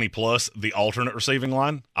 120 plus the alternate receiving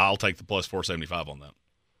line. I'll take the plus 475 on that.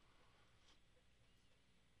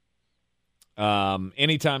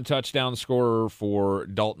 Anytime touchdown scorer for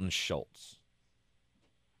Dalton Schultz.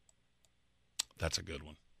 That's a good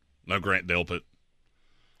one. No Grant Delpit.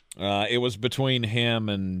 It was between him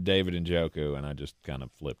and David Njoku, and I just kind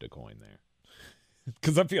of flipped a coin there.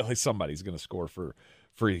 Because I feel like somebody's going to score for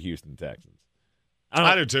the Houston Texans.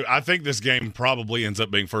 I do too. I think this game probably ends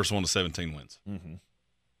up being first one to 17 wins. Mm-hmm.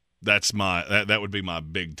 That's that would be my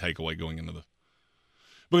big takeaway going into the.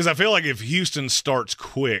 Because I feel like if Houston starts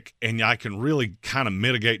quick and I can really kind of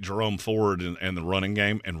mitigate Jerome Ford and the running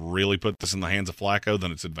game and really put this in the hands of Flacco,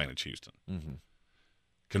 then it's advantage Houston. Mm-hmm.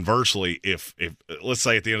 Conversely, if let's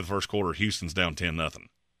say at the end of the first quarter, Houston's down 10-0, I'm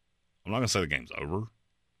not going to say the game's over,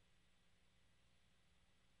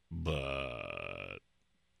 but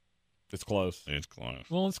it's close. It's close.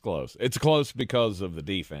 Well, it's close. It's close because of the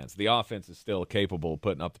defense. The offense is still capable of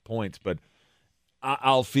putting up the points, but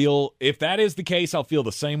I'll feel, if that is the case, I'll feel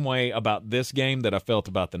the same way about this game that I felt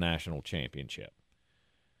about the national championship.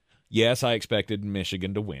 Yes, I expected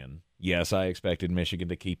Michigan to win. Yes, I expected Michigan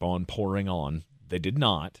to keep on pouring on. They did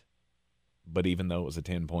not. But even though it was a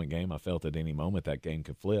 10-point game, I felt at any moment that game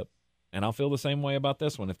could flip. And I'll feel the same way about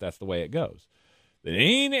this one if that's the way it goes. At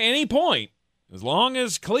any point, as long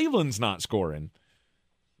as Cleveland's not scoring,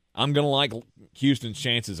 I'm going to like Houston's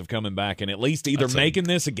chances of coming back and at least either making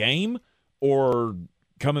this a game or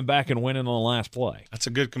coming back and winning on the last play. That's a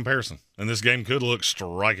good comparison. And this game could look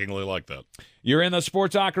strikingly like that. You're in the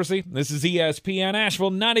Sportsocracy. This is ESPN Asheville,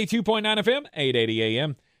 92.9 FM, 880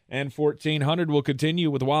 AM, and 1400. We'll continue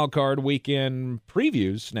with Wild Card Weekend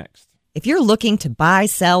previews next. If you're looking to buy,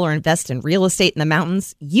 sell, or invest in real estate in the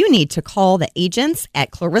mountains, you need to call the agents at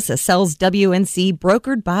Clarissa Sells WNC,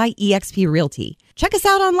 brokered by eXp Realty. Check us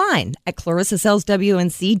out online at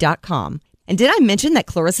clarissasellswnc.com. And did I mention that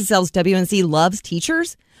Clarissa Sells WNC loves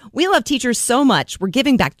teachers? We love teachers so much, we're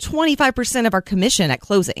giving back 25% of our commission at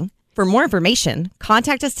closing. For more information,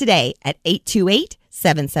 contact us today at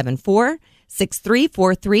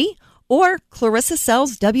 828-774-6343 or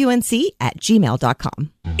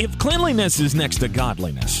clarissasellswnc@gmail.com. If cleanliness is next to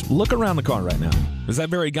godliness, look around the car right now. Is that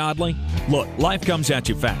very godly? Look, life comes at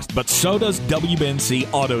you fast, but so does WNC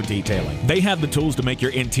Auto Detailing. They have the tools to make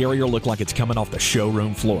your interior look like it's coming off the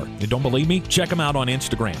showroom floor. You don't believe me? Check them out on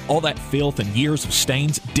Instagram. All that filth and years of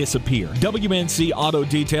stains disappear. WNC Auto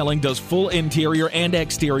Detailing does full interior and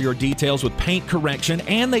exterior details with paint correction,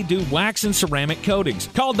 and they do wax and ceramic coatings.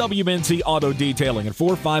 Call WNC Auto Detailing at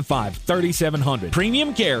 455-3700.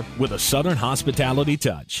 Premium care with a Southern hospitality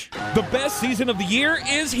touch. The best season of the year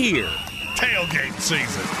is here. Tailgate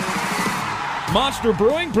season. Monster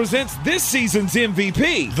Brewing presents this season's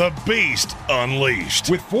MVP, The Beast Unleashed.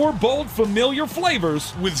 with 4 bold, familiar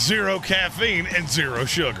flavors. With 0 caffeine and 0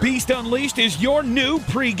 sugar. Beast Unleashed is your new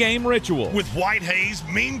pregame ritual. With white haze,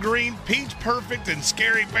 mean green, peach perfect, and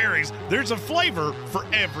scary berries, there's a flavor for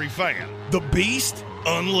every fan. The Beast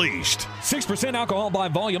Unleashed. 6% alcohol by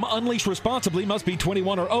volume. Unleashed responsibly. Must be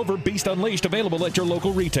 21 or over. Beast Unleashed available at your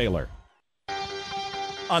local retailer.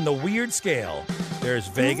 On the weird scale, there's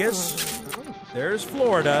Vegas, there's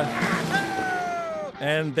Florida,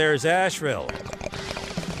 and there's Asheville.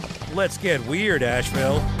 Let's get weird,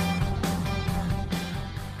 Asheville.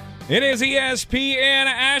 It is ESPN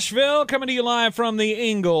Asheville coming to you live from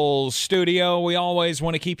the Ingalls studio. We always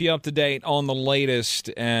want to keep you up to date on the latest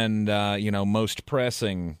and, most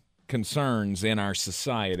pressing concerns in our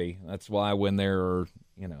society. That's why when there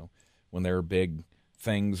are big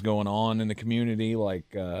things going on in the community,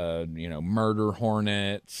 like murder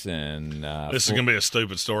hornets and this is gonna be a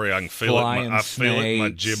stupid story. I can feel it. I feel it in my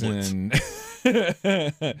giblets.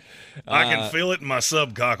 I can feel it in my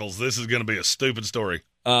subcockles. This is gonna be a stupid story.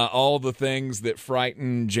 All the things that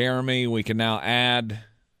frighten Jeremy, we can now add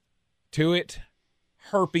to it.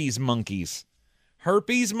 Herpes monkeys.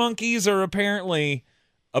 Herpes monkeys are apparently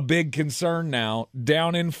a big concern now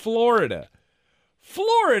down in Florida.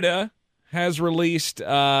 Florida has released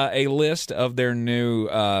a list of their new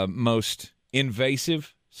most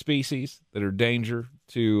invasive species that are danger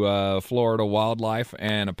to Florida wildlife,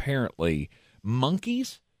 and apparently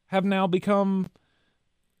monkeys have now become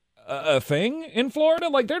a thing in Florida.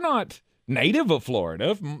 Like, they're not native of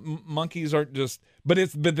Florida. Monkeys aren't just, but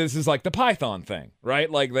this is like the python thing, right?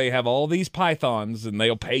 Like, they have all these pythons and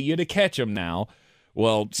they'll pay you to catch them now.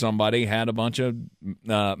 Well, somebody had a bunch of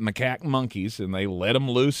macaque monkeys, and they let them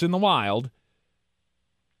loose in the wild,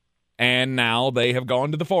 and now they have gone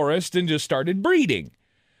to the forest and just started breeding.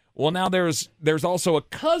 Well, now there's also a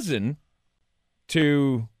cousin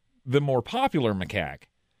to the more popular macaque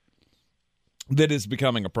that is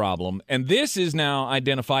becoming a problem, and this is now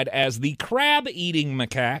identified as the crab-eating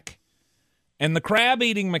macaque. And the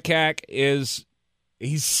crab-eating macaque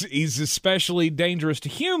he's especially dangerous to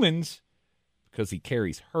humans because he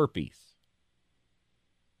carries herpes.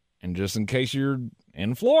 And just in case you're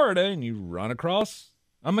in Florida and you run across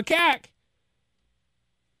a macaque,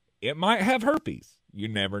 it might have herpes. You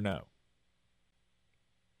never know.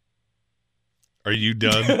 Are you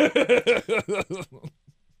done?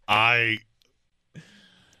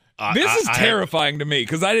 This is terrifying to me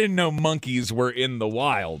because I didn't know monkeys were in the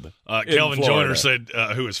wild. Kelvin Joyner said,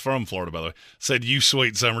 who is from Florida, by the way, said, "You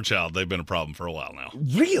sweet summer child." They've been a problem for a while now.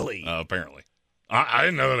 Really? Apparently. I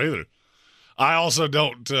didn't know that either. I also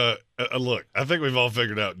don't look. I think we've all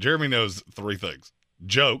figured out. Jeremy knows 3 things: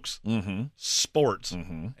 jokes, sports,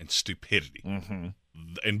 and stupidity,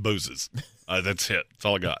 and boozes. That's it. That's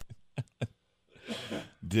all I got.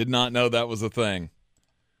 Did not know that was a thing.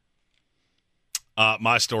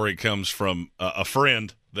 My story comes from a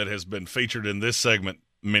friend that has been featured in this segment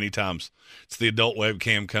many times. It's the adult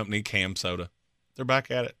webcam company, Cam Soda. They're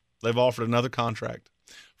back at it. They've offered another contract.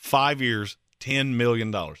 5 years, $10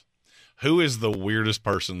 million. Who is the weirdest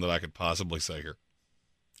person that I could possibly say here?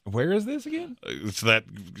 Where is this again? It's that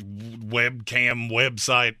webcam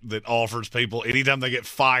website that offers people, anytime they get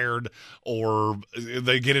fired or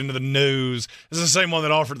they get into the news. It's the same one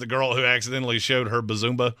that offered the girl who accidentally showed her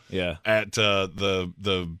bazumba at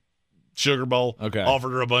the Sugar Bowl. Okay.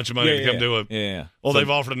 Offered her a bunch of money to come do it. Yeah. Well, they've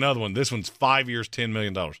offered another one. This one's 5 years, $10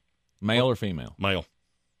 million. Male or female? Male.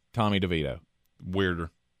 Tommy DeVito.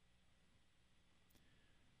 Weirder.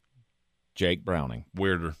 Jake Browning.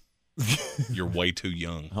 Weirder. You're way too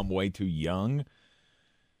young. I'm way too young?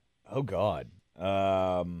 Oh, God.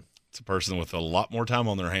 It's a person with a lot more time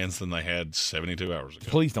on their hands than they had 72 hours ago.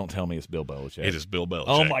 Please don't tell me it's Bill Belichick. It is Bill Belichick.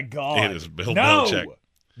 Oh, my God. It is Bill Belichick.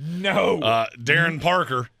 No. Darren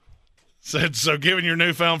Parker said, "So given your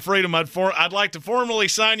newfound freedom, I'd like to formally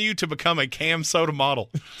sign you to become a Cam Soda model.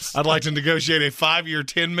 I'd like to negotiate a 5-year,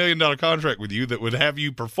 $10 million contract with you that would have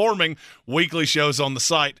you performing weekly shows on the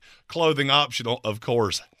site, clothing optional, of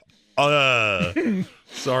course."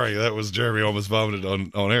 Sorry, that was Jeremy almost vomited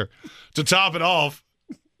on air. To top it off,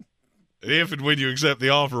 if and when you accept the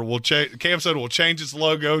offer, Cam Soda will change its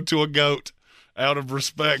logo to a goat out of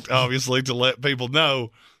respect, obviously, to let people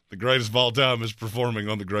know the greatest of all time is performing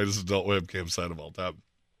on the greatest adult webcam site of all time.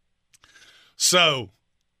 So,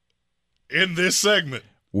 in this segment,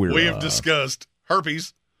 we have discussed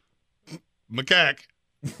herpes, macaque,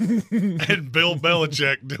 and Bill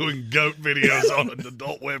Belichick doing goat videos on an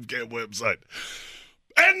adult webcam website.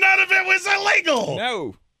 And none of it was illegal.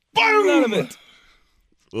 No. Boom. None of it.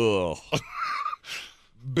 Ugh.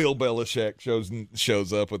 Bill Belichick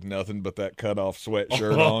shows up with nothing but that cutoff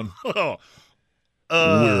sweatshirt on.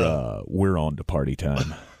 We're on to party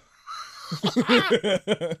time.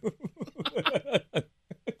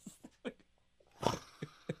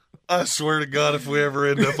 I swear to God, if we ever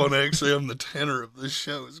end up on XM, the tenor of this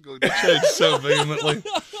show is going to change so vehemently.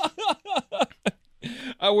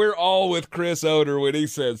 We're all with Chris Oder when he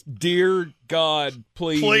says, "Dear God,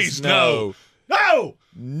 please no. No!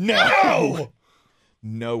 No!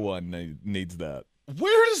 No one needs that."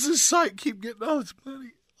 Where does this site keep getting all this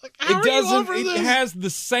money? Like, how It doesn't. are you over It this? has the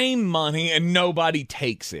same money and nobody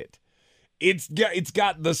takes it. It's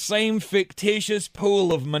got the same fictitious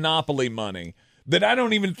pool of Monopoly money that I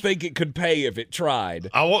don't even think it could pay if it tried.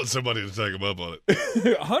 I want somebody to take him up on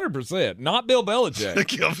it. 100%. Not Bill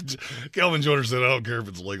Belichick. Calvin Joyner said, "I don't care if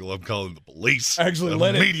it's legal. I'm calling the police Actually,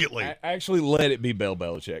 immediately." let it be Bill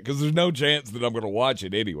Belichick because there's no chance that I'm going to watch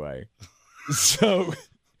it anyway. So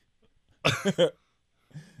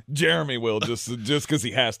Jeremy will just because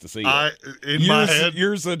he has to see it.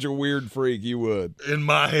 You're such a weird freak. You would. In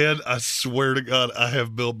my head, I swear to God, I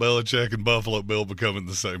have Bill Belichick and Buffalo Bill becoming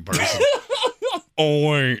the same person.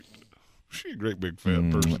 Oh, wait. She's a great big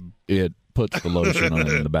fat person. It puts the lotion on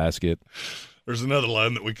in the basket. There's another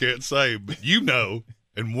line that we can't say, but you know,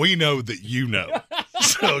 and we know that you know.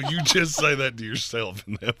 So you just say that to yourself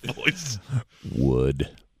in that voice. Would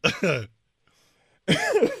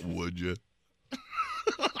you?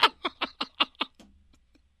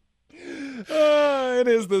 It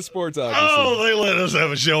is the Sportsocracy. Oh, they let us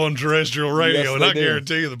have a show on terrestrial radio, Yes, and they I do.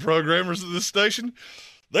 guarantee you the programmers of this station,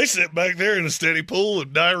 they sit back there in a steady pool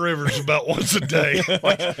of Dye Rivers about once a day.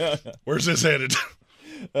 Like, where's this headed?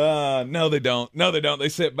 No, they don't. No, they don't. They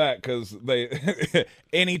sit back because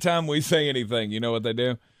anytime we say anything, you know what they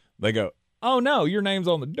do? They go, "Oh, no, your name's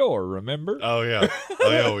on the door, remember?" Oh, yeah.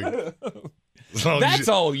 That's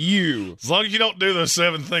all you. As long as you don't do those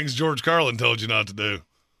 7 things George Carlin told you not to do.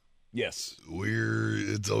 Yes.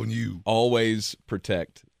 It's on you. Always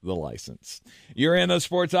protect the license. You're in the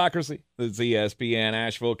Sportsocracy. It's ESPN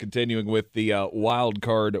Asheville, continuing with the wild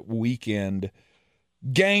card weekend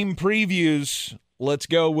game previews. Let's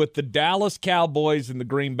go with the Dallas Cowboys and the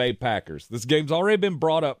Green Bay Packers. This game's already been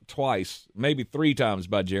brought up twice, maybe 3 times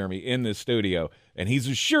by Jeremy in this studio, and he's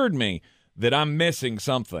assured me that I'm missing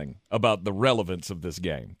something about the relevance of this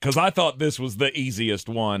game because I thought this was the easiest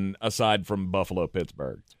one aside from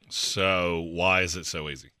Buffalo-Pittsburgh. So why is it so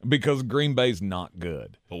easy? Because Green Bay's not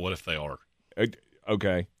good. But what if they are?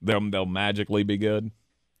 Okay, they'll magically be good.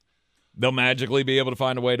 They'll magically be able to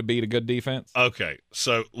find a way to beat a good defense. Okay,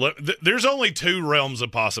 so there's only 2 realms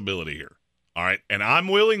of possibility here. All right, and I'm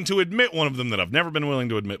willing to admit one of them that I've never been willing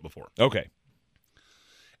to admit before. Okay.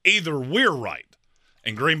 Either we're right,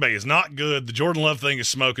 and Green Bay is not good, the Jordan Love thing is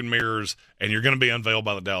smoke and mirrors, and you're going to be unveiled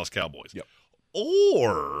by the Dallas Cowboys. Yep.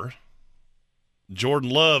 Or Jordan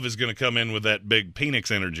Love is going to come in with that big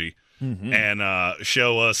Penix energy and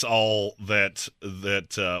show us all that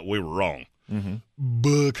we were wrong.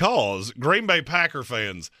 Because Green Bay Packer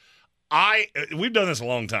fans, we've done this a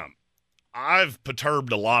long time. I've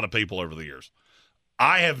perturbed a lot of people over the years.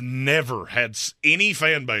 I have never had any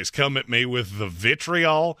fan base come at me with the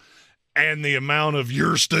vitriol and the amount of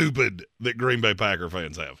 "you're stupid" that Green Bay Packer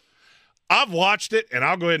fans have. I've watched it, and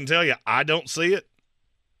I'll go ahead and tell you, I don't see it.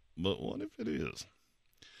 But what if it is?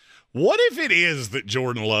 What if it is that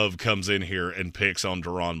Jordan Love comes in here and picks on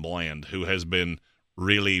Deron Bland, who has been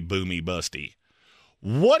really boomy busty?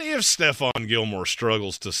 What if Stephon Gilmore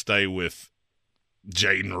struggles to stay with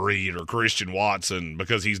Jaden Reed or Christian Watson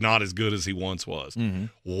because he's not as good as he once was?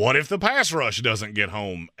 What if the pass rush doesn't get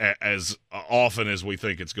home as often as we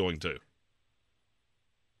think it's going to?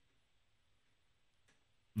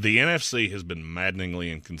 The NFC has been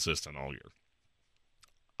maddeningly inconsistent all year.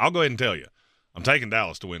 I'll go ahead and tell you, I'm taking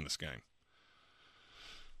Dallas to win this game.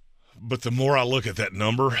 But the more I look at that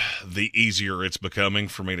number, the easier it's becoming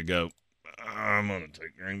for me to go, I'm going to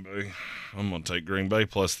take Green Bay. I'm going to take Green Bay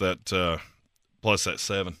plus that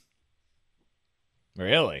 7.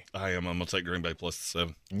 Really? I am. I'm going to take Green Bay plus the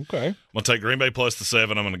 7. Okay. I'm going to take Green Bay plus the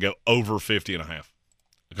 7. I'm going to go over 50.5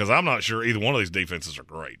 because I'm not sure either one of these defenses are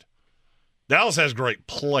great. Dallas has great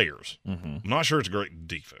players. I'm not sure it's a great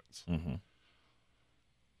defense.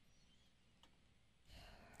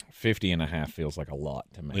 50.5 feels like a lot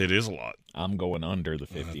to me. It is a lot. I'm going under the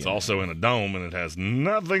 50. It's also in a dome, and it has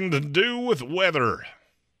nothing to do with weather.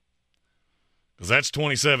 Because that's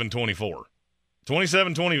 27-24.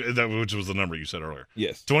 27-20, which was the number you said earlier.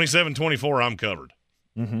 Yes. 27-24, I'm covered.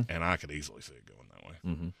 And I could easily see it going that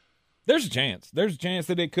way. There's a chance. There's a chance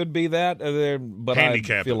that it could be that, but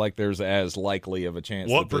Handicap I feel like there's as likely of a chance.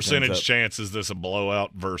 What percentage chance is this a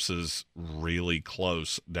blowout versus really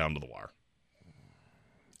close down to the wire?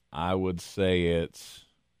 I would say it's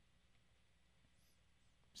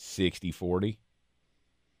 60-40.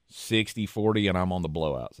 60-40, and I'm on the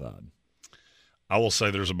blowout side. I will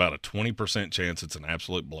say there's about a 20% chance it's an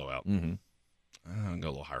absolute blowout. Mm-hmm. I'll go a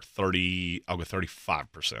little higher. I'll go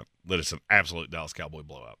 35% that it's an absolute Dallas Cowboy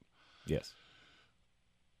blowout. Yes.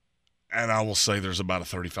 And I will say there's about a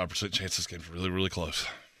 35% chance this game's really, really close.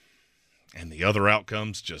 And the other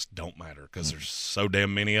outcomes just don't matter because there's so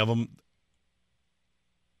damn many of them.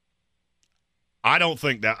 I don't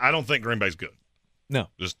think Green Bay's good. No.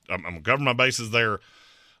 I'm going to cover my bases there.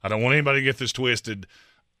 I don't want anybody to get this twisted.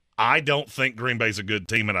 I don't think Green Bay's a good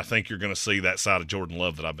team, and I think you're going to see that side of Jordan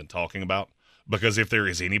Love that I've been talking about. Because if there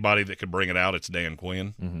is anybody that could bring it out, it's Dan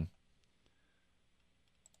Quinn. Mm-hmm.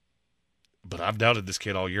 But I've doubted this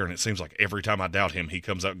kid all year, and it seems like every time I doubt him, he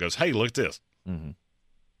comes out and goes, hey, look at this. Mm-hmm.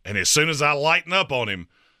 And as soon as I lighten up on him,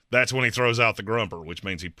 that's when he throws out the grumper, which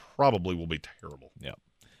means he probably will be terrible.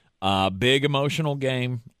 Yep. Big emotional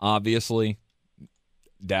game, obviously.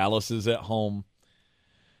 Dallas is at home.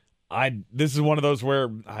 This is one of those where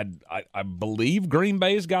I believe Green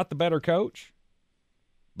Bay's got the better coach,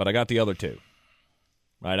 but I got the other two.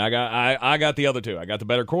 Right? I got the other two. I got the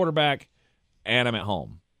better quarterback, and I'm at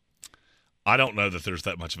home. I don't know that there's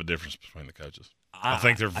that much of a difference between the coaches. I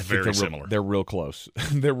think they're very similar. They're real close.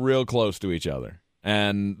 They're real close to each other,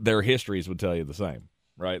 and their histories would tell you the same.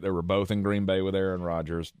 Right? They were both in Green Bay with Aaron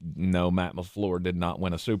Rodgers. No, Matt LaFleur did not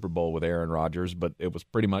win a Super Bowl with Aaron Rodgers, but it was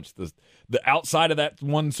pretty much the outside of that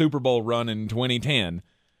one Super Bowl run in 2010,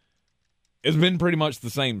 it's been pretty much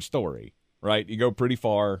the same story, right? You go pretty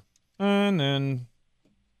far and then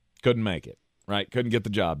couldn't make it, right? Couldn't get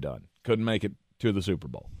the job done. Couldn't make it to the Super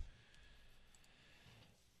Bowl.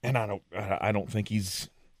 And I don't think he's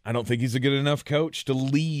a good enough coach to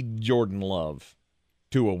lead Jordan Love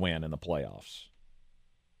to a win in the playoffs.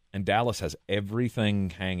 And Dallas has everything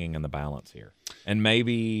hanging in the balance here. And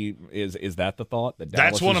maybe is that the thought? That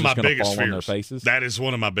Dallas That's one is of my just biggest fall fears. on their faces? That is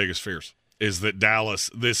one of my biggest fears, is that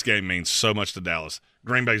this game means so much to Dallas.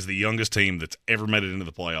 Green Bay's the youngest team that's ever made it into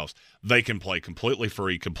the playoffs. They can play completely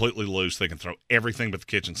free, completely loose. They can throw everything but the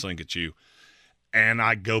kitchen sink at you. And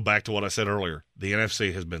I go back to what I said earlier. The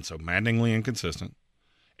NFC has been so maddeningly inconsistent.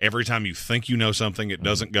 Every time you think you know something, it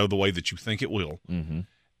doesn't go the way that you think it will. Mm-hmm.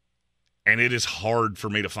 And it is hard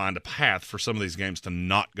for me to find a path for some of these games to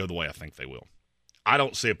not go the way I think they will. I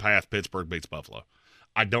don't see a path Pittsburgh beats Buffalo.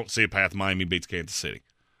 I don't see a path Miami beats Kansas City.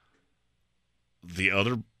 The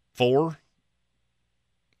other four,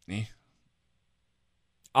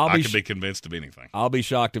 I could be convinced of anything. I'll be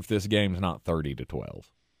shocked if this game's not 30-12.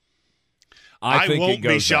 I think won't it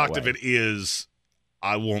goes be shocked that way. if it is.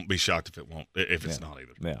 I won't be shocked if it won't. If it's not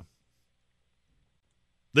either. Yeah.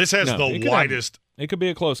 This has the widest. It could be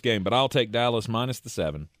a close game, but I'll take Dallas minus the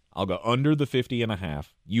 7. I'll go under the 50.5.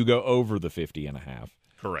 You go over the 50.5.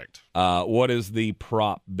 Correct. What is the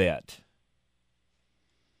prop bet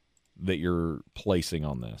that you're placing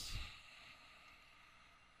on this?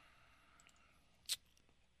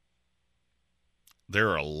 There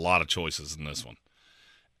are a lot of choices in this one.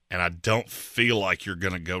 And I don't feel like you're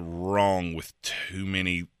going to go wrong with too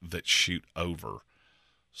many that shoot over.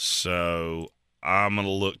 So I'm going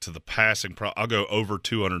to look to the passing prop. I'll go over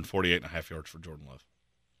 248.5 yards for Jordan Love.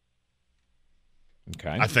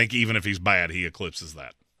 Okay. I think even if he's bad, he eclipses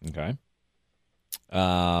that. Okay.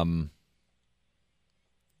 You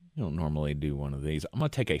don't normally do one of these. I'm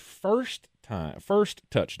going to take a first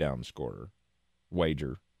touchdown scorer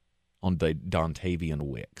wager on Dontavian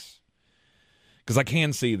Wicks. Because I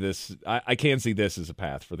can see this. I can see this as a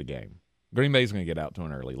path for the game. Green Bay's going to get out to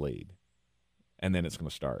an early lead, and then it's going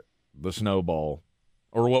to start. The snowball,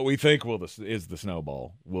 or what we think is the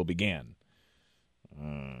snowball, will begin,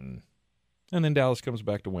 and then Dallas comes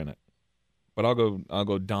back to win it. But I'll go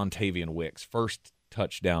Dontavian Wicks, first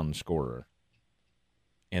touchdown scorer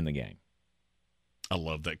in the game. I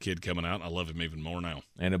love that kid coming out. I love him even more now.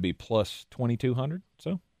 And it'll be plus 2,200.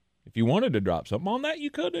 So if you wanted to drop something on that, you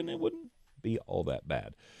could, and it wouldn't be all that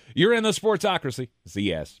bad. You're in the Sportsocracy.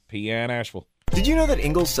 ZSPN Asheville. Did you know that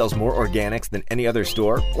Ingles sells more organics than any other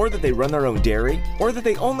store? Or that they run their own dairy? Or that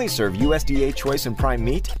they only serve USDA choice and prime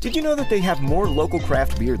meat? Did you know that they have more local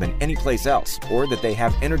craft beer than any place else? Or that they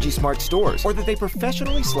have Energy Smart stores? Or that they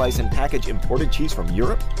professionally slice and package imported cheese from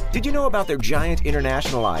Europe? Did you know about their giant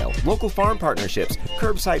international aisle, local farm partnerships,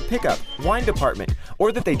 curbside pickup, wine department?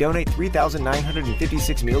 Or that they donate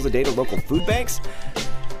 3,956 meals a day to local food banks?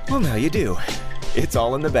 Well, now you do. It's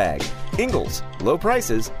all in the bag. Ingalls, low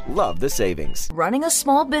prices, love the savings. Running a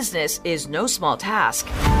small business is no small task.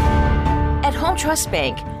 At Home Trust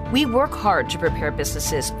Bank, we work hard to prepare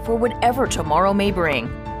businesses for whatever tomorrow may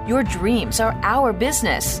bring. Your dreams are our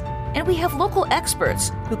business, and we have local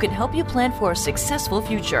experts who can help you plan for a successful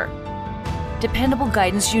future. Dependable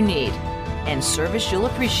guidance you need and service you'll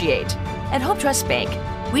appreciate. At Home Trust Bank,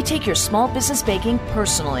 we take your small business banking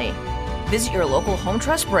personally. Visit your local Home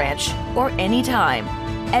Trust branch or anytime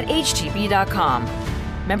at htb.com.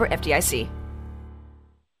 Member FDIC.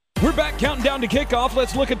 We're back counting down to kickoff.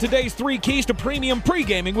 Let's look at today's 3 keys to premium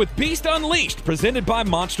pre-gaming with Beast Unleashed, presented by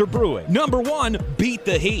Monster Brewing. Number 1, beat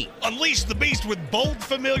the heat. Unleash the beast with bold,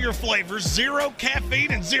 familiar flavors, 0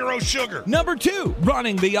 caffeine, and 0 sugar. Number 2,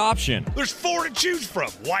 running the option. There's 4 to choose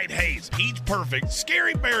from: White Haze, Peach Perfect,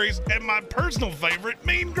 Scary Berries, and my personal favorite,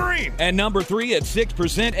 Mean Green. And number 3, at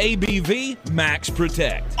 6% ABV, Max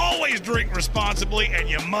Protect. Always drink responsibly, and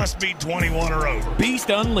you must be 21 or over.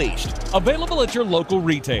 Beast Unleashed, available at your local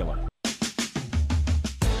retailer.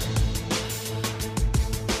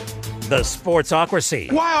 The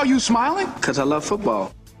Sportsocracy. Why are you smiling? Because I love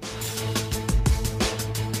football.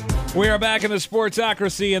 We are back in the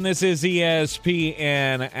Sportsocracy, and this is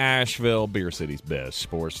ESPN Asheville, Beer City's best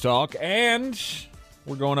sports talk. And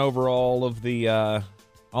we're going over all of the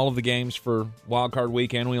games for Wild Card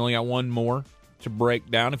Weekend. We only got one more to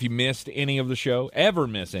break down. If you missed any of the show, ever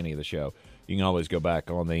miss any of the show, you can always go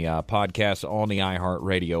back on the podcast on the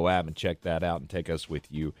iHeartRadio app and check that out and take us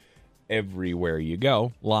with you everywhere you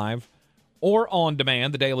go, live or on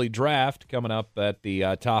demand. The Daily Draft coming up at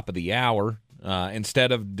the top of the hour.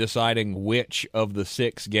 Instead of deciding which of the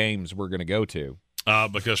 6 games we're going to go to,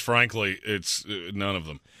 because frankly, it's none of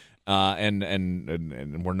them.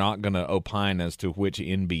 And we're not going to opine as to which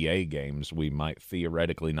NBA games we might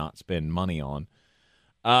theoretically not spend money on.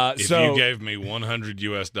 If you gave me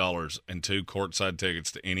 $100 and 2 courtside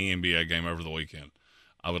tickets to any NBA game over the weekend,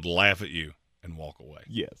 I would laugh at you and walk away.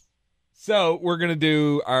 Yes. So we're going to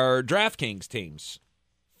do our DraftKings teams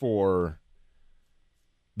for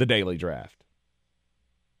the Daily Draft.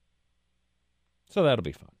 So that'll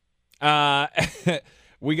be fun.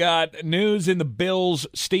 We got news in the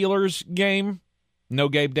Bills-Steelers game. No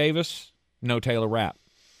Gabe Davis, no Taylor Rapp.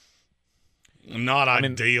 Not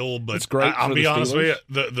ideal, but it's great. I'll be honest with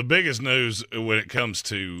you. The biggest news when it comes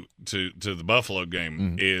to the Buffalo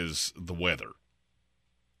game is the weather.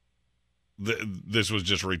 This was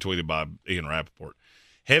just retweeted by Ian Rappaport.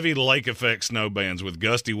 Heavy lake effect snow bands with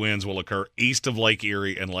gusty winds will occur east of Lake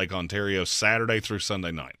Erie and Lake Ontario Saturday through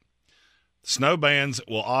Sunday night. Snow bands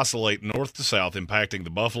will oscillate north to south, impacting the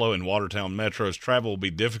Buffalo and Watertown metros. Travel will be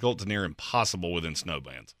difficult to near impossible within snow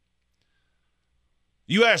bands.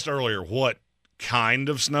 You asked earlier what kind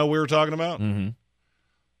of snow we were talking about. Mm-hmm.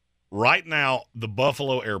 Right now, the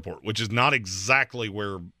Buffalo airport, which is not exactly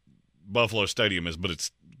where Buffalo Stadium is, but it's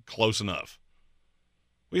close enough.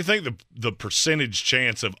 What do you think the percentage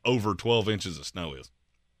chance of over 12 inches of snow is?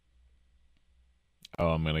 Oh,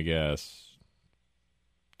 I'm going to guess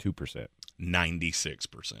 2%.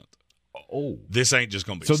 96%. Oh. This ain't just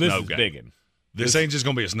going to be a snow game. So this is biggin'. This ain't just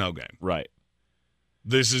going to be a snow game. Right.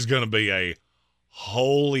 This is going to be a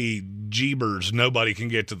holy jeebers, nobody can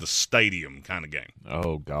get to the stadium kind of game.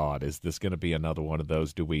 Oh, God. Is this going to be another one of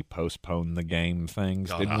those do we postpone the game things?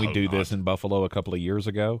 God, Didn't we do this in Buffalo a couple of years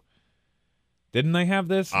ago? Didn't they have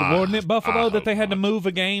this? Wasn't it Buffalo that they had to move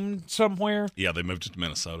a game somewhere? Yeah, they moved it to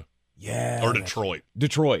Minnesota. Yeah. Or Detroit.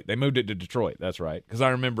 Detroit. They moved it to Detroit. That's right. Because I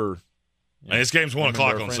remember. And this game's 1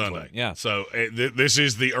 o'clock on Sunday. Went. Yeah. So this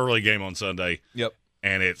is the early game on Sunday. Yep.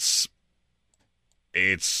 And it's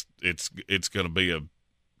going to be a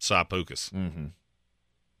Saipukas. Mm-hmm.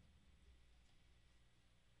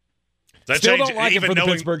 That Still change, don't like even it for knowing,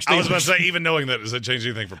 the Pittsburgh Steelers. I was about to say, even knowing that, does it change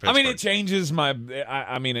anything for Pittsburgh? I mean, it changes my.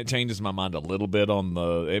 It changes my mind a little bit on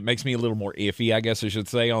the. It makes me a little more iffy, I guess I should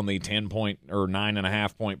say, on the 10-point or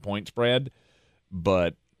 9.5 point spread.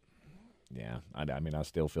 But yeah, I mean, I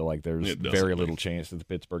still feel like there's very little chance that the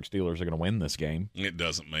Pittsburgh Steelers are going to win this game. It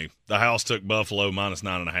doesn't mean the house took Buffalo minus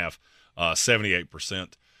 9.5,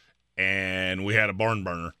 78%, and we had a barn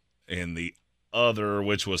burner in the other,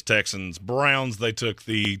 which was Texans Browns. They took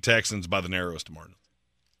the Texans by the narrowest margin.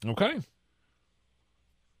 Okay.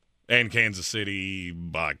 And Kansas City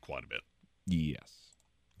by quite a bit. Yes.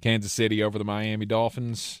 Kansas City over the Miami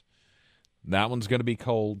Dolphins. That one's going to be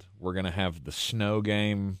cold. We're going to have the snow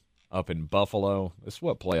game up in Buffalo. This is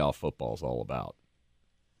what playoff football is all about.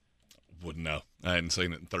 Wouldn't know. I hadn't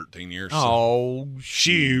seen it in 13 years. Oh, so.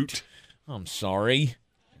 Shoot. I'm sorry.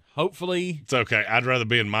 Hopefully. It's okay. I'd rather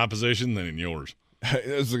be in my position than in yours. I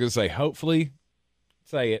was going to say, hopefully,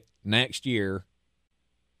 say it, next year,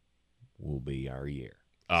 will be our year.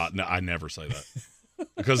 No, I never say that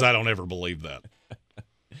because I don't ever believe that.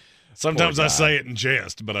 Sometimes I say it in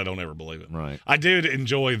jest, but I don't ever believe it. Right. I did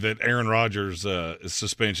enjoy that Aaron Rodgers'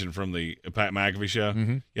 suspension from the Pat McAfee show.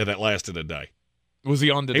 Mm-hmm. Yeah, that lasted a day. Was he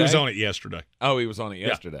on today? He was on it yesterday. Oh, he was on it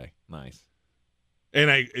yesterday. Yeah. Nice.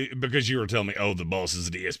 And because you were telling me, the bosses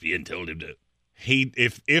at ESPN told him to.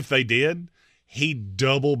 If they did, he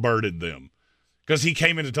double birded them because he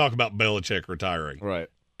came in to talk about Belichick retiring. Right.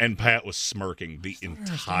 And Pat was smirking the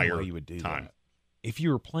entire you would do time. That. If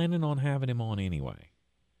you were planning on having him on anyway,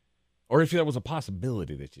 or if there was a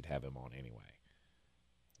possibility that you'd have him on anyway,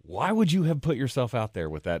 why would you have put yourself out there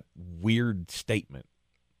with that weird statement?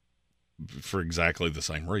 For exactly the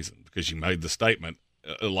same reason, because you made the statement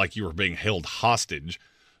like you were being held hostage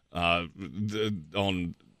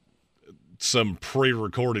on some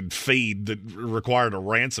pre-recorded feed that required a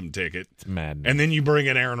ransom ticket. It's madness. And then you bring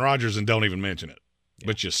in Aaron Rodgers and don't even mention it,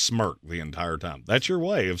 but you smirk the entire time. That's your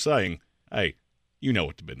way of saying, hey, you know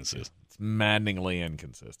what the business is. It's maddeningly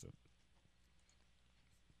inconsistent.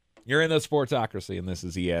 You're in the Sportsocracy, and this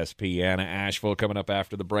is ESPN Asheville coming up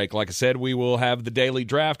after the break. Like I said, we will have the daily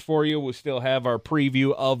draft for you. We'll still have our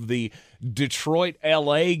preview of the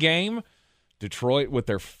Detroit-LA game. Detroit with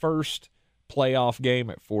their first playoff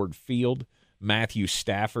game at Ford Field. Matthew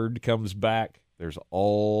Stafford comes back. There's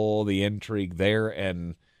all the intrigue there,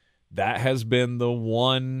 and that has been the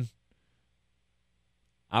one,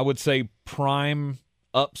 I would say, prime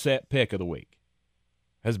upset pick of the week.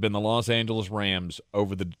 Has been the Los Angeles Rams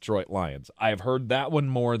over the Detroit Lions. I've heard that one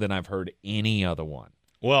more than I've heard any other one.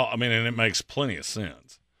 Well, I mean, and it makes plenty of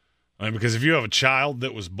sense. I mean, because if you have a child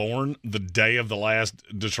that was born the day of the last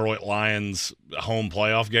Detroit Lions home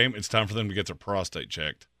playoff game, it's time for them to get their prostate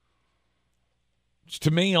checked. Which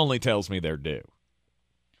to me only tells me they're due.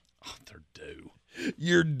 Oh, they're due.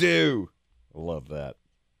 You're due. I love that.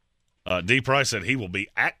 D. Price said he will be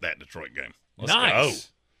at that Detroit game. Let's nice. go.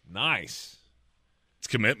 Nice. It's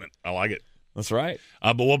commitment. I like it. That's right.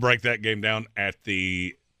 But we'll break that game down at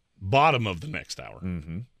the bottom of the next hour.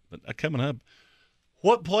 Mm-hmm. But coming up,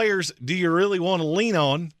 what players do you really want to lean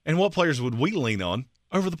on, and what players would we lean on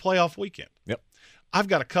over the playoff weekend? Yep. I've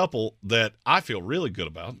got a couple that I feel really good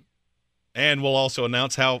about, and we'll also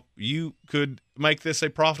announce how you could make this a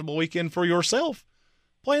profitable weekend for yourself,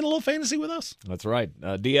 playing a little fantasy with us. That's right.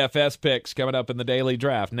 DFS picks coming up in the daily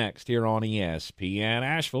draft next here on ESPN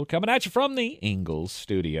Asheville, coming at you from the Ingles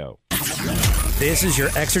studio. This is your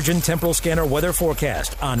Exergen Temporal Scanner weather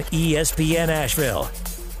forecast on ESPN Asheville.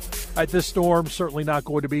 This storm certainly not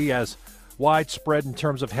going to be as widespread in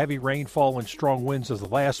terms of heavy rainfall and strong winds as the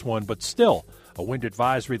last one, but still a wind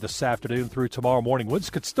advisory this afternoon through tomorrow morning. Winds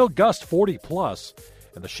could still gust 40+.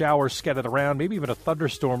 And the showers scattered around, maybe even a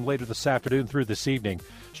thunderstorm later this afternoon through this evening.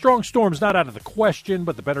 Strong storms not out of the question,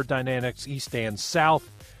 but the better dynamics east and south.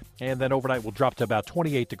 And then overnight will drop to about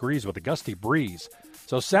 28 degrees with a gusty breeze.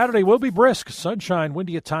 So Saturday will be brisk. Sunshine,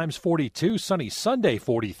 windy at times 42. Sunny Sunday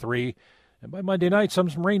 43. And by Monday night, some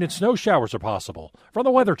rain and snow showers are possible. From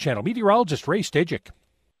the Weather Channel, meteorologist Ray Stajic.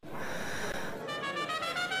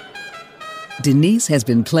 Denise has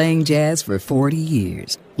been playing jazz for 40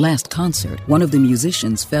 years. Last concert, one of the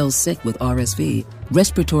musicians fell sick with RSV.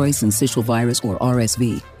 Respiratory syncytial virus, or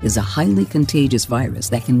RSV, is a highly contagious virus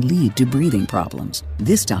that can lead to breathing problems.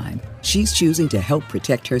 This time, she's choosing to help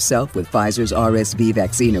protect herself with Pfizer's RSV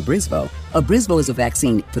vaccine, Abrysvo. Abrysvo is a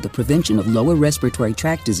vaccine for the prevention of lower respiratory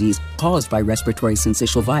tract disease caused by respiratory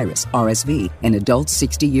syncytial virus, RSV, in adults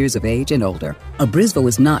 60 years of age and older. Abrysvo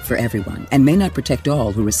is not for everyone and may not protect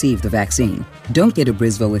all who receive the vaccine. Don't get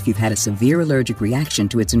Abrysvo if you've had a severe allergic reaction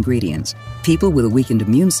to its ingredients. People with a weakened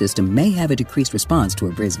immune system may have a decreased response to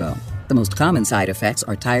Abrysvo. The most common side effects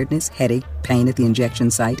are tiredness, headache, pain at the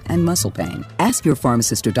injection site, and muscle pain. Ask your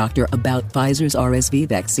pharmacist or doctor about Pfizer's RSV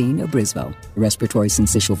vaccine, Abrysvo, respiratory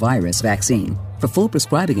syncytial virus vaccine. For full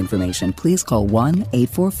prescribing information, please call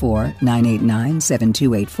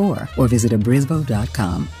 1-844-989-7284 or visit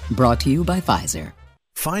abrysvo.com. Brought to you by Pfizer.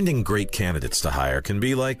 Finding great candidates to hire can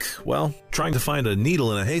be like, well, trying to find a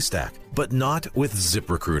needle in a haystack, but not with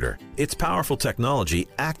ZipRecruiter. Its powerful technology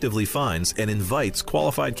actively finds and invites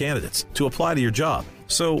qualified candidates to apply to your job.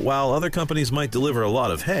 So while other companies might deliver a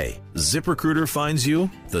lot of hay, ZipRecruiter finds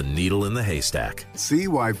you the needle in the haystack. See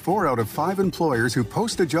why 4 out of 5 employers who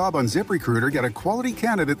post a job on ZipRecruiter get a quality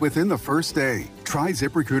candidate within the first day. Try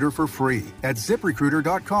ZipRecruiter for free at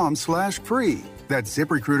ZipRecruiter.com/free. That's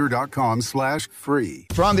ZipRecruiter.com/free.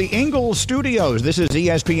 From the Ingles studios, this is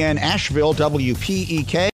ESPN Asheville,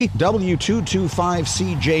 WPEK,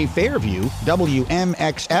 W225CJ Fairview,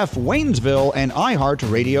 WMXF Waynesville, and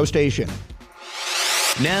iHeart radio station.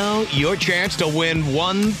 Now, your chance to win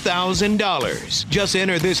 $1,000. Just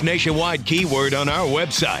enter this nationwide keyword on our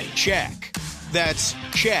website, check. That's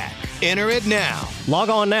check. Enter it now. Log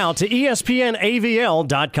on now to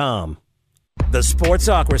ESPNAVL.com. The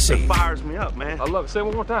Sportsocracy. It fires me up, man. I love it. Say it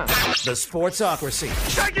one more time. The Sportsocracy.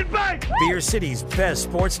 Shake it back! Beer City's best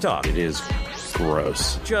sports talk. It is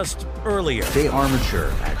gross. Just earlier. They are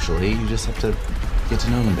mature, actually. You just have to get to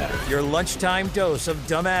know them better. Your lunchtime dose of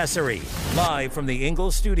dumbassery. Live from the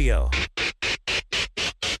Ingalls studio.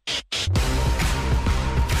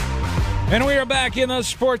 And we are back in the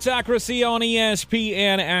Sportsocracy on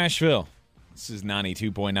ESPN Asheville. This is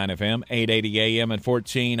 92.9 FM, 880 AM and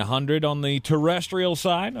 1400 on the terrestrial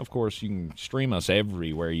side. Of course, you can stream us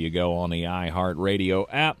everywhere you go on the iHeartRadio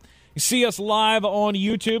app. You see us live on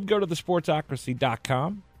YouTube. Go to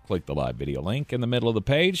thesportsocracy.com. Click the live video link in the middle of the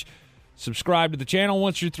page. Subscribe to the channel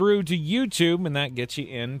once you're through to YouTube, and that gets you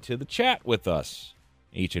into the chat with us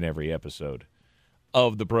each and every episode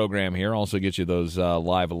of the program here. Also gets you those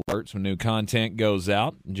live alerts when new content goes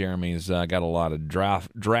out. Jeremy's got a lot of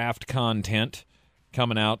draft content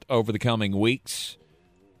coming out over the coming weeks.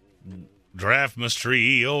 Draft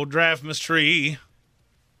mystery, oh draft mystery.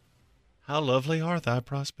 How lovely are thy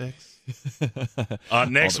prospects?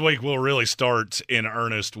 Next week we'll really start in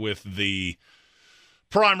earnest with the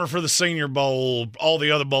primer for the Senior Bowl, all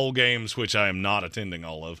the other bowl games, which I am not attending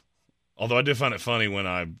all of. Although I did find it funny when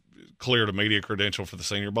I cleared a media credential for the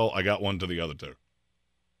Senior Bowl, I got one to the other two.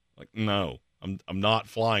 Like, no, I'm not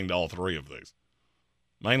flying to all three of these.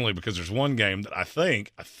 Mainly because there's one game that I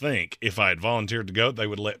think if I had volunteered to go, they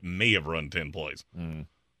would let me have run 10 plays.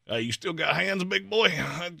 You still got hands, big boy.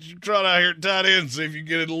 You try it out here at tight end and see if you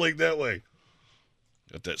get it to leak that way.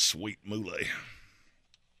 Got that sweet muley.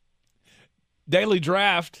 Daily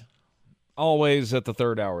Draft, always at the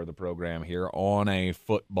third hour of the program here on a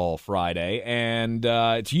football Friday, and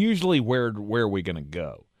it's usually where are we going to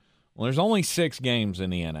go? Well, there's only 6 games in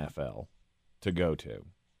the NFL to go to,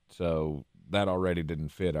 so that already didn't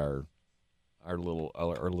fit our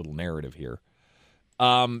little narrative here.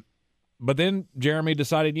 But then Jeremy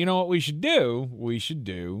decided, you know what we should do? We should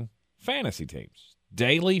do fantasy teams,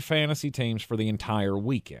 daily fantasy teams for the entire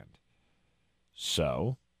weekend.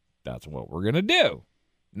 So that's what we're going to do.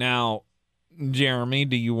 Now, Jeremy,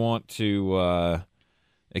 do you want to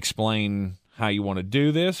explain how you want to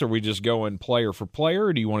do this? Are we just going player for player,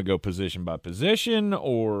 or do you want to go position by position,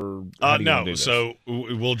 or no? So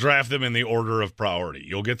we'll draft them in the order of priority.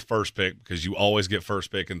 You'll get the first pick because you always get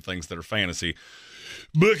first pick in things that are fantasy.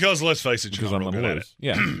 Because let's face it, you're not real good at it.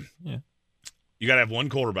 Yeah. Yeah. You got to have one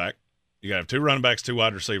quarterback. You got to have 2 running backs, 2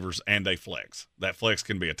 wide receivers, and a flex. That flex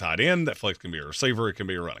can be a tight end. That flex can be a receiver. It can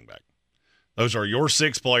be a running back. Those are your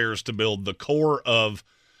 6 players to build the core of.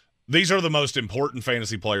 These are the most important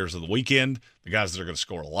fantasy players of the weekend, the guys that are going to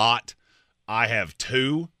score a lot. I have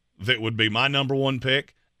 2 that would be my number 1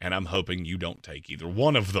 pick, and I'm hoping you don't take either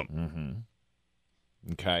one of them.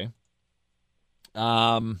 Mm-hmm. Okay.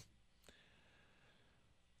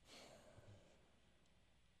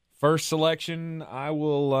 First selection,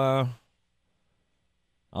 I'll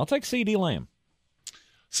take CeeDee Lamb.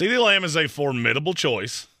 CeeDee Lamb is a formidable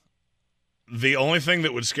choice. The only thing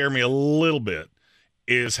that would scare me a little bit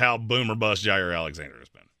is how boom or bust Jair Alexander has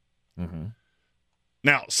been. Mm-hmm.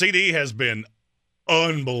 Now, CD has been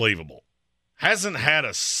unbelievable. Hasn't had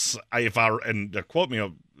correct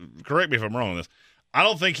me if I'm wrong on this, I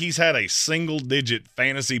don't think he's had a single-digit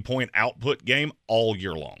fantasy point output game all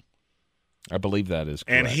year long. I believe that is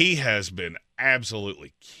correct. And he has been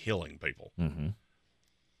absolutely killing people. Mm-hmm.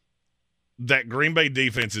 That Green Bay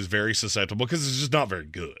defense is very susceptible because it's just not very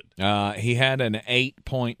good. He had an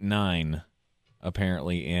 8.9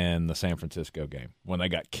 apparently in the San Francisco game when they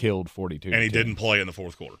got killed 42. And he didn't play in the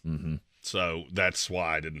fourth quarter. Mm-hmm. So that's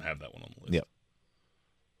why I didn't have that one on the list. Yep.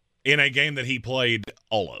 In a game that he played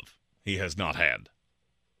all of, he has not had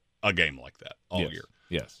a game like that all year.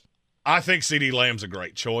 Yes. I think CeeDee Lamb's a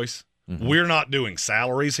great choice. Mm-hmm. We're not doing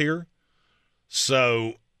salaries here,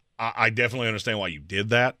 so I definitely understand why you did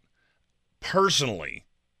that. Personally,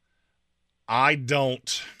 I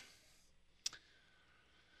don't –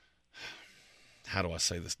 how do I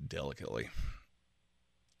say this delicately?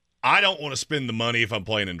 I don't want to spend the money if I'm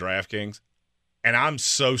playing in DraftKings, and I'm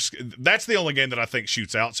so – that's the only game that I think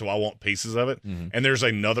shoots out, so I want pieces of it. Mm-hmm. And there's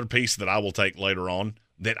another piece that I will take later on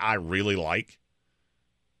that I really like,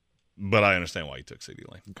 but I understand why you took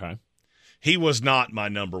CeeDee Lamb. Okay. He was not my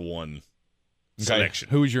number 1 selection.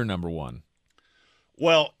 Who's your number 1?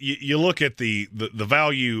 Well, you look at the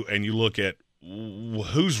value and you look at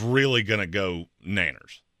who's really going to go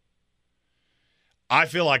nanners. I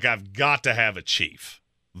feel like I've got to have a Chief.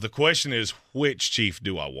 The question is, which Chief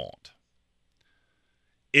do I want?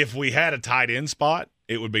 If we had a tight end spot,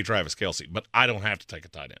 it would be Travis Kelce, but I don't have to take a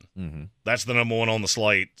tight end. Mm-hmm. That's the number one on the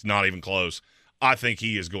slate. It's not even close. I think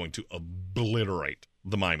he is going to obliterate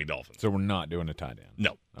the Miami Dolphins. So we're not doing a tight end?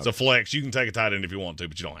 No. Okay. So flex, you can take a tight end if you want to,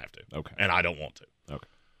 but you don't have to. Okay. And I don't want to. Okay.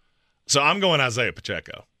 So I'm going Isaiah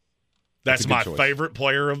Pacheco. That's my favorite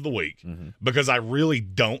player of the week because I really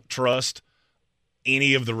don't trust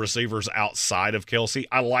any of the receivers outside of Kelce.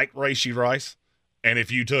 I like Rashee Rice, and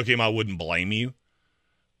if you took him, I wouldn't blame you.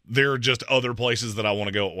 There are just other places that I want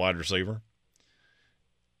to go at wide receiver.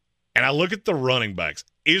 And I look at the running backs.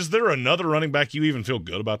 Is there another running back you even feel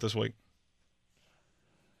good about this week?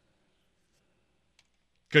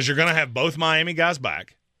 Because you're going to have both Miami guys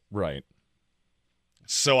back. Right.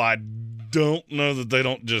 So I don't know that they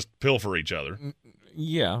don't just pilfer each other.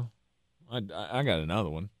 Yeah. I got another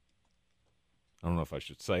one. I don't know if I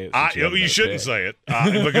should say it. You shouldn't say it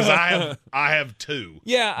because I have two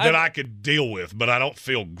that I could deal with, but I don't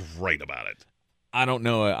feel great about it. I don't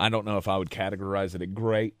know if I would categorize it as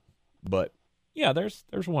great, but yeah, there's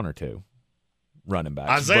one or two running backs.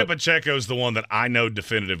 Isaiah Pacheco is the one that I know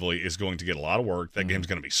definitively is going to get a lot of work. That game's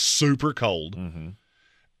going to be super cold. Mm-hmm.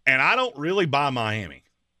 And I don't really buy Miami.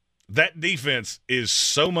 That defense is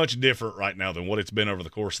so much different right now than what it's been over the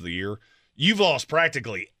course of the year. You've lost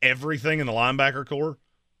practically everything in the linebacker core.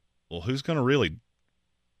 Well, who's going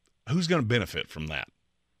to benefit from that?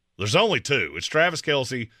 There's only two. It's Travis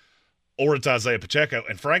Kelce or it's Isaiah Pacheco.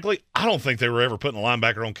 And frankly, I don't think they were ever putting a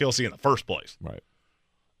linebacker on Kelce in the first place. Right.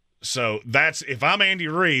 So that's, if I'm Andy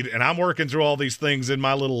Reid and I'm working through all these things in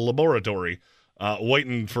my little laboratory,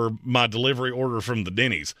 waiting for my delivery order from the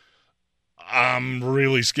Denny's, I'm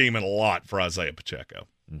really scheming a lot for Isaiah Pacheco.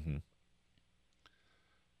 Mm-hmm.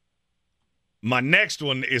 My next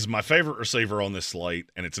one is my favorite receiver on this slate,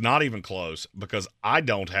 and it's not even close because I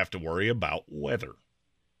don't have to worry about weather.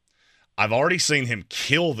 I've already seen him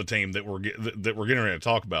kill the team that we're getting ready to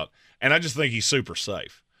talk about, and I just think he's super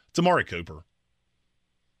safe. It's Amari Cooper.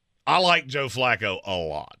 I like Joe Flacco a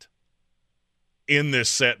lot in this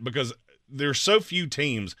set because there's so few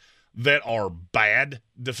teams that are bad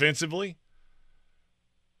defensively.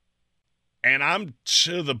 And I'm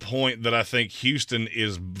to the point that I think Houston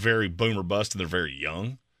is very boom or bust and they're very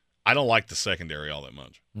young. I don't like the secondary all that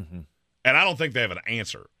much. Mm-hmm. And I don't think they have an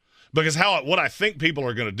answer. Because what I think people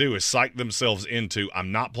are going to do is psych themselves into,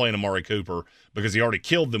 I'm not playing Amari Cooper because he already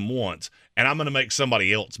killed them once, and I'm going to make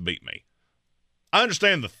somebody else beat me. I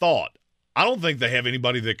understand the thought. I don't think they have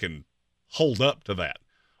anybody that can hold up to that.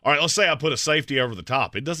 All right, let's say I put a safety over the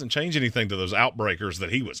top. It doesn't change anything to those outbreakers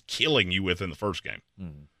that he was killing you with in the first game.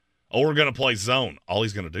 Mm-hmm. Oh, we're going to play zone. All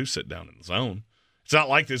he's going to do is sit down in the zone. It's not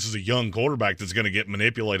like this is a young quarterback that's going to get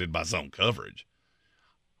manipulated by zone coverage.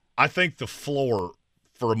 I think the floor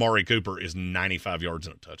for Amari Cooper is 95 yards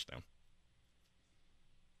and a touchdown.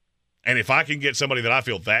 And if I can get somebody that I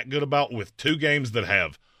feel that good about with two games that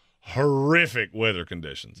have horrific weather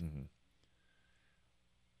conditions,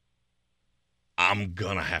 I'm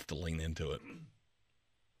going to have to lean into it.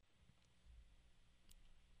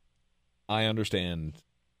 I understand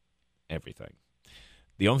everything.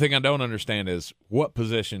 The only thing I don't understand is what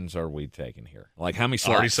positions are we taking here? Like how many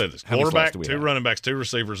slots? I already said this. Quarterback, two running backs, two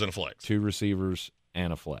receivers, and a flex. Two receivers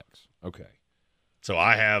and a flex. Okay. So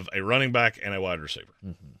I have a running back and a wide receiver.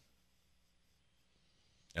 Mm-hmm.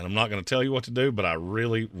 And I'm not going to tell you what to do, but I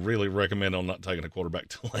really, really recommend on not taking a quarterback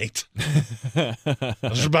too late.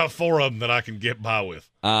 There's about four of them that I can get by with.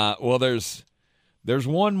 Well, there's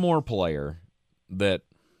one more player that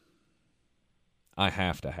I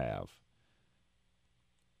have to have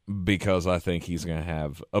because I think he's going to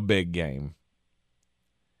have a big game.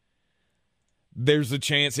 There's a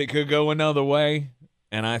chance it could go another way,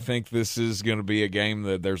 and I think this is going to be a game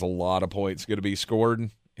that there's a lot of points going to be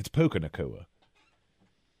scored. It's Puka Nacua.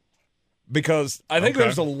 Because I think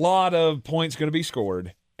there's a lot of points going to be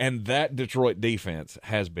scored, and that Detroit defense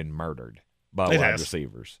has been murdered by wide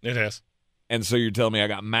receivers. It has. And so you're telling me I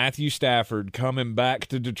got Matthew Stafford coming back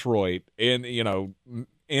to Detroit in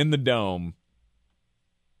the Dome.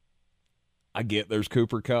 I get there's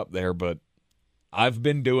Cooper Kupp there, but I've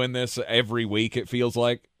been doing this every week, it feels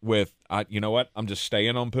like, with, you know what? I'm just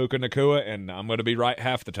staying on Puka Nacua, and I'm going to be right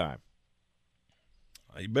half the time.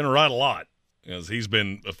 You've been right a lot because he's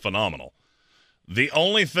been phenomenal. The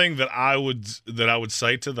only thing that I would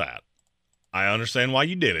say to that, I understand why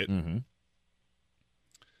you did it. Mm-hmm.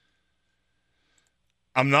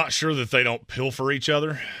 I'm not sure that they don't pilfer each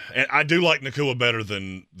other. And I do like Nacua better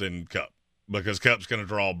than Kupp because Kupp's going to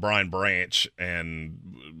draw Brian Branch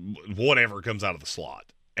and whatever comes out of the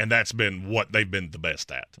slot. And that's been what they've been the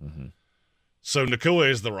best at. Mm-hmm. So Nakua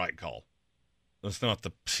is the right call. That's not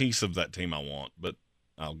the piece of that team I want, but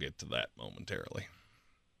I'll get to that momentarily.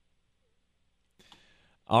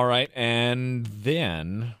 All right, and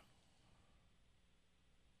then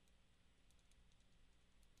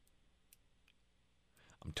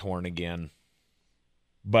I'm torn again,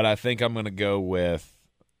 but I think I'm going to go with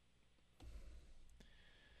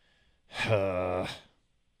I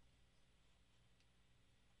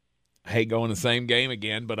hate going the same game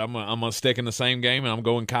again, but I'm going to stick in the same game, and I'm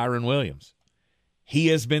going Kyren Williams. He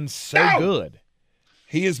has been so good.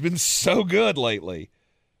 He has been so good lately.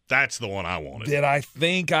 That's the one I wanted. That I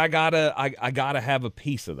think I gotta have a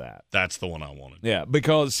piece of that. That's the one I wanted. Yeah,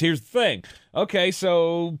 because here's the thing. Okay,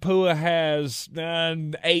 so Pua has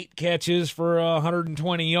 8 catches for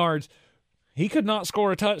 120 yards. He could not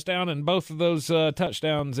score a touchdown, and both of those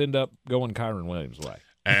touchdowns end up going Kyren Williams' way.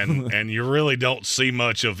 And you really don't see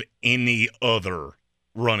much of any other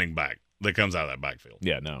running back that comes out of that backfield.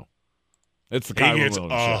 Yeah, no. It's the Kyren Williams show. He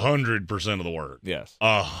gets 100% of the work. Yes.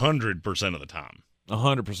 100% of the time.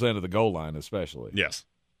 100% of the goal line, especially. Yes.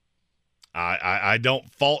 I don't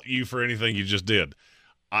fault you for anything you just did,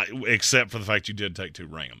 except for the fact you did take 2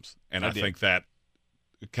 Rams. And I think that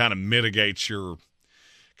kind of mitigates your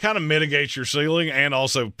ceiling and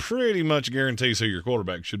also pretty much guarantees who your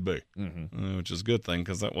quarterback should be, which is a good thing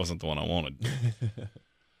because that wasn't the one I wanted.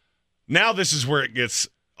 Now this is where it gets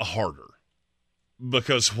harder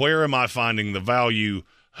because where am I finding the value?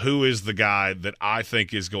 Who is the guy that I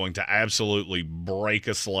think is going to absolutely break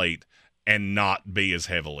a slate and not be as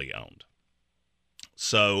heavily owned?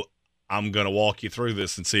 So I'm going to walk you through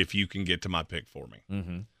this and see if you can get to my pick for me.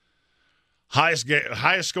 Mm-hmm.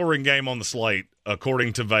 Highest scoring game on the slate,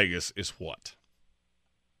 according to Vegas, is what?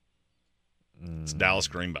 It's Dallas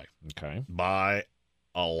Green Bay. Okay. By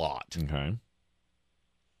a lot. Okay.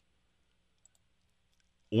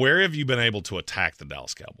 Where have you been able to attack the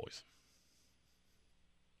Dallas Cowboys?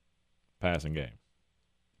 Passing game.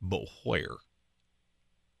 But where?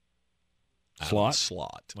 Slot?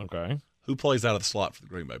 Slot. Okay. Who plays out of the slot for the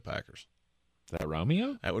Green Bay Packers? Is that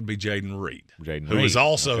Romeo? That would be Jaden Reed. Who is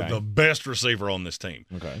also the best receiver on this team.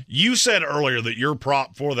 Okay. You said earlier that your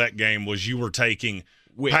prop for that game was you were taking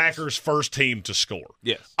Wicks. Packers' first team to score.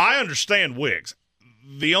 Yes. I understand Wicks.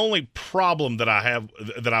 The only problem that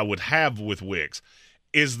I would have with Wicks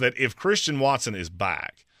is that if Christian Watson is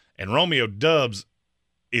back and Romeo Doubs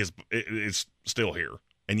is still here,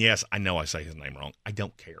 and yes, I know I say his name wrong. I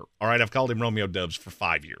don't care. All right, I've called him Romeo Doubs for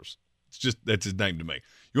 5 years. That's his name to me.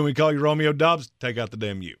 You want me to call you Romeo Doubs? Take out the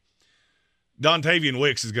damn U. Dontavian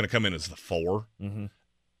Wicks is going to come in as the 4, and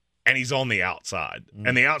he's on the outside.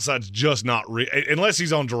 And the outside's just not unless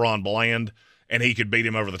he's on Deron Bland, and he could beat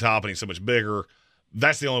him over the top, and he's so much bigger.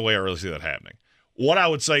 That's the only way I really see that happening. What I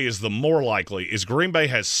would say is the more likely is Green Bay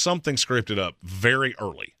has something scripted up very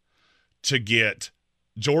early to get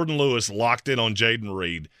Jordan Lewis locked in on Jaden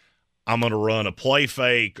Reed. I'm going to run a play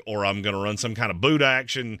fake or I'm going to run some kind of boot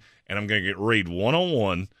action, and I'm going to get Reed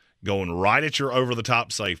one-on-one going right at your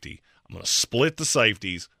over-the-top safety. I'm going to split the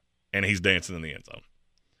safeties, and he's dancing in the end zone.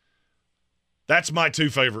 That's my 2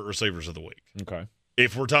 favorite receivers of the week. Okay.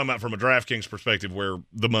 If we're talking about from a DraftKings perspective where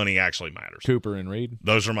the money actually matters. Cooper and Reed.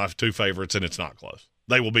 Those are my 2 favorites, and it's not close.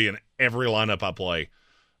 They will be in every lineup I play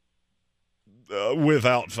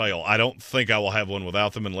without fail. I don't think I will have one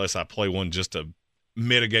without them unless I play one just to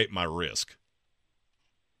mitigate my risk.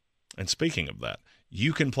 And speaking of that,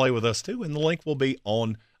 you can play with us too, and the link will be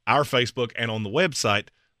on our Facebook and on the website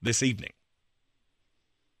this evening.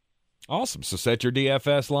 Awesome. So set your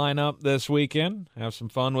DFS lineup this weekend. Have some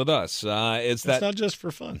fun with us. It's not just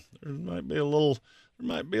for fun. There might be a little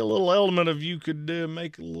element of you could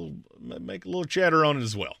make a little chatter on it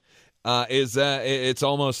as well. It's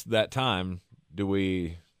almost that time. Do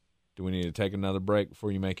we need to take another break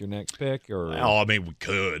before you make your next pick? Or well, I mean, we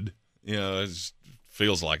could. It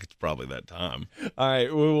feels like it's probably that time. All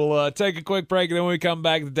right, we will take a quick break, and then when we come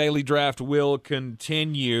back, the Daily Draft will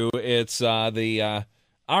continue. It's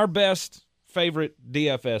our best favorite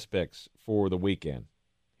DFS picks for the weekend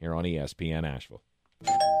here on ESPN Asheville.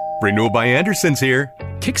 Renewal by Anderson's here.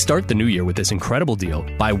 Kickstart the new year with this incredible deal.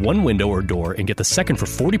 Buy 1 window or door and get the second for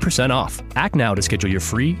 40% off. Act now to schedule your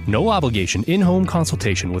free, no-obligation in-home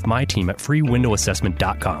consultation with my team at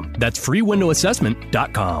freewindowsassessment.com. That's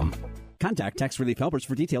freewindowsassessment.com. Contact Tax Relief Helpers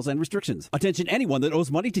for details and restrictions. Attention anyone that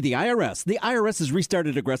owes money to the IRS. The IRS has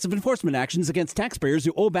restarted aggressive enforcement actions against taxpayers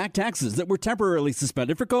who owe back taxes that were temporarily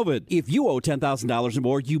suspended for COVID. If you owe $10,000 or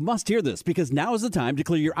more, you must hear this because now is the time to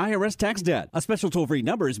clear your IRS tax debt. A special toll-free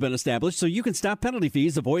number has been established so you can stop penalty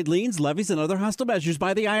fees, avoid liens, levies, and other hostile measures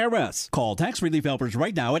by the IRS. Call Tax Relief Helpers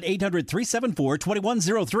right now at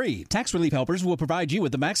 800-374-2103. Tax Relief Helpers will provide you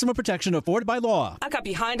with the maximum protection afforded by law. I got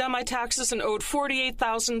behind on my taxes and owed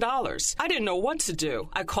 $48,000. I didn't know what to do.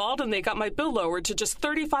 I called and they got my bill lowered to just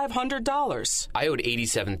 $3,500. I owed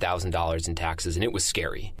 $87,000 in taxes and it was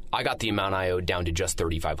scary. I got the amount I owed down to just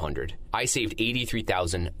 $3,500. I saved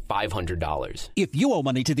 $83,500. If you owe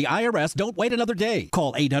money to the IRS, don't wait another day.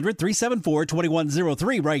 Call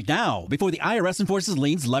 800-374-2103 right now before the IRS enforces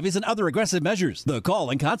liens, levies, and other aggressive measures. The call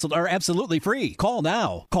and consult are absolutely free. Call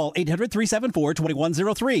now. Call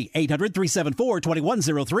 800-374-2103.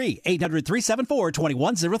 800-374-2103.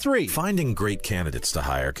 800-374-2103. Finding great candidates to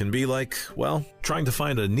hire can be like, well, trying to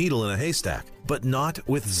find a needle in a haystack. But not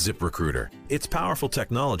with ZipRecruiter. Its powerful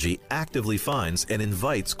technology actively finds and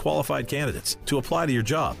invites qualified candidates to apply to your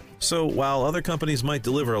job. So while other companies might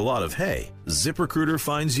deliver a lot of hay, ZipRecruiter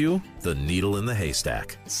finds you the needle in the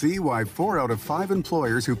haystack. See why 4 out of 5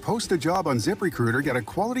 employers who post a job on ZipRecruiter get a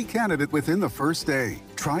quality candidate within the first day.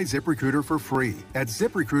 Try ZipRecruiter for free at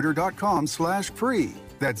ZipRecruiter.com/free.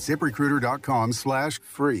 That's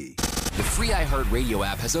ZipRecruiter.com/free. The free iHeartRadio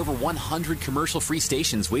app has over 100 commercial-free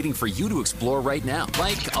stations waiting for you to explore right now.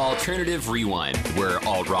 Like Alternative Rewind, where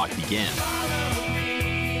alt rock began.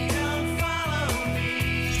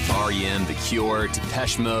 R.E.M., The Cure,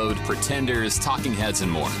 Depeche Mode, Pretenders, Talking Heads,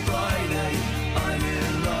 and more.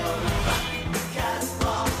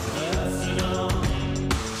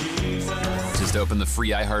 Just open the free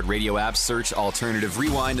iHeartRadio app, search Alternative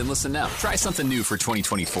Rewind, and listen now. Try something new for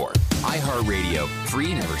 2024. iHeartRadio.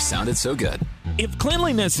 Free never sounded so good. If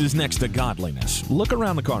cleanliness is next to godliness, look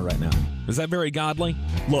around the car right now. Is that very godly?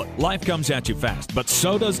 Look, life comes at you fast, but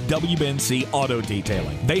so does WBNC Auto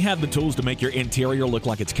Detailing. They have the tools to make your interior look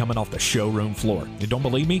like it's coming off the showroom floor. You don't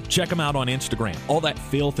believe me? Check them out on Instagram. All that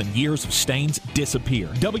filth and years of stains disappear.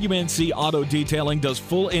 WBNC Auto Detailing does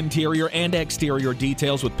full interior and exterior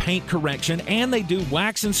details with paint correction, and they do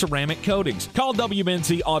wax and ceramic coatings. Call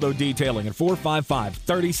WBNC Auto Detailing at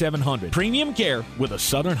 455-3700. Premium care with a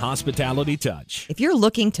Southern hospitality touch. If you're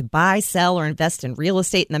looking to buy, sell, or invest in real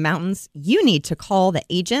estate in the mountains, you need to call the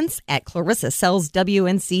agents at Clarissa Sells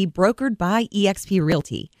WNC, brokered by eXp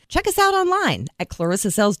Realty. Check us out online at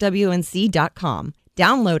clarissasellswnc.com.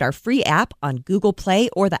 Download our free app on Google Play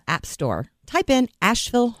or the App Store. Type in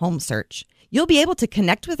Asheville Home Search. You'll be able to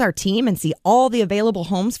connect with our team and see all the available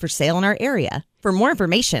homes for sale in our area. For more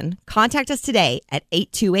information, contact us today at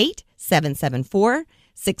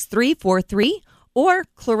 828-774-6343 or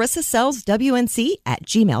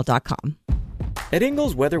clarissasellswnc@gmail.com. At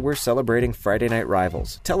Ingles, whether we're celebrating Friday night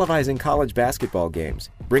rivals, televising college basketball games,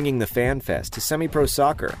 bringing the Fan Fest to semi-pro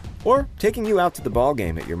soccer, or taking you out to the ball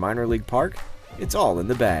game at your minor league park, it's all in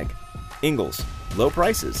the bag. Ingles, low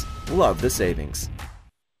prices, love the savings.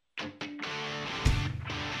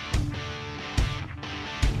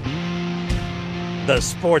 The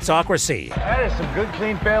Sportsocracy. That is some good,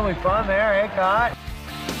 clean family fun there, ain't it?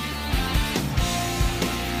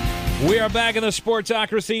 We are back in the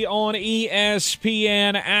Sportsocracy on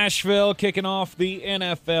ESPN Asheville, kicking off the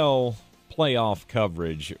NFL playoff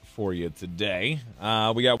coverage for you today.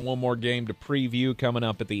 We got one more game to preview coming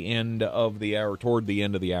up at the end of the hour, toward the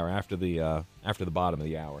end of the hour, after the bottom of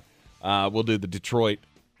the hour. We'll do the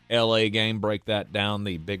Detroit-LA game, break that down,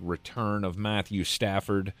 the big return of Matthew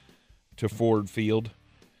Stafford to Ford Field.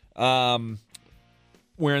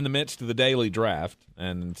 We're in the midst of the daily draft,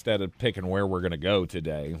 and instead of picking where we're going to go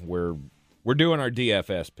today, we're doing our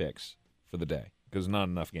DFS picks for the day because not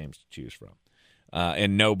enough games to choose from.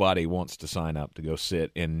 And nobody wants to sign up to go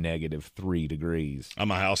sit in -3 degrees.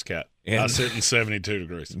 I'm a house cat. I sit in 72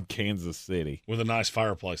 degrees. In Kansas City. With a nice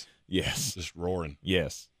fireplace. Yes. Just roaring.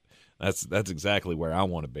 Yes. That's exactly where I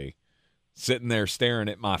want to be. Sitting there staring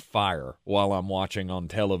at my fire while I'm watching on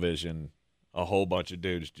television a whole bunch of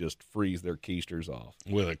dudes just freeze their keisters off.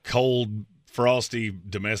 With a cold, frosty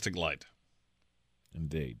domestic light.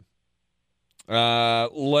 Indeed.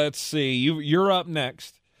 Let's see. You're up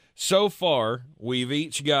next. So far, we've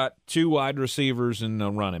each got 2 wide receivers and a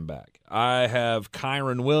running back. I have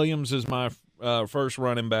Kyron Williams as my first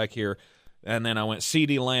running back here, and then I went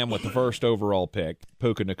CeeDee Lamb with the first overall pick.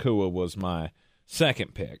 Puka Nacua was my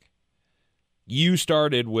second pick. You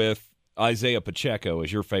started with Isaiah Pacheco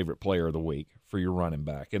as your favorite player of the week for your running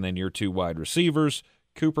back. And then your 2 wide receivers,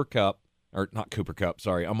 Cooper Kupp or not Cooper Kupp,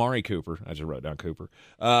 sorry, Amari Cooper. I just wrote down Cooper.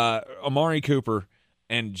 Amari Cooper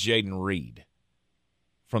and Jaden Reed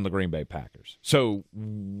from the Green Bay Packers. So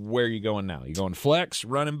where are you going now? You going flex,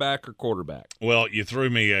 running back, or quarterback? Well, you threw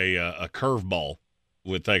me a curveball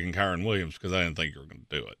with taking Kyron Williams because I didn't think you were going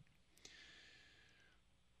to do it.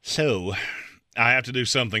 So I have to do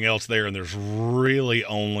something else there, and there's really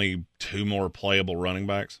only 2 more playable running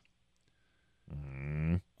backs.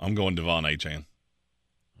 I'm going Devon Achane.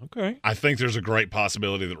 Okay. I think there's a great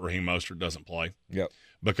possibility that Raheem Mostert doesn't play. Yep.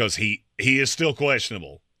 Because he is still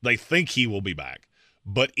questionable. They think he will be back.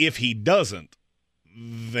 But if he doesn't,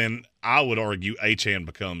 then I would argue Achane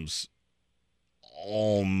becomes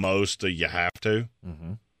almost a you have to.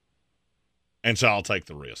 Mm-hmm. And so I'll take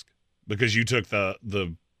the risk. Because you took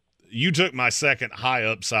you took my second high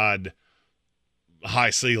upside, high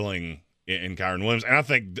ceiling in Kyron Williams. And I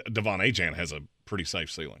think Devon Achane has a pretty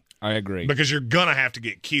safe ceiling. I agree. Because you're going to have to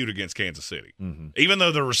get cute against Kansas City. Mm-hmm. Even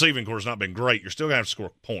though the receiving corps has not been great, you're still going to have to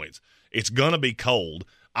score points. It's going to be cold.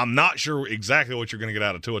 I'm not sure exactly what you're going to get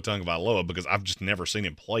out of Tua Tagovailoa because I've just never seen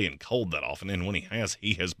him play in cold that often. And when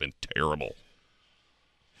he has been terrible.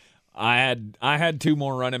 I had 2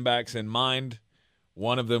 more running backs in mind.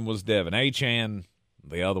 One of them was Devon Achane.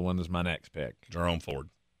 The other one is my next pick. Jerome Ford.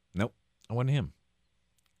 Nope. I wasn't him.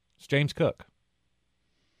 It's James Cook.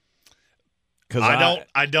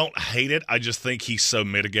 I don't hate it. I just think he's so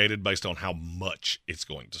mitigated based on how much it's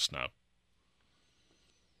going to snow.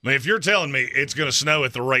 I mean, if you're telling me it's going to snow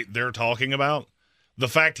at the rate they're talking about, the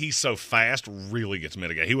fact he's so fast really gets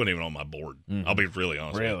mitigated. He wasn't even on my board. Mm-hmm. I'll be really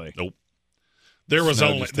honest with you. Really? Nope.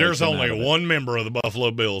 There's only one member of the Buffalo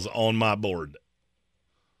Bills on my board.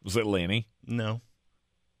 Was it Lenny? No.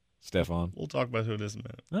 Stephon? We'll talk about who it is in a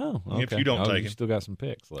minute. Oh, okay. If you don't take you him. still got some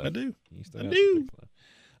picks left. I do. You still got some picks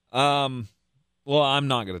left. Well, I'm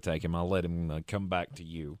not going to take him. I'll let him come back to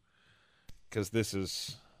you because this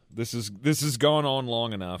is gone on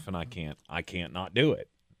long enough, and I can't not do it.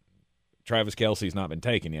 Travis Kelce's not been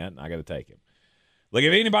taken yet, and I got to take him. Like,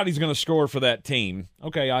 if anybody's going to score for that team,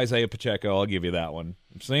 okay, Isaiah Pacheco, I'll give you that one.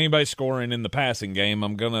 If there's anybody scoring in the passing game,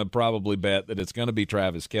 I'm going to probably bet that it's going to be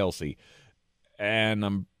Travis Kelce.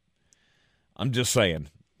 And I'm just saying,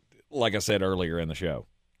 like I said earlier in the show,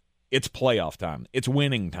 it's playoff time. It's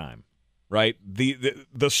winning time, right?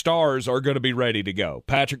 The stars are going to be ready to go.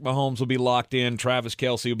 Patrick Mahomes will be locked in. Travis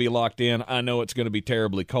Kelce will be locked in. I know it's going to be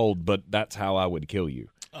terribly cold, but that's how I would kill you.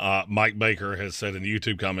 Mike Baker has said in the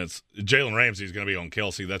YouTube comments, Jalen Ramsey is going to be on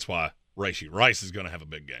Kelce. That's why Rashee Rice is going to have a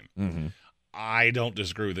big game. Mm-hmm. I don't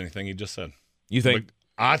disagree with anything he just said. You think? But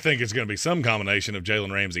I think it's going to be some combination of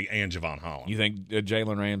Jalen Ramsey and Javon Holland. You think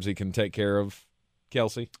Jalen Ramsey can take care of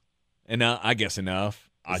Kelce? And I guess enough.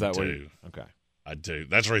 I do. Okay. I do.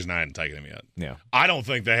 That's the reason I hadn't taken him yet. Yeah. I don't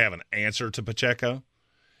think they have an answer to Pacheco.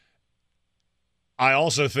 I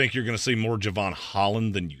also think you're going to see more Javon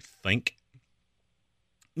Holland than you think.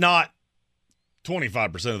 Not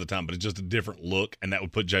 25% of the time, but it's just a different look, and that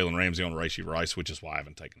would put Jalen Ramsey on Rashee Rice, which is why I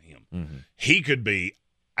haven't taken him. Mm-hmm. He could be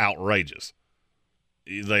outrageous.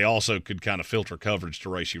 They also could kind of filter coverage to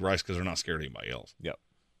Rashee Rice because they're not scared of anybody else. Yep.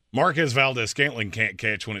 Marquez Valdez-Scantling can't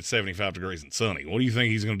catch when it's 75 degrees and sunny. What do you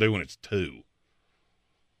think he's going to do when it's 2?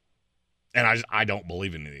 And I don't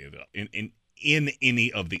believe in any of in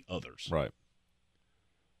any of the others. Right.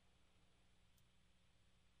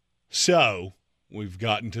 So we've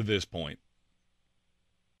gotten to this point.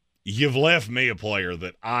 You've left me a player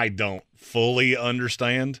that I don't fully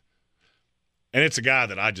understand, and it's a guy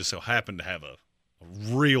that I just so happen to have a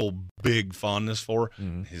real big fondness for.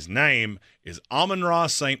 Mm-hmm. His name is Amon-Ra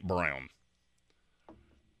St. Brown.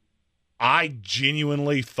 I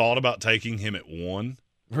genuinely thought about taking him at 1.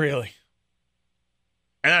 Really?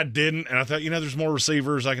 And I didn't, and I thought, there's more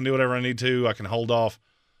receivers. I can do whatever I need to. I can hold off.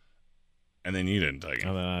 And then you didn't take him.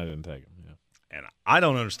 And then I didn't take him, yeah. And I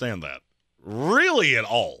don't understand that really at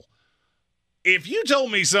all. If you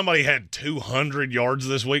told me somebody had 200 yards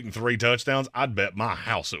this week and 3 touchdowns, I'd bet my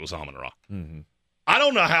house it was Amon-Ra. Mm-hmm. I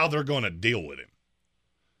don't know how they're going to deal with him.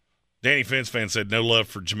 Danny Fence-Fan said no love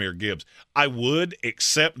for Jahmyr Gibbs. I would,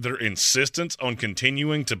 accept their insistence on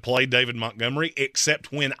continuing to play David Montgomery,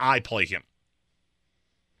 except when I play him.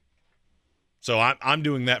 So I'm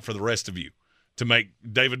doing that for the rest of you, to make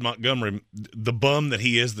David Montgomery the bum that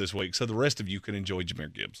he is this week, so the rest of you can enjoy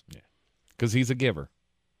Jahmyr Gibbs. Yeah, because he's a giver.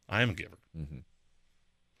 I am a giver. Mm-hmm.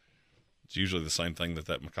 It's usually the same thing that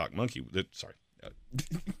macaque monkey – sorry.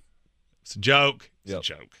 It's a joke. It's a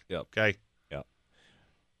joke. Yep. Okay? Yep.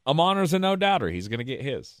 Amonra's a no-doubter. He's going to get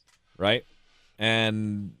his, right?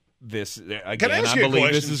 And this – again, I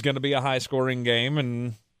believe this is going to be a high-scoring game,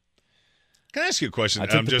 and Can I ask you a question? I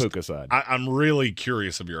took the Puka side. I'm really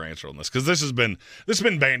curious of your answer on this because this has been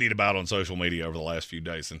bandied about on social media over the last few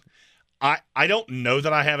days, and I don't know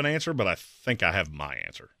that I have an answer, but I think I have my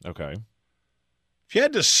answer. Okay. If you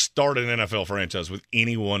had to start an NFL franchise with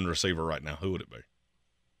any one receiver right now, who would it be?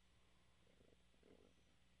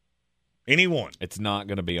 Anyone. It's not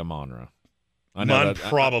going to be Amon-Ra. Mine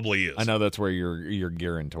probably is. I know that's where you're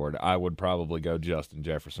gearing toward. I would probably go Justin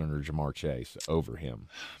Jefferson or Jamar Chase over him.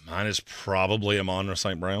 Mine is probably Amon-Ra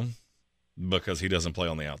St. Brown because he doesn't play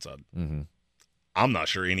on the outside. Mm-hmm. I'm not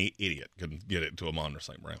sure any idiot can get it to Amon-Ra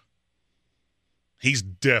St. Brown. He's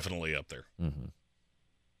definitely up there. Mm-hmm.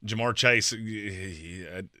 Jamar Chase,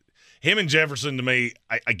 him and Jefferson, to me,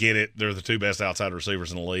 I get it. They're the two best outside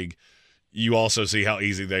receivers in the league. You also see how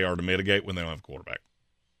easy they are to mitigate when they don't have a quarterback.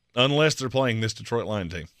 Unless they're playing this Detroit Lion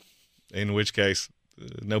team, in which case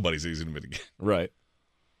nobody's easy to mitigate. Right.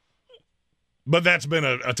 But that's been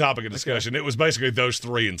a topic of discussion. It was basically those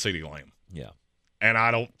three and CeeDee Lamb. Yeah. And I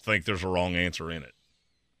don't think there's a wrong answer in it.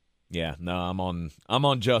 Yeah, no, I'm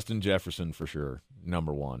on Justin Jefferson for sure,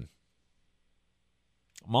 number one.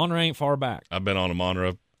 Amon-Ra ain't far back. I've been on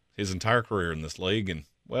Amon-Ra his entire career in this league, and,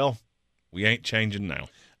 well, we ain't changing now.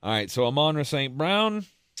 All right, so Amon-Ra St. Brown.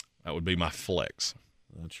 That would be my flex.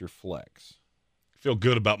 That's your flex. I feel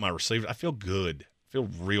good about my receiver. I feel good. I feel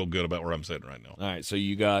real good about where I'm sitting right now. All right, so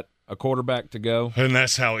you got a quarterback to go. And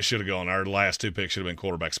that's how it should have gone. Our last two picks should have been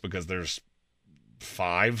quarterbacks because there's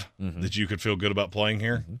 5 that you could feel good about playing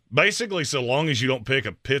here. Mm-hmm. Basically, so long as you don't pick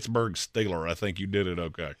a Pittsburgh Steeler, I think you did it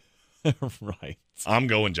okay. Right. I'm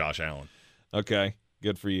going Josh Allen. Okay,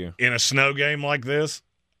 good for you. In a snow game like this,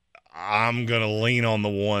 I'm going to lean on the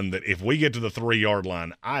one that if we get to the 3-yard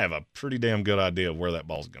line, I have a pretty damn good idea of where that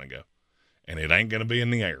ball's going to go. And it ain't going to be in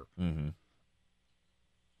the air. Mm-hmm.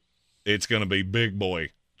 It's going to be big boy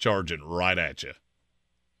charging right at you.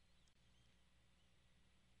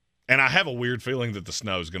 And I have a weird feeling that the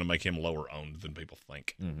snow is going to make him lower owned than people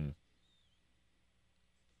think. Mm-hmm.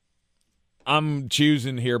 I'm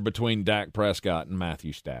choosing here between Dak Prescott and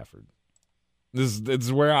Matthew Stafford. This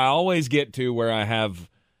is where I always get to where I have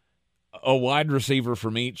a wide receiver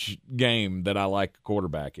from each game that I like a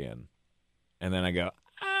quarterback in. And then I go,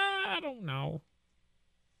 I don't know.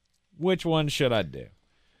 Which one should I do?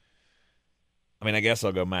 I mean, I guess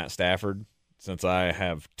I'll go Matt Stafford since I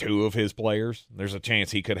have 2 of his players. There's a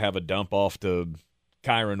chance he could have a dump off to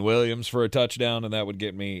Kyron Williams for a touchdown, and that would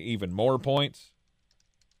get me even more points.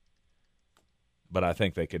 But I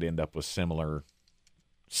think they could end up with similar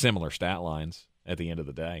stat lines at the end of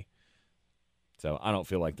the day. So I don't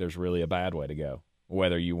feel like there's really a bad way to go.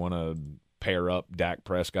 Whether you want to pair up Dak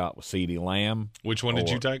Prescott with CeeDee Lamb. Which one did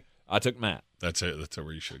you take? I took Matt. That's it. That's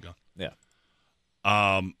where you should have gone.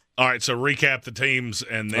 Yeah. All right, so recap the teams,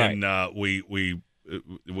 and then right. We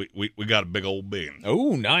got a big old bin.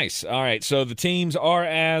 Oh, nice. All right, so the teams are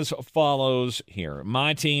as follows here.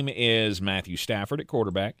 My team is Matthew Stafford at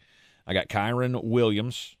quarterback. I got Kyron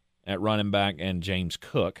Williams at running back and James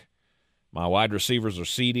Cook. My wide receivers are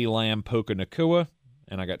CeeDee Lamb, Puka Nacua,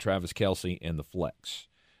 and I got Travis Kelce in the flex.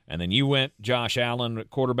 And then you went Josh Allen at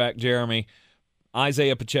quarterback, Jeremy,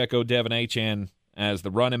 Isaiah Pacheco, Devin Achane as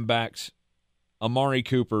the running backs, Amari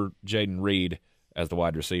Cooper, Jaden Reed as the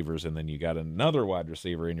wide receivers, and then you got another wide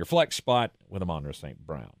receiver in your flex spot with Amon-Ra St.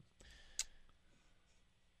 Brown.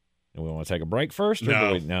 And we want to take a break first?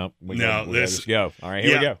 No. We just go. All right,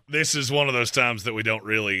 here we go. This is one of those times that we don't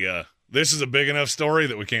really this is a big enough story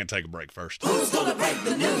that we can't take a break first. Who's going to break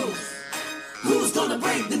the news? Who's going to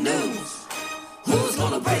break the news? Who's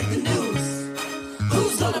going to break the news?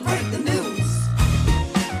 Who's going to break the news?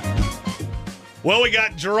 Well, we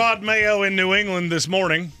got Jerod Mayo in New England this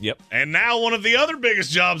morning. Yep. And now one of the other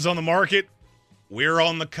biggest jobs on the market, we're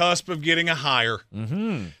on the cusp of getting a hire.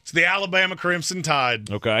 Mm-hmm. It's the Alabama Crimson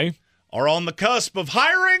Tide. Okay. Are on the cusp of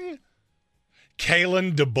hiring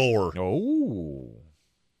Kalen DeBoer. Oh.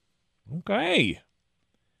 Okay.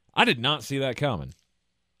 I did not see that coming.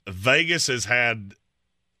 Vegas they've had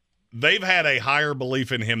a higher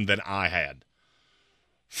belief in him than I had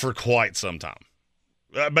for quite some time.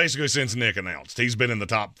 Basically since Nick announced. He's been in the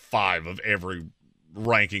top 5 of every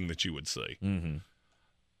ranking that you would see. Mm-hmm.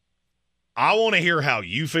 I want to hear how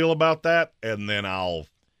you feel about that, and then I'll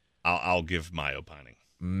give my opining.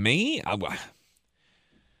 Me?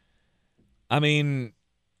 I mean,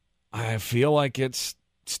 I feel like it's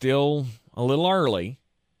still a little early.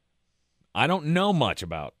 I don't know much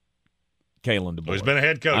about Kalen DeBoer. Well, he's been a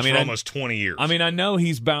head coach for almost 20 years. I mean, I know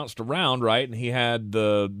he's bounced around, right? And he had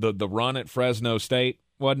the run at Fresno State,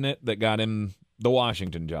 wasn't it, that got him the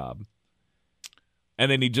Washington job. And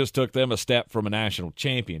then he just took them a step from a national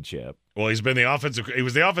championship. Well, he was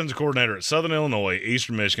the offensive coordinator at Southern Illinois,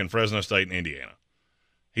 Eastern Michigan, Fresno State, and Indiana.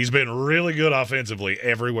 He's been really good offensively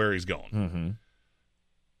everywhere he's gone. Mm-hmm.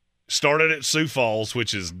 Started at Sioux Falls,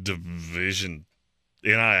 which is Division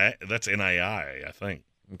NAIA. That's NAIA, I think.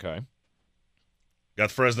 Okay. Got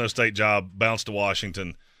the Fresno State job, bounced to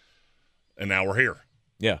Washington, and now we're here.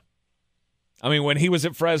 Yeah. I mean, when he was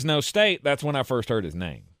at Fresno State, that's when I first heard his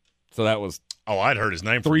name. So that was I'd heard his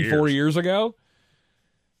name for 3-4 years ago.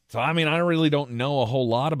 So I mean, I really don't know a whole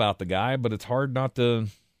lot about the guy, but it's hard not to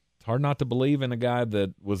believe in a guy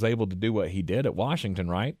that was able to do what he did at Washington,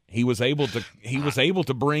 right? He was able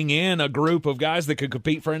to bring in a group of guys that could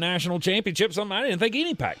compete for a national championship, something I didn't think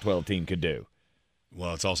any Pac-12 team could do.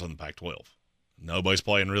 Well, it's also in the Pac-12. Nobody's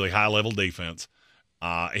playing really high-level defense.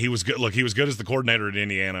 He was good. Look, he was good as the coordinator at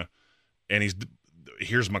Indiana, and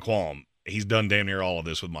here's my qualm. He's done damn near all of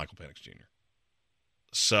this with Michael Penix Jr.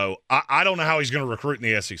 So I don't know how he's going to recruit in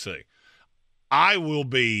the SEC. I will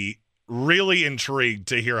be really intrigued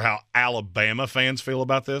to hear how Alabama fans feel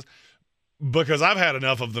about this, because I've had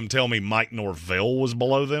enough of them tell me Mike Norvell was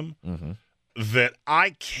below them that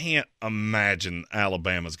I can't imagine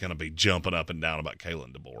Alabama's going to be jumping up and down about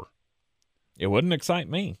Kalen DeBoer. It wouldn't excite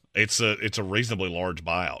me. It's a reasonably large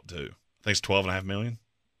buyout too. I think it's $12.5 million.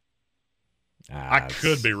 I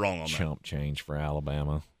could be wrong on that. Chump change for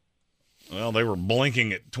Alabama. Well, they were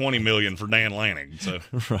blinking at $20 million for Dan Lanning. So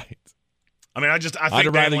right. I mean, I think I'd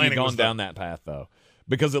Dan rather Lanning you gone down that path though,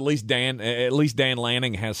 because at least Dan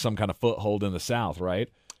Lanning has some kind of foothold in the South, right?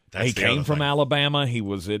 He came from Alabama. He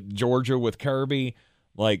was at Georgia with Kirby.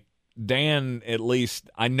 Like Dan, at least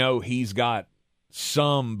I know he's got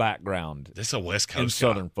some background. This is a West Coast in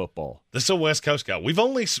Southern football. This is a West Coast guy. We've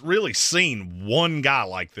only really seen one guy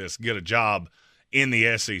like this get a job in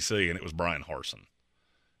the SEC, and it was Brian Harsin.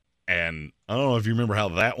 And I don't know if you remember how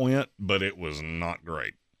that went, but it was not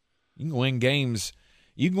great. You can win games.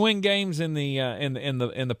 You can win games in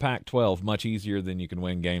the Pac-12 much easier than you can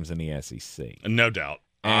win games in the SEC. No doubt.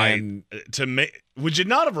 And to me, would you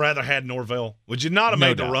not have rather had Norvell? Would you not have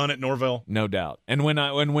made the run at Norvell? No doubt. And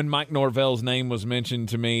when Mike Norvell's name was mentioned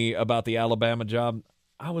to me about the Alabama job,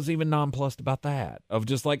 I was even nonplussed about that. Of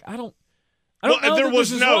just like I don't know there that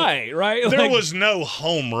was this is no right. There like, was no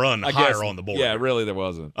home run higher on the board. Yeah, really, there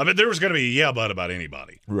wasn't. I mean, there was going to be a yeah but about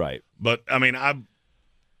anybody. Right. But I mean, I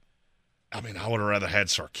would have rather had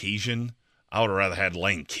Sarkisian. I would have rather had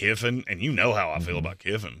Lane Kiffin, and you know how I feel about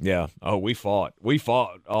Kiffin. Yeah. Oh, we fought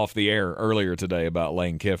off the air earlier today about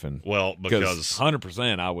Lane Kiffin. Well, because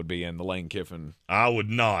 100% I would be in the Lane Kiffin. I would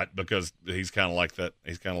not, because he's kind of like that.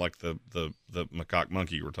 He's kind of like the macaque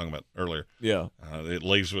monkey you were talking about earlier. Yeah. He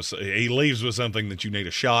leaves with something that you need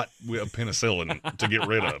a shot of penicillin to get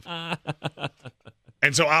rid of.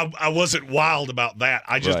 And so I wasn't wild about that.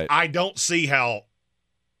 I don't see how.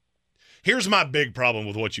 Here's my big problem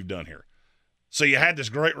with what you've done here. So you had this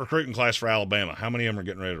great recruiting class for Alabama. How many of them are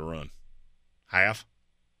getting ready to run? Half?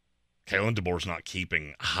 Kalen DeBoer's not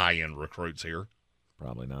keeping high-end recruits here.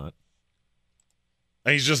 Probably not.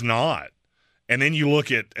 And he's just not. And then you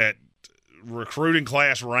look at recruiting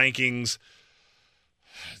class rankings.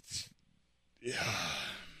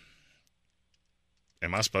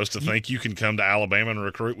 Am I supposed to think you can come to Alabama and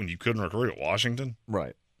recruit when you couldn't recruit at Washington?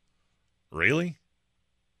 Right. Really?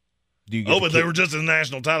 But they were just in the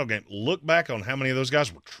national title game. Look back on how many of those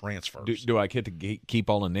guys were transfers. Do I get to keep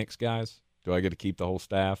all the Knicks guys? Do I get to keep the whole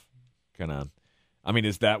staff? I mean,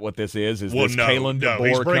 is that what this is? Kalen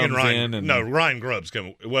DeBoer comes Ryan, in? Ryan Grubb's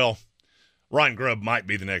coming. Well, Ryan Grubb might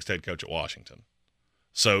be the next head coach at Washington.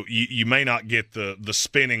 So you may not get the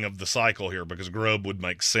spinning of the cycle here, because Grubb would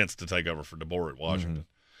make sense to take over for DeBoer at Washington.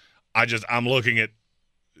 I'm looking at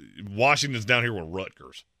Washington's down here with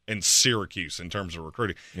Rutgers and Syracuse in terms of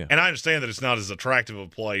recruiting. Yeah. And I understand that it's not as attractive a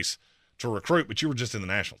place to recruit, but you were just in the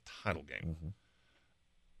national title game.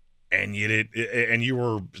 And you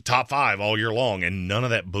were top 5 all year long, and none of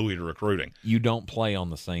that buoyed recruiting. You don't play on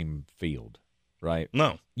the same field, right?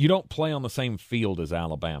 No. You don't play on the same field as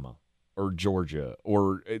Alabama or Georgia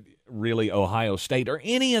or really Ohio State or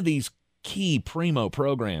any of these key primo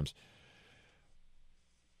programs,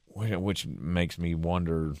 which makes me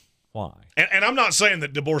wonder why. And I'm not saying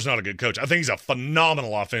that DeBoer's not a good coach. I think he's a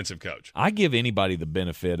phenomenal offensive coach. I give anybody the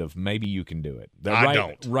benefit of maybe you can do it. I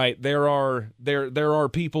don't. Right. There are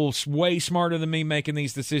people way smarter than me making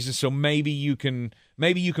these decisions, so maybe you can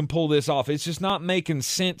pull this off. It's just not making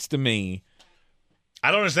sense to me.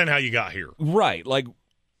 I don't understand how you got here. Right. Like,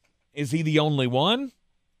 is he the only one?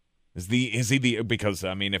 Is he the because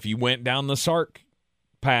I mean, if you went down the Sark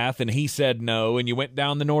path, and he said no, and you went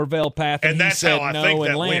down the Norvell path, and that's he said how I no, think and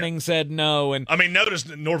that Lanning went. said no. And I mean, notice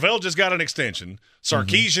Norvell just got an extension.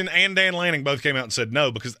 Sarkisian and Dan Lanning both came out and said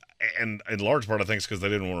no because, and in large part, I think it's because they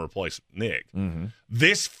didn't want to replace Nick.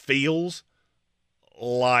 This feels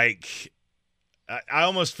like I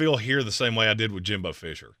almost feel here the same way I did with Jimbo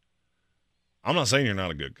Fisher. I'm not saying you're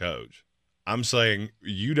not a good coach. I'm saying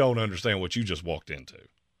you don't understand what you just walked into.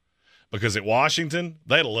 Because at Washington,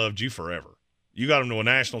 they'd have loved you forever. You got them to a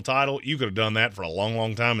national title. You could have done that for a long,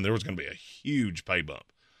 long time, and there was going to be a huge pay bump.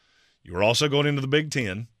 You were also going into the Big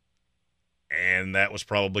Ten, and that was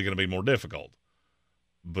probably going to be more difficult.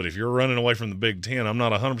 But if you're running away from the Big Ten, I'm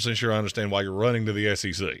not 100% sure I understand why you're running to the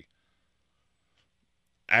SEC.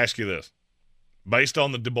 Ask you this. Based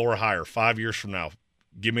on the DeBoer hire 5 years from now,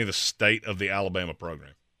 give me the state of the Alabama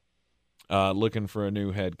program. Looking for a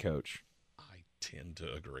new head coach. I tend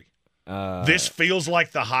to agree. This feels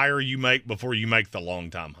like the hire you make before you make the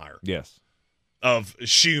long-time hire. Yes. Of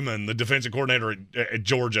Schumann, the defensive coordinator at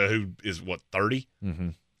Georgia, who is, 30? Mm-hmm.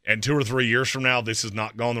 And 2 or 3 years from now, this has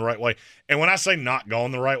not gone the right way. And when I say not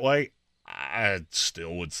gone the right way, I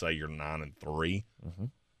still would say you're 9-3. Mm-hmm.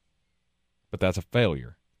 But that's a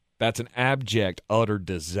failure. That's an abject, utter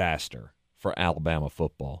disaster for Alabama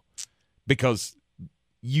football because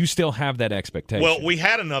you still have that expectation. Well, we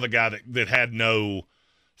had another guy that had no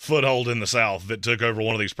foothold in the South that took over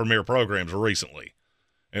one of these premier programs recently.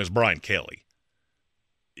 And it was Brian Kelly.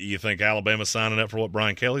 You think Alabama's signing up for what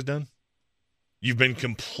Brian Kelly's done? You've been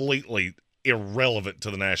completely irrelevant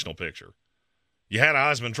to the national picture. You had a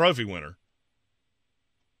Heisman Trophy winner,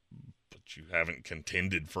 but you haven't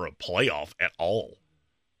contended for a playoff at all.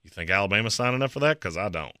 You think Alabama's signing up for that? Because I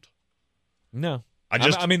don't. No.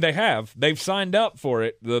 I mean, they have. They've signed up for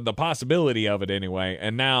it, the possibility of it anyway,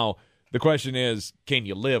 and now the question is, can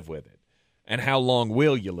you live with it? And how long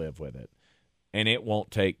will you live with it? And it won't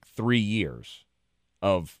take 3 years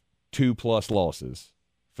of 2+ losses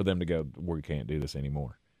for them to go, we can't do this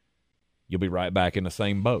anymore. You'll be right back in the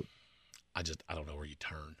same boat. I don't know where you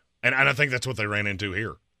turn. And I think that's what they ran into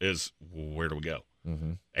here is, where do we go?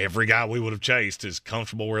 Mm-hmm. Every guy we would have chased is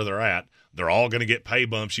comfortable where they're at. They're all going to get pay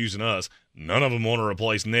bumps using us. None of them want to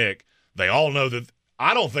replace Nick. They all know that.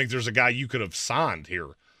 I don't think there's a guy you could have signed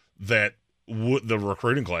here that the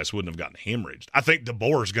recruiting class wouldn't have gotten hemorrhaged. I think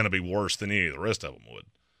DeBoer is going to be worse than any of the rest of them would.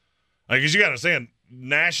 Because you got to understand,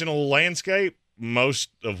 national landscape, most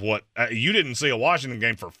of what you didn't see a Washington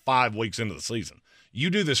game for 5 weeks into the season.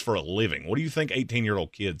 You do this for a living. What do you think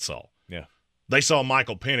 18-year-old kids saw? Yeah. They saw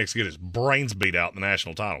Michael Penix get his brains beat out in the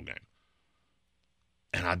national title game.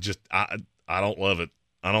 And I don't love it.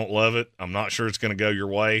 I don't love it. I'm not sure it's going to go your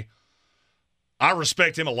way. I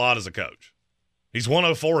respect him a lot as a coach. He's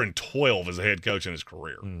 104-12 as a head coach in his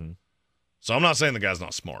career. Mm-hmm. So I'm not saying the guy's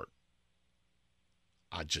not smart.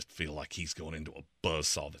 I just feel like he's going into a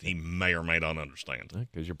buzzsaw that he may or may not understand.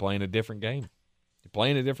 Because you're playing a different game. You're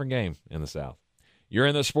playing a different game in the South. You're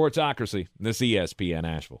in the Sportsocracy, this ESPN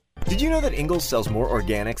Asheville. Did you know that Ingles sells more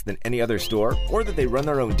organics than any other store? Or that they run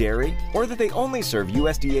their own dairy? Or that they only serve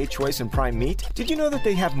USDA choice and prime meat? Did you know that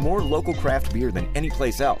they have more local craft beer than any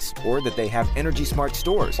place else? Or that they have Energy Smart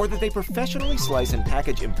stores? Or that they professionally slice and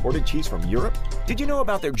package imported cheese from Europe? Did you know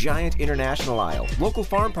about their giant international aisle, local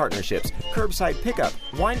farm partnerships, curbside pickup,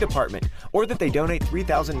 wine department? Or that they donate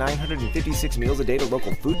 3,956 meals a day to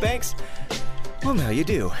local food banks? Well, now you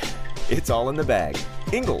do. It's all in the bag.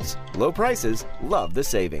 Ingles, low prices, love the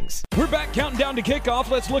savings. We're back counting down to kickoff.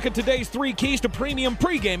 Let's look at today's 3 keys to premium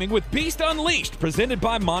pre-gaming with Beast Unleashed, presented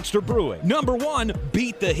by Monster Brewing. Number 1,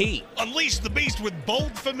 beat the heat. Unleash the beast with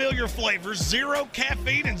bold, familiar flavors, 0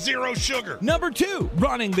 caffeine and 0 sugar. Number 2,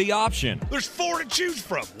 running the option. There's 4 to choose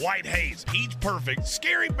from: White Haze, Peach Perfect,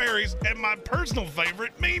 Scary Berries, and my personal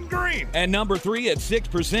favorite, Mean Green. And number 3, at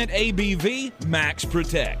 6% ABV, Max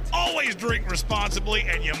Protect. Always drink responsibly,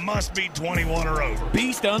 and you must be 21 or over.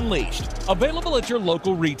 Beast Unleashed, available at your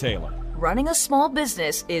local retailer. Running a small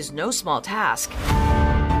business is no small task.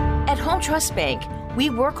 At Home Trust Bank, we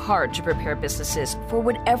work hard to prepare businesses for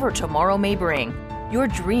whatever tomorrow may bring. Your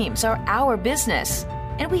dreams are our business,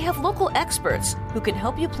 and we have local experts who can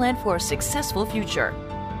help you plan for a successful future.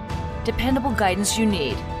 Dependable guidance you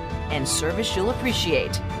need, and service you'll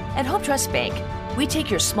appreciate. At Home Trust Bank, we take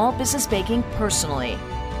your small business banking personally.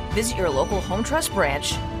 Visit your local Home Trust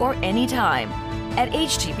branch or anytime at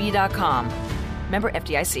htb.com. Member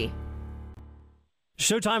FDIC.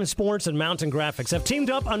 Showtime Sports and Mountain Graphics have teamed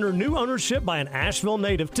up under new ownership by an Asheville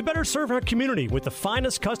native to better serve our community with the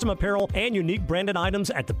finest custom apparel and unique branded items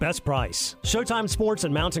at the best price. Showtime Sports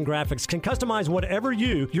and Mountain Graphics can customize whatever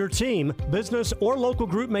you, your team, business, or local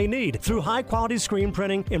group may need through high-quality screen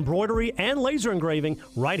printing, embroidery, and laser engraving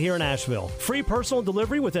right here in Asheville. Free personal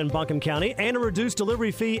delivery within Buncombe County and a reduced delivery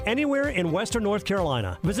fee anywhere in Western North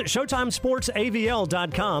Carolina. Visit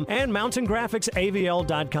ShowtimeSportsAVL.com and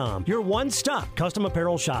MountainGraphicsAVL.com. Your one-stop custom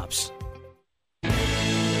apparel shops.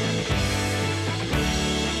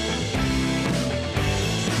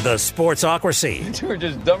 The Sportsocracy. You two are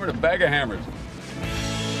just dumber than a bag of hammers.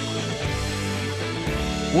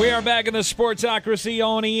 We are back in the Sportsocracy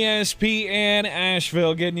on ESPN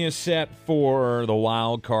Asheville, getting you set for the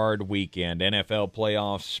wild card weekend. NFL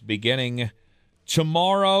playoffs beginning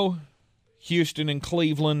tomorrow. Houston and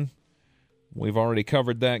Cleveland. We've already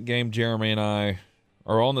covered that game. Jeremy and I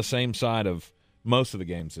are on the same side of most of the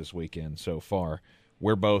games this weekend so far.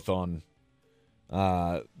 We're both on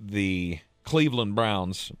the Cleveland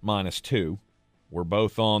Browns -2. We're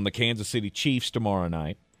both on the Kansas City Chiefs tomorrow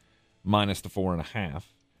night, minus the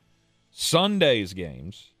 4.5. Sunday's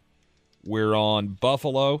games, we're on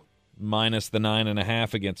Buffalo, minus the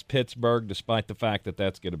 9.5 against Pittsburgh, despite the fact that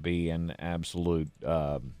that's going to be an absolute,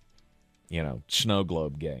 snow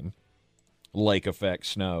globe game. Lake effect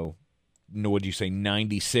snow. Would you say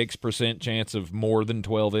 96% chance of more than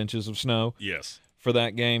 12 inches of snow? Yes. For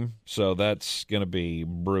that game. So that's going to be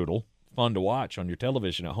brutal. Fun to watch on your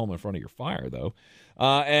television at home in front of your fire, though.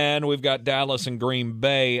 And we've got Dallas and Green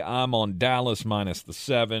Bay. I'm on Dallas minus the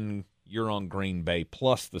 7. You're on Green Bay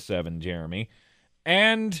plus the 7, Jeremy.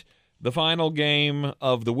 And the final game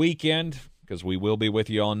of the weekend, because we will be with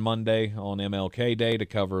you on Monday on MLK Day to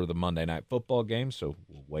cover the Monday Night Football game, so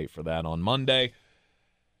we'll wait for that on Monday.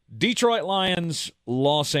 Detroit Lions,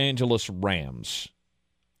 Los Angeles Rams.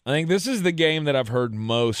 I think this is the game that I've heard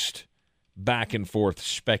most back and forth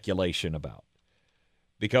speculation about,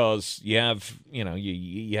 because you have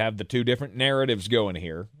you have the two different narratives going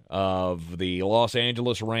here of the Los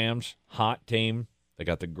Angeles Rams, hot team. They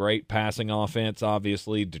got the great passing offense.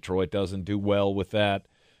 Obviously, Detroit doesn't do well with that.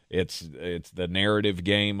 It's the narrative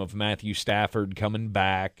game of Matthew Stafford coming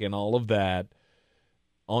back and all of that.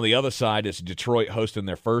 On the other side, it's Detroit hosting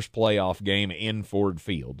their first playoff game in Ford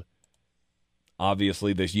Field.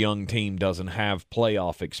 Obviously, this young team doesn't have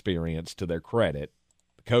playoff experience to their credit.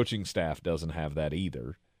 The coaching staff doesn't have that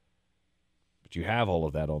either. But you have all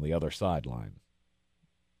of that on the other sideline.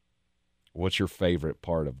 What's your favorite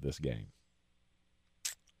part of this game?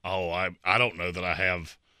 Oh, I don't know that I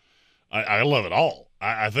have. I love it all.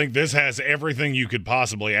 I think this has everything you could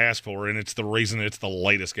possibly ask for, and it's the reason it's the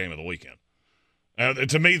latest game of the weekend.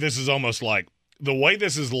 To me, this is almost like the way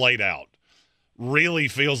this is laid out really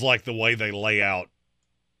feels like the way they lay out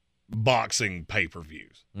boxing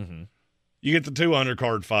pay-per-views. Mm-hmm. You get the two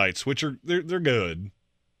undercard fights, which they're good.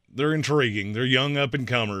 They're intriguing. They're young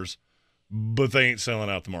up-and-comers, but they ain't selling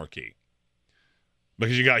out the marquee.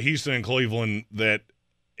 Because you got Houston and Cleveland that,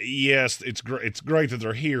 yes, it's great that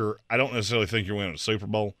they're here. I don't necessarily think you're winning a Super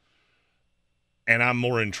Bowl. And I'm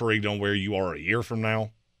more intrigued on where you are a year from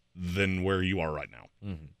now than where you are right now.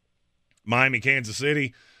 Mm-hmm. Miami, Kansas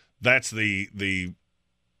City, that's the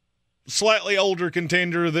slightly older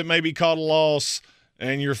contender that maybe caught a loss,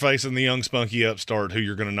 and you're facing the young, spunky upstart who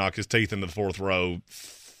you're going to knock his teeth into the fourth row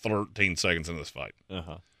 13 seconds in this fight.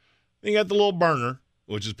 Uh-huh. Then you got the little burner,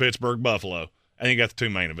 which is Pittsburgh, Buffalo, and you got the two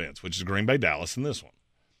main events, which is Green Bay, Dallas, and this one.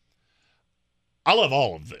 I love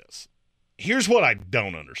all of this. Here's what I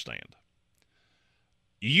don't understand.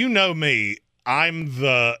 You know me,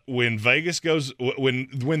 when Vegas goes, when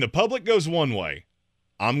the public goes one way,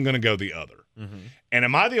 I'm going to go the other. Mm-hmm. And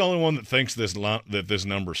am I the only one that thinks that this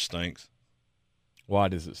number stinks? Why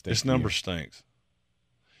does it stink? This number stinks.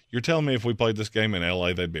 You're telling me if we played this game in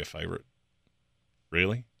L.A., they'd be a favorite?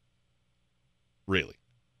 Really? Really?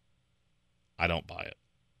 I don't buy it.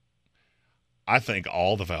 I think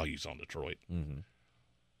all the value's on Detroit. Mm-hmm.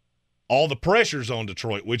 All the pressure's on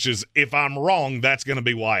Detroit, which is, if I'm wrong, that's going to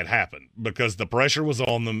be why it happened, because the pressure was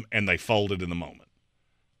on them and they folded in the moment.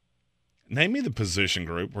 Name me the position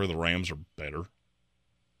group where the Rams are better.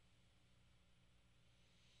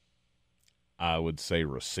 I would say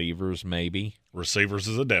receivers, maybe. Receivers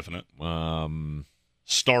is a definite.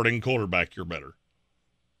 Starting quarterback, you're better.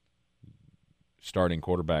 Starting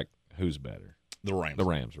quarterback, who's better? The Rams. The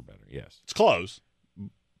Rams are better, yes. It's close.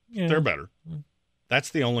 Yeah. They're better. That's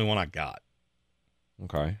the only one I got.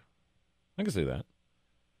 Okay. I can see that.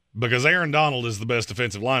 Because Aaron Donald is the best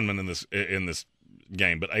defensive lineman in this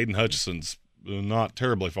game, but Aiden Hutchinson's not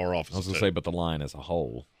terribly far off. I was going to say, but the line as a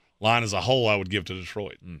whole. Line as a whole, I would give to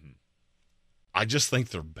Detroit. Mm-hmm. I just think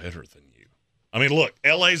they're better than you. I mean, look,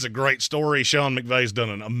 LA's a great story. Sean McVay's done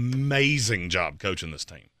an amazing job coaching this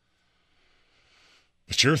team.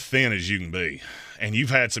 But you're thin as you can be. And you've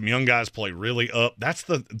had some young guys play really up.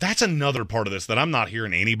 That's another part of this that I'm not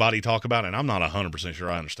hearing anybody talk about, and I'm not 100%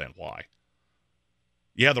 sure I understand why.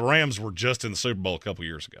 Yeah, the Rams were just in the Super Bowl a couple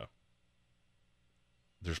years ago.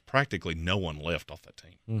 There's practically no one left off that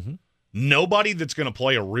team. Mm-hmm. Nobody that's going to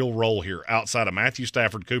play a real role here outside of Matthew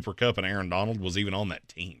Stafford, Cooper Kupp, and Aaron Donald was even on that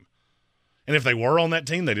team. And if they were on that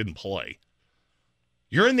team, they didn't play.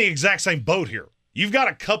 You're in the exact same boat here. You've got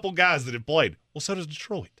a couple guys that have played. Well, so does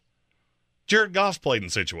Detroit. Jared Goff's played in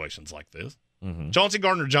situations like this. Mm-hmm. Chauncey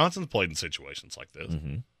Gardner-Johnson's played in situations like this.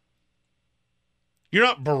 Mm-hmm. You're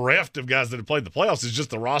not bereft of guys that have played the playoffs. It's just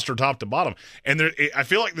the roster top to bottom. And I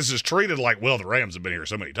feel like this is treated like, well, the Rams have been here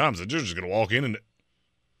so many times that you're just going to walk in and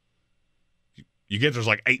you get there's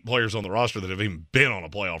like 8 players on the roster that have even been on a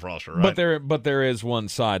playoff roster, right? But there is one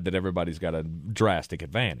side that everybody's got a drastic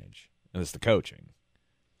advantage, and it's the coaching.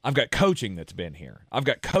 I've got coaching that's been here. I've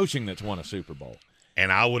got coaching that's won a Super Bowl.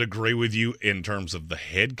 And I would agree with you in terms of the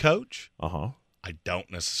head coach. Uh-huh. I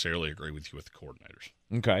don't necessarily agree with you with the coordinators.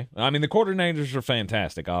 Okay. I mean, the coordinators are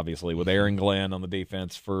fantastic, obviously, with Aaron Glenn on the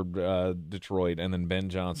defense for Detroit and then Ben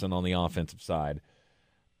Johnson on the offensive side.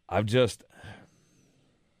 I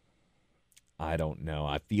don't know.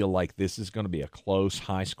 I feel like this is going to be a close,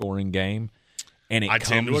 high-scoring game. And I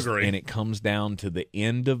tend to agree. And it comes down to the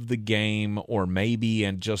end of the game or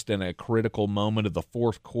maybe just in a critical moment of the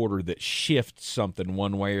fourth quarter that shifts something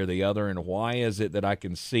one way or the other. And why is it that I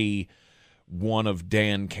can see one of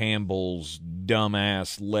Dan Campbell's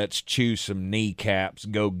dumbass let's chew some kneecaps,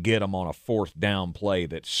 go get them on a fourth down play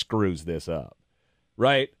that screws this up,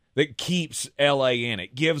 right? That keeps L.A. in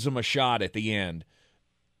it, gives them a shot at the end.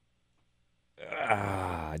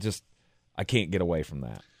 I can't get away from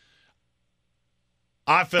that.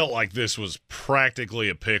 I felt like this was practically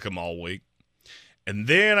a pick 'em all week. And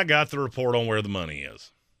then I got the report on where the money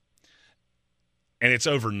is. And it's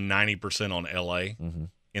over 90% on L.A. Mm-hmm.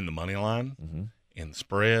 in the money line, mm-hmm. in the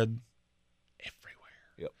spread, everywhere.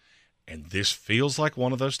 Yep. And this feels like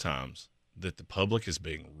one of those times that the public is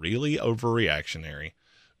being really overreactionary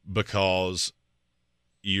because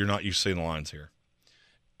you're not used to seeing the lines here.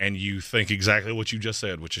 And you think exactly what you just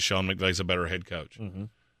said, which is Sean McVay's a better head coach. Mm-hmm.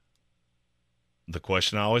 The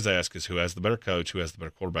question I always ask is who has the better coach, who has the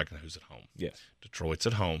better quarterback, and who's at home. Yes. Detroit's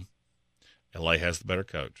at home. L.A. has the better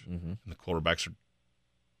coach. Mm-hmm. And the quarterbacks are,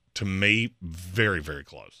 to me, very, very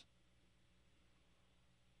close.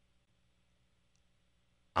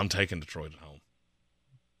 I'm taking Detroit at home.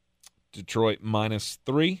 Detroit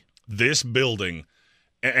 -3. This building,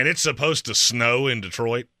 and it's supposed to snow in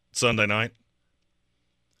Detroit Sunday night.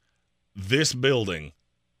 This building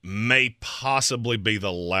may possibly be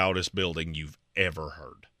the loudest building you've ever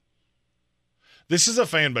heard. This is a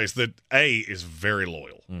fan base that, A, is very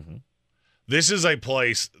loyal. Mm-hmm. This is a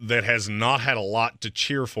place that has not had a lot to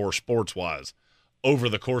cheer for sports-wise over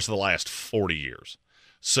the course of the last 40 years.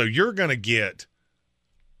 So you're going to get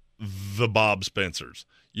the Bob Spencers.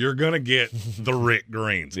 You're going to get the Rick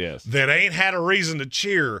Greens. Yes. That ain't had a reason to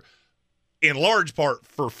cheer in large part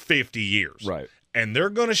for 50 years. Right. And they're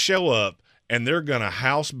going to show up, and they're going to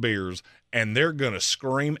house beers, and they're going to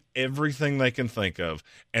scream everything they can think of,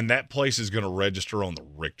 and that place is going to register on the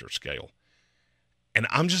Richter scale. And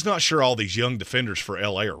I'm just not sure all these young defenders for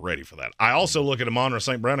L.A. are ready for that. I also look at Amon-Ra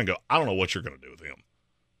St. Brown and go, I don't know what you're going to do with him.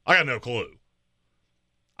 I got no clue.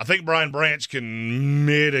 I think Brian Branch can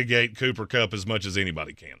mitigate Cooper Kupp as much as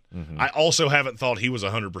anybody can. Mm-hmm. I also haven't thought he was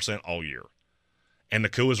 100% all year. And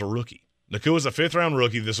Nakua's a rookie. Nakua's a fifth-round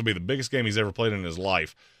rookie. This will be the biggest game he's ever played in his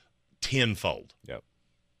life, tenfold. Yep.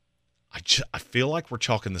 I feel like we're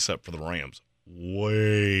chalking this up for the Rams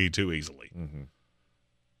way too easily. Mm-hmm.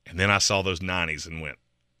 And then I saw those 90s and went,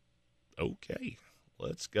 okay,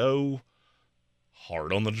 let's go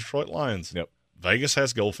hard on the Detroit Lions. Yep. Vegas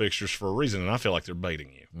has goal fixtures for a reason, and I feel like they're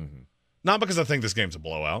baiting you. Mm-hmm. Not because I think this game's a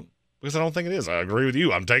blowout, because I don't think it is. I agree with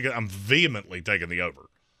you. I'm vehemently taking the over.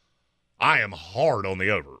 I am hard on the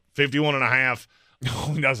over. 51.5.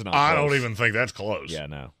 That's not I close. don't even think that's close. Yeah,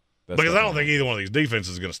 no. Because I don't think either one of these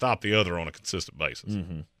defenses is going to stop the other on a consistent basis.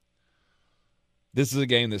 Mm-hmm. This is a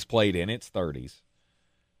game that's played in its 30s.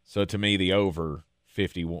 So to me, the over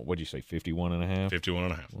 51. What'd you say? 51.5. 51.5.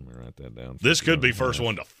 Let me write that down. This could be first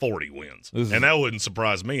one to 40 wins, and that wouldn't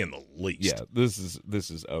surprise me in the least. Yeah, this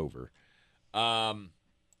is over. I'm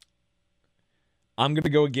going to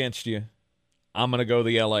go against you. I'm going to go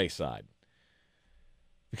the LA side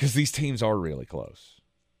because these teams are really close,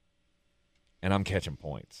 and I'm catching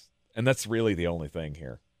points, and that's really the only thing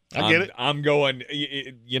here. I get it. I'm going,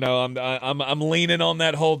 I'm leaning on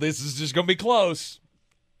that whole, this is just going to be close.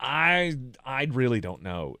 I really don't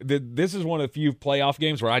know. This is one of the few playoff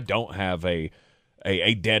games where I don't have a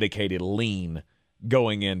dedicated lean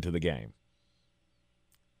going into the game,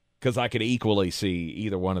 because I could equally see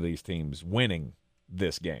either one of these teams winning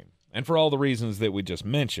this game, and for all the reasons that we just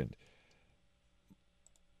mentioned.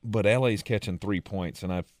 But LA's catching 3 points,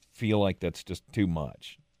 and I feel like that's just too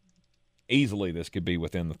much. Easily this could be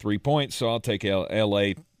within the 3 points, so I'll take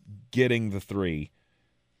LA getting the 3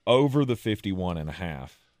 over the 51.5.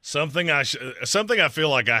 Something I feel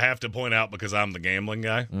like I have to point out because I'm the gambling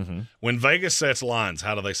guy. Mm-hmm. When Vegas sets lines,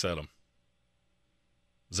 how do they set them?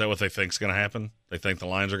 Is that what they think is going to happen? They think the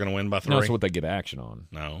Lions are going to win by 3? No, that's what they get action on.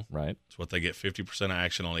 No. Right? It's what they get 50%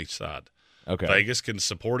 action on each side. Okay. Vegas can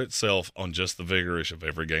support itself on just the vigorish of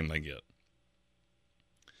every game they get.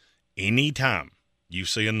 Anytime you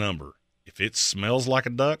see a number, if it smells like a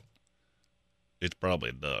duck, it's probably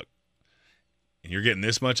a duck. And you're getting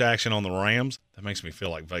this much action on the Rams, that makes me feel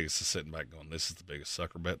like Vegas is sitting back going, this is the biggest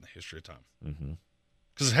sucker bet in the history of time.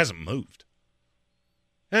 Because it hasn't moved.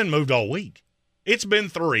 It hasn't moved all week. It's been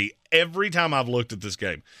 3 every time I've looked at this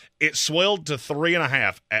game. It swelled to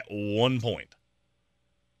 3.5 at one point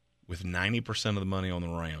with 90% of the money on the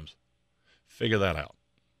Rams. Figure that out.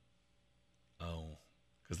 Oh,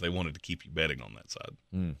 because they wanted to keep you betting on that side.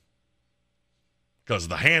 Because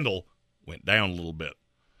the handle went down a little bit.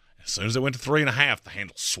 As soon as it went to 3.5, the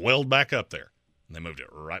handle swelled back up there, and they moved it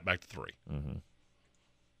right back to 3.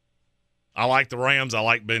 I like the Rams. I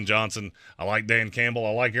like Ben Johnson. I like Dan Campbell.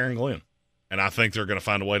 I like Aaron Glenn. And I think they're going to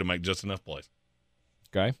find a way to make just enough plays.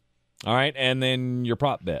 Okay. All right, and then your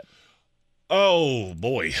prop bet. Oh,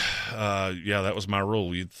 boy. Yeah, that was my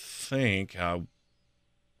rule. You'd think I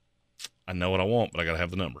know what I want, but I got to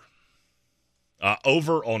have the number.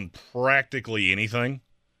 Over on practically anything.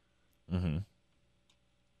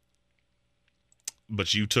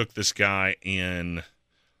 But you took this guy in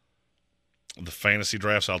the fantasy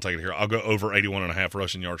draft, so I'll take it here. I'll go over 81.5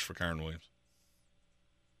 rushing yards for Kyren Williams.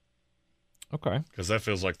 Okay. Because that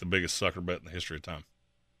feels like the biggest sucker bet in the history of time.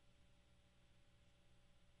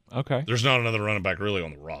 Okay. There's not another running back really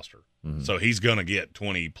on the roster. So he's going to get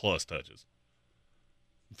 20-plus touches.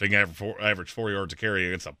 If he can average 4 yards a carry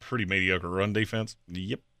against a pretty mediocre run defense,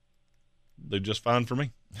 yep. They're just fine for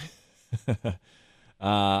me.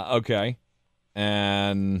 Okay.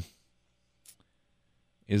 And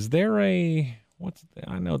is there I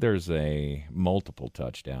know there's a multiple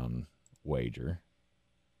touchdown wager.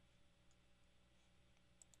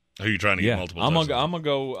 Who are you trying to get multiple touchdowns? I'm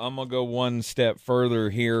gonna go one step further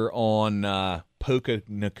here on Puka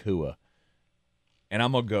Nacua. And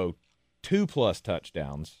I'm gonna go 2+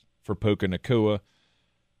 touchdowns for Puka Nacua,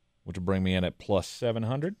 which will bring me in at plus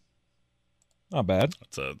 700. Not bad.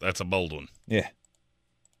 That's a bold one. Yeah.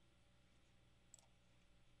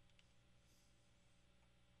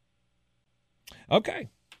 Okay,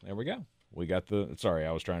 there we go. We got sorry,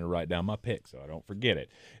 I was trying to write down my pick so I don't forget it.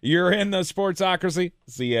 You're in the Sportsocracy,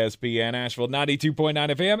 CSPN Asheville, 92.9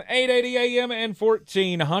 FM, 880 AM, and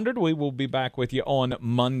 1400. We will be back with you on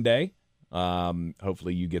Monday.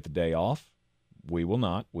 Hopefully you get the day off. We will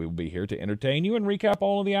not. We will be here to entertain you and recap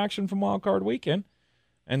all of the action from Wild Card Weekend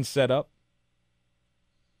and set up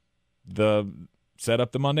the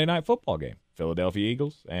Monday Night Football game, Philadelphia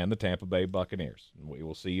Eagles and the Tampa Bay Buccaneers. We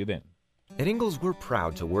will see you then. At Ingalls, we're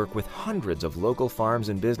proud to work with hundreds of local farms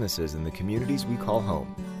and businesses in the communities we call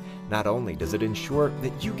home. Not only does it ensure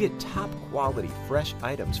that you get top-quality, fresh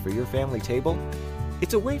items for your family table,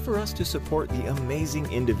 it's a way for us to support the amazing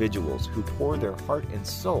individuals who pour their heart and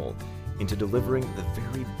soul into delivering the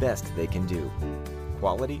very best they can do.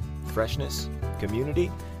 Quality, freshness, community,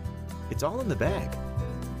 it's all in the bag.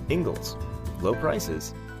 Ingalls, low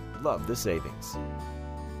prices, love the savings.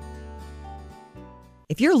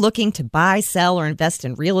 If you're looking to buy, sell, or invest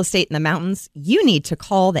in real estate in the mountains, you need to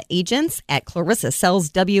call the agents at Clarissa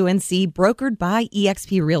Sells WNC, brokered by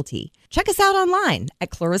eXp Realty. Check us out online at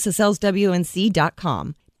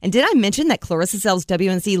clarissasellswnc.com. And did I mention that Clarissa Sells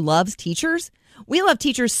WNC loves teachers? We love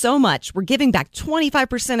teachers so much, we're giving back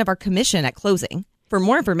 25% of our commission at closing. For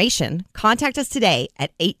more information, contact us today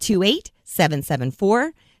at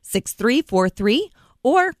 828-774-6343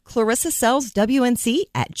 or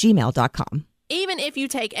clarissasellswnc@gmail.com. Even if you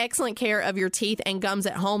take excellent care of your teeth and gums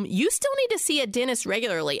at home, you still need to see a dentist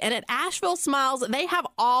regularly. And at Asheville Smiles, they have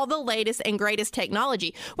all the latest and greatest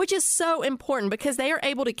technology, which is so important because they are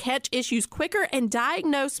able to catch issues quicker and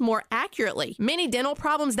diagnose more accurately. Many dental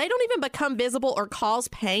problems, they don't even become visible or cause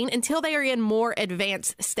pain until they are in more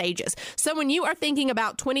advanced stages. So when you are thinking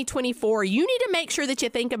about 2024, you need to make sure that you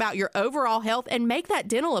think about your overall health and make that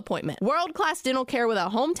dental appointment. World-class dental care with a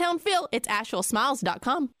hometown feel. It's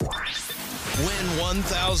AshevilleSmiles.com. Win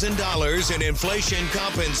 $1,000 in inflation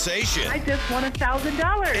compensation. I just won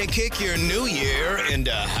 $1,000. And kick your new year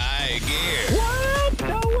into high gear. What?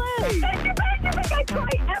 No way. Thank you. I try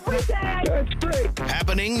every day. That's great.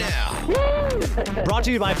 Happening now. Woo! Brought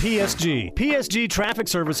to you by PSG. PSG Traffic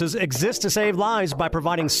Services exists to save lives by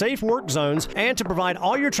providing safe work zones and to provide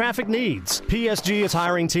all your traffic needs. PSG is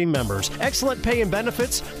hiring team members. Excellent pay and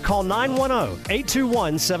benefits. Call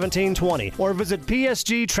 910-821-1720 or visit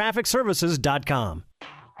psgtrafficservices.com.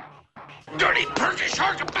 Dirty Turkish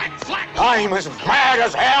shark back flat. I'm as mad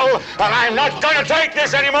as hell, and I'm not gonna take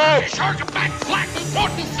this anymore. Shark back flat.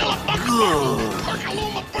 Good.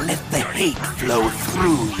 Let the hate flow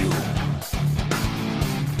through you.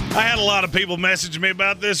 I had a lot of people message me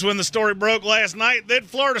about this when the story broke last night that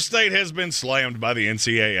Florida State has been slammed by the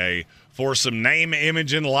NCAA for some name,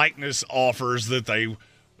 image, and likeness offers that they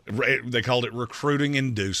called it recruiting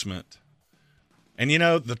inducement. And, you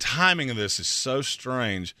know, the timing of this is so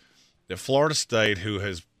strange that Florida State, who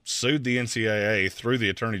has sued the NCAA through the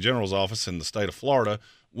Attorney General's office in the state of Florida,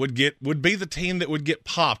 would be the team that would get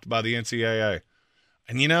popped by the NCAA.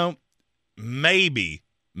 And, you know, maybe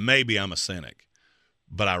I'm a cynic,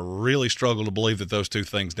 but I really struggle to believe that those two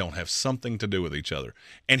things don't have something to do with each other.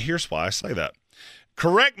 And here's why I say that.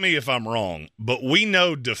 Correct me if I'm wrong, but we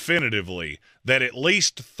know definitively that at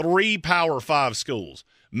least 3 Power 5 schools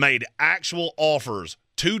made actual offers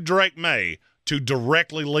to Drake May to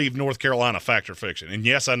directly leave North Carolina, fact or fiction. And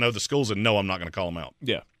yes, I know the schools, and no, I'm not going to call them out.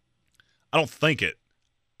 Yeah. I don't think it.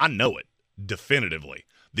 I know it definitively.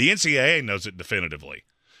 The NCAA knows it definitively.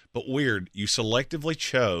 But weird, you selectively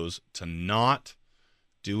chose to not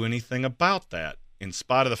do anything about that in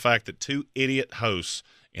spite of the fact that 2 idiot hosts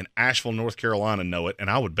in Asheville, North Carolina know it, and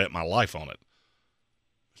I would bet my life on it.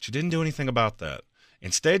 But you didn't do anything about that.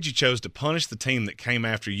 Instead, you chose to punish the team that came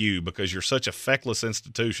after you because you're such a feckless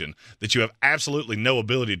institution that you have absolutely no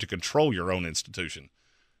ability to control your own institution.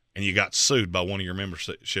 And you got sued by one of your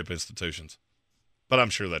membership institutions. But I'm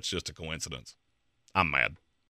sure that's just a coincidence. I'm mad.